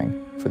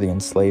suffering for the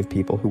enslaved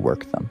people who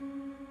worked them.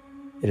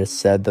 It is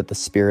said that the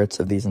spirits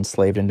of these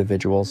enslaved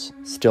individuals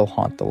still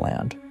haunt the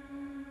land,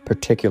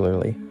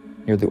 particularly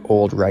near the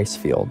old rice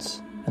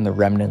fields and the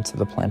remnants of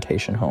the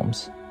plantation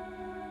homes.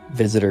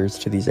 Visitors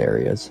to these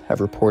areas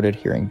have reported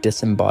hearing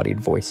disembodied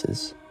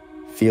voices,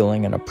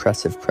 feeling an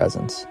oppressive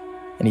presence,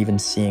 and even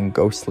seeing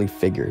ghostly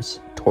figures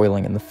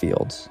toiling in the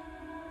fields.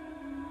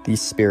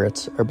 These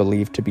spirits are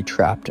believed to be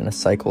trapped in a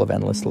cycle of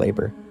endless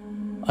labor,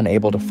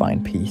 unable to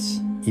find peace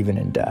even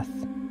in death.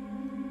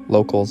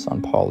 Locals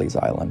on Pawleys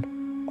Island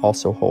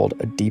also hold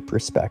a deep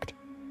respect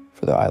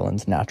for the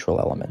island's natural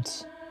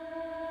elements,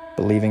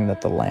 believing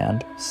that the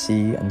land,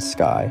 sea, and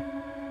sky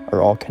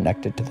are all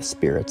connected to the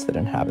spirits that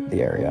inhabit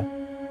the area.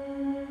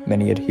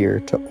 Many adhere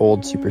to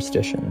old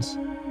superstitions,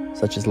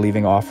 such as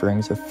leaving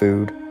offerings of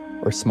food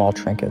or small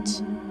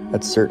trinkets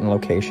at certain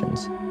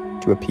locations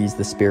to appease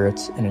the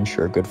spirits and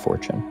ensure good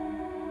fortune.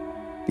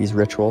 These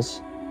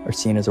rituals are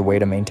seen as a way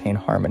to maintain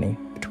harmony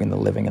between the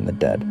living and the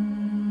dead,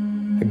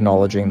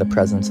 acknowledging the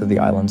presence of the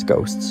island's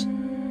ghosts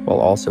while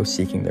also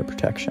seeking their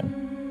protection.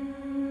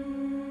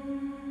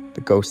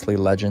 The ghostly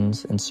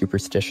legends and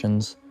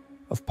superstitions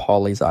of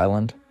Pawleys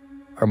Island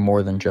are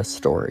more than just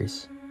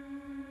stories.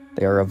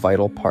 They are a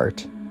vital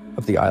part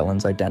of the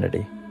island's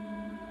identity.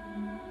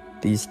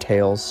 These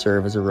tales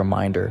serve as a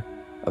reminder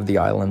of the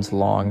island's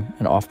long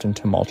and often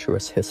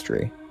tumultuous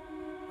history,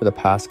 where the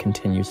past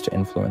continues to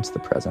influence the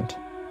present.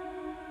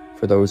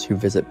 For those who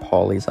visit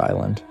Pawleys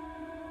Island,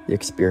 the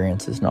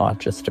experience is not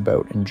just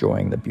about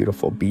enjoying the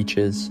beautiful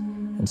beaches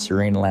and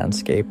serene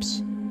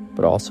landscapes,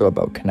 but also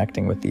about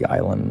connecting with the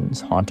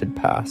island's haunted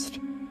past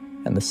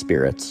and the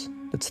spirits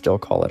that still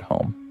call it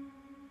home.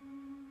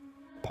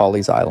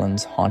 Pawleys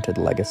Island's haunted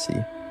legacy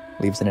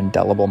leaves an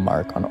indelible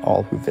mark on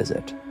all who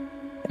visit,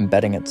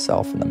 embedding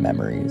itself in the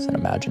memories and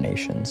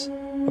imaginations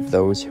of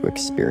those who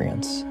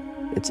experience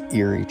its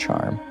eerie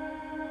charm.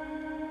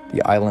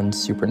 The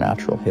island's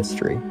supernatural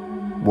history,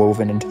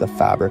 woven into the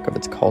fabric of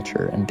its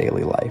culture and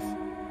daily life,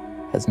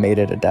 has made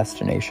it a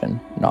destination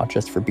not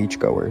just for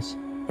beachgoers,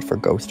 but for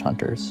ghost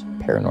hunters,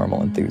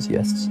 paranormal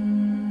enthusiasts,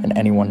 and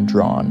anyone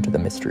drawn to the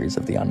mysteries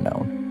of the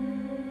unknown.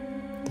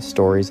 The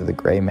stories of the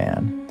Gray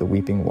Man, the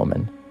Weeping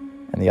Woman,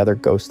 and the other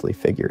ghostly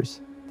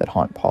figures that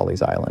haunt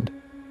Pawleys Island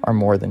are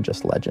more than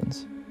just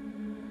legends.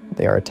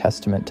 They are a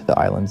testament to the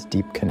island's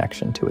deep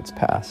connection to its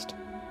past.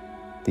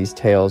 These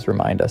tales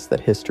remind us that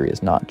history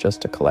is not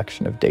just a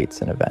collection of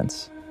dates and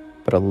events,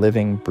 but a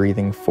living,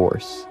 breathing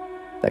force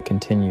that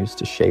continues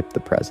to shape the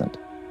present.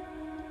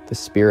 The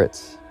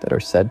spirits that are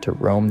said to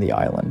roam the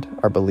island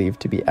are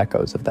believed to be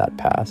echoes of that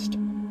past,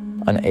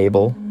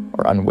 unable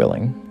or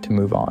unwilling to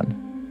move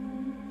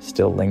on,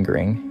 still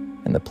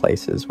lingering in the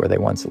places where they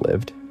once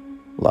lived,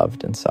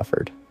 loved, and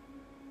suffered.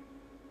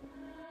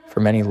 For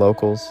many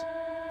locals,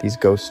 these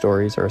ghost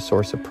stories are a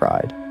source of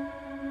pride,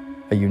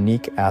 a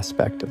unique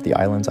aspect of the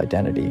island's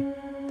identity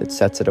that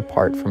sets it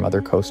apart from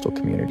other coastal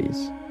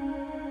communities.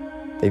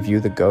 They view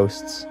the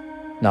ghosts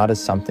not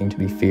as something to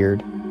be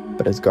feared,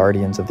 but as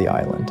guardians of the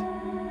island,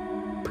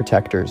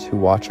 protectors who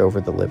watch over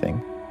the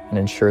living and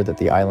ensure that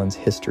the island's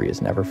history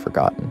is never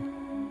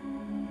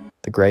forgotten.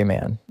 The Gray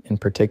Man, in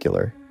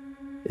particular,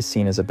 is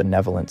seen as a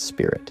benevolent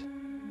spirit.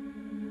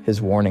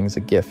 His warnings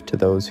a gift to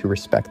those who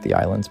respect the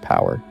island's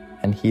power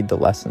and heed the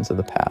lessons of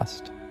the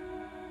past.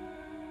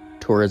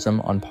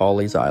 Tourism on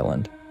Pawleys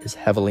Island is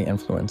heavily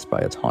influenced by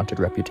its haunted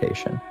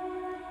reputation.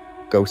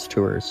 Ghost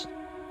tours,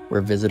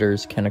 where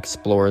visitors can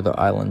explore the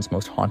island's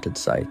most haunted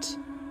sites,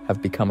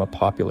 have become a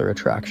popular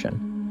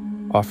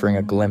attraction, offering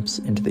a glimpse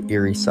into the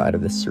eerie side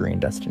of this serene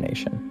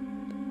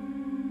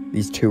destination.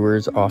 These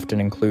tours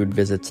often include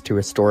visits to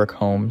historic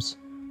homes,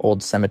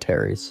 old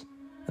cemeteries,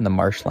 and the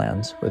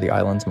marshlands where the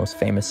island's most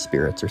famous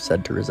spirits are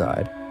said to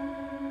reside,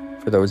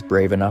 for those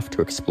brave enough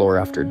to explore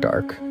after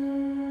dark.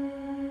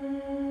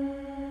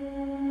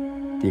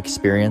 The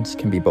experience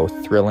can be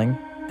both thrilling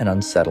and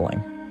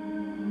unsettling,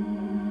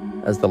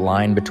 as the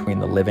line between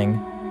the living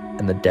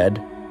and the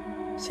dead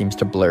seems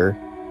to blur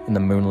in the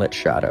moonlit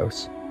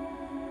shadows.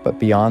 But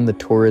beyond the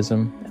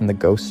tourism and the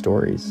ghost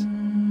stories,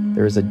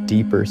 there is a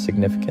deeper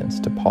significance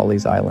to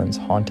Pawleys Island's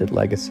haunted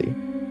legacy.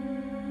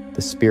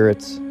 The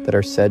spirits that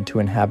are said to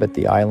inhabit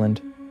the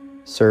island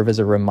serve as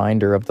a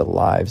reminder of the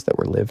lives that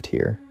were lived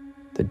here,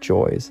 the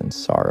joys and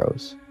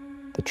sorrows,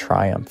 the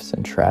triumphs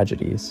and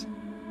tragedies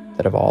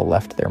that have all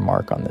left their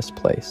mark on this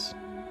place.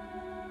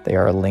 They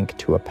are a link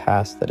to a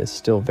past that is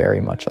still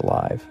very much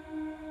alive,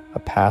 a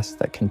past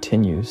that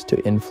continues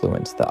to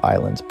influence the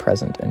island's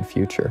present and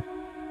future.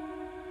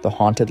 The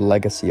haunted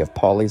legacy of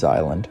Pawleys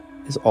Island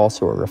is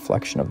also a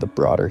reflection of the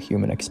broader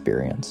human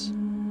experience.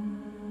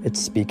 It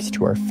speaks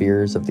to our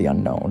fears of the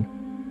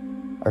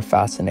unknown, our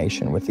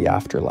fascination with the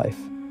afterlife,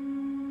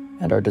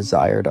 and our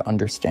desire to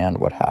understand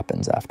what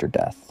happens after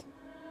death.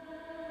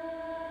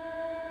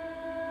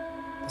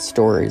 The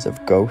stories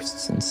of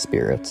ghosts and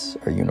spirits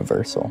are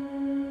universal,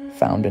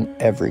 found in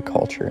every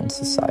culture and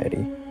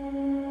society,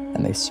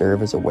 and they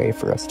serve as a way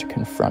for us to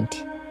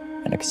confront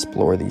and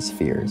explore these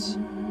fears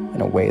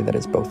in a way that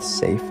is both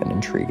safe and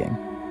intriguing.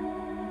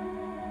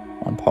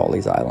 On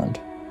Pawleys Island,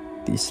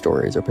 these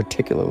stories are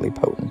particularly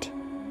potent,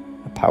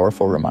 a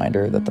powerful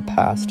reminder that the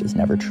past is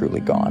never truly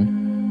gone,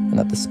 and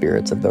that the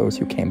spirits of those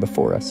who came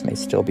before us may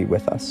still be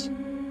with us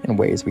in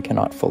ways we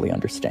cannot fully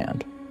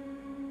understand.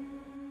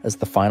 As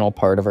the final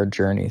part of our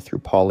journey through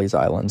Pawleys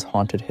Island's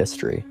haunted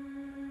history,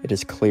 it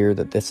is clear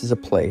that this is a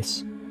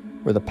place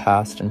where the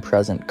past and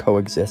present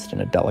coexist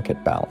in a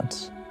delicate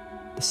balance.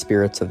 The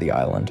spirits of the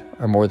island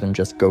are more than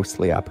just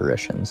ghostly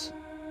apparitions.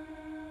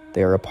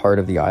 They are a part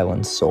of the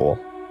island's soul,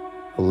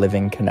 a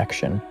living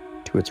connection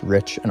to its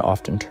rich and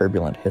often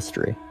turbulent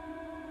history.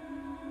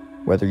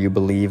 Whether you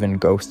believe in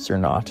ghosts or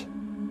not,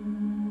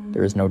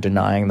 there is no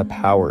denying the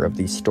power of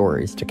these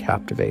stories to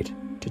captivate,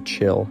 to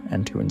chill,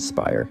 and to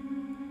inspire.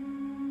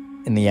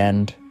 In the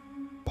end,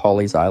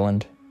 Pawleys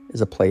Island is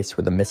a place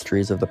where the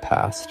mysteries of the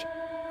past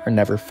are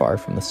never far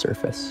from the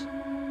surface,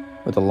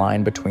 where the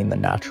line between the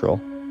natural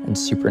and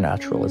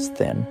supernatural is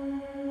thin,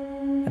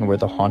 and where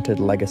the haunted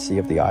legacy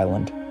of the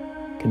island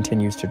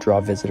continues to draw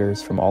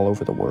visitors from all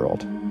over the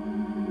world.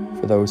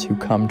 For those who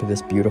come to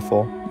this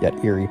beautiful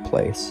yet eerie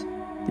place,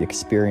 the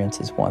experience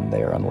is one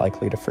they are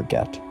unlikely to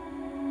forget,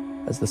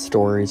 as the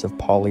stories of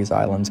Pawleys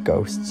Island's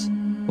ghosts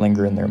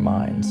linger in their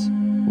minds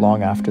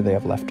long after they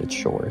have left its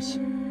shores.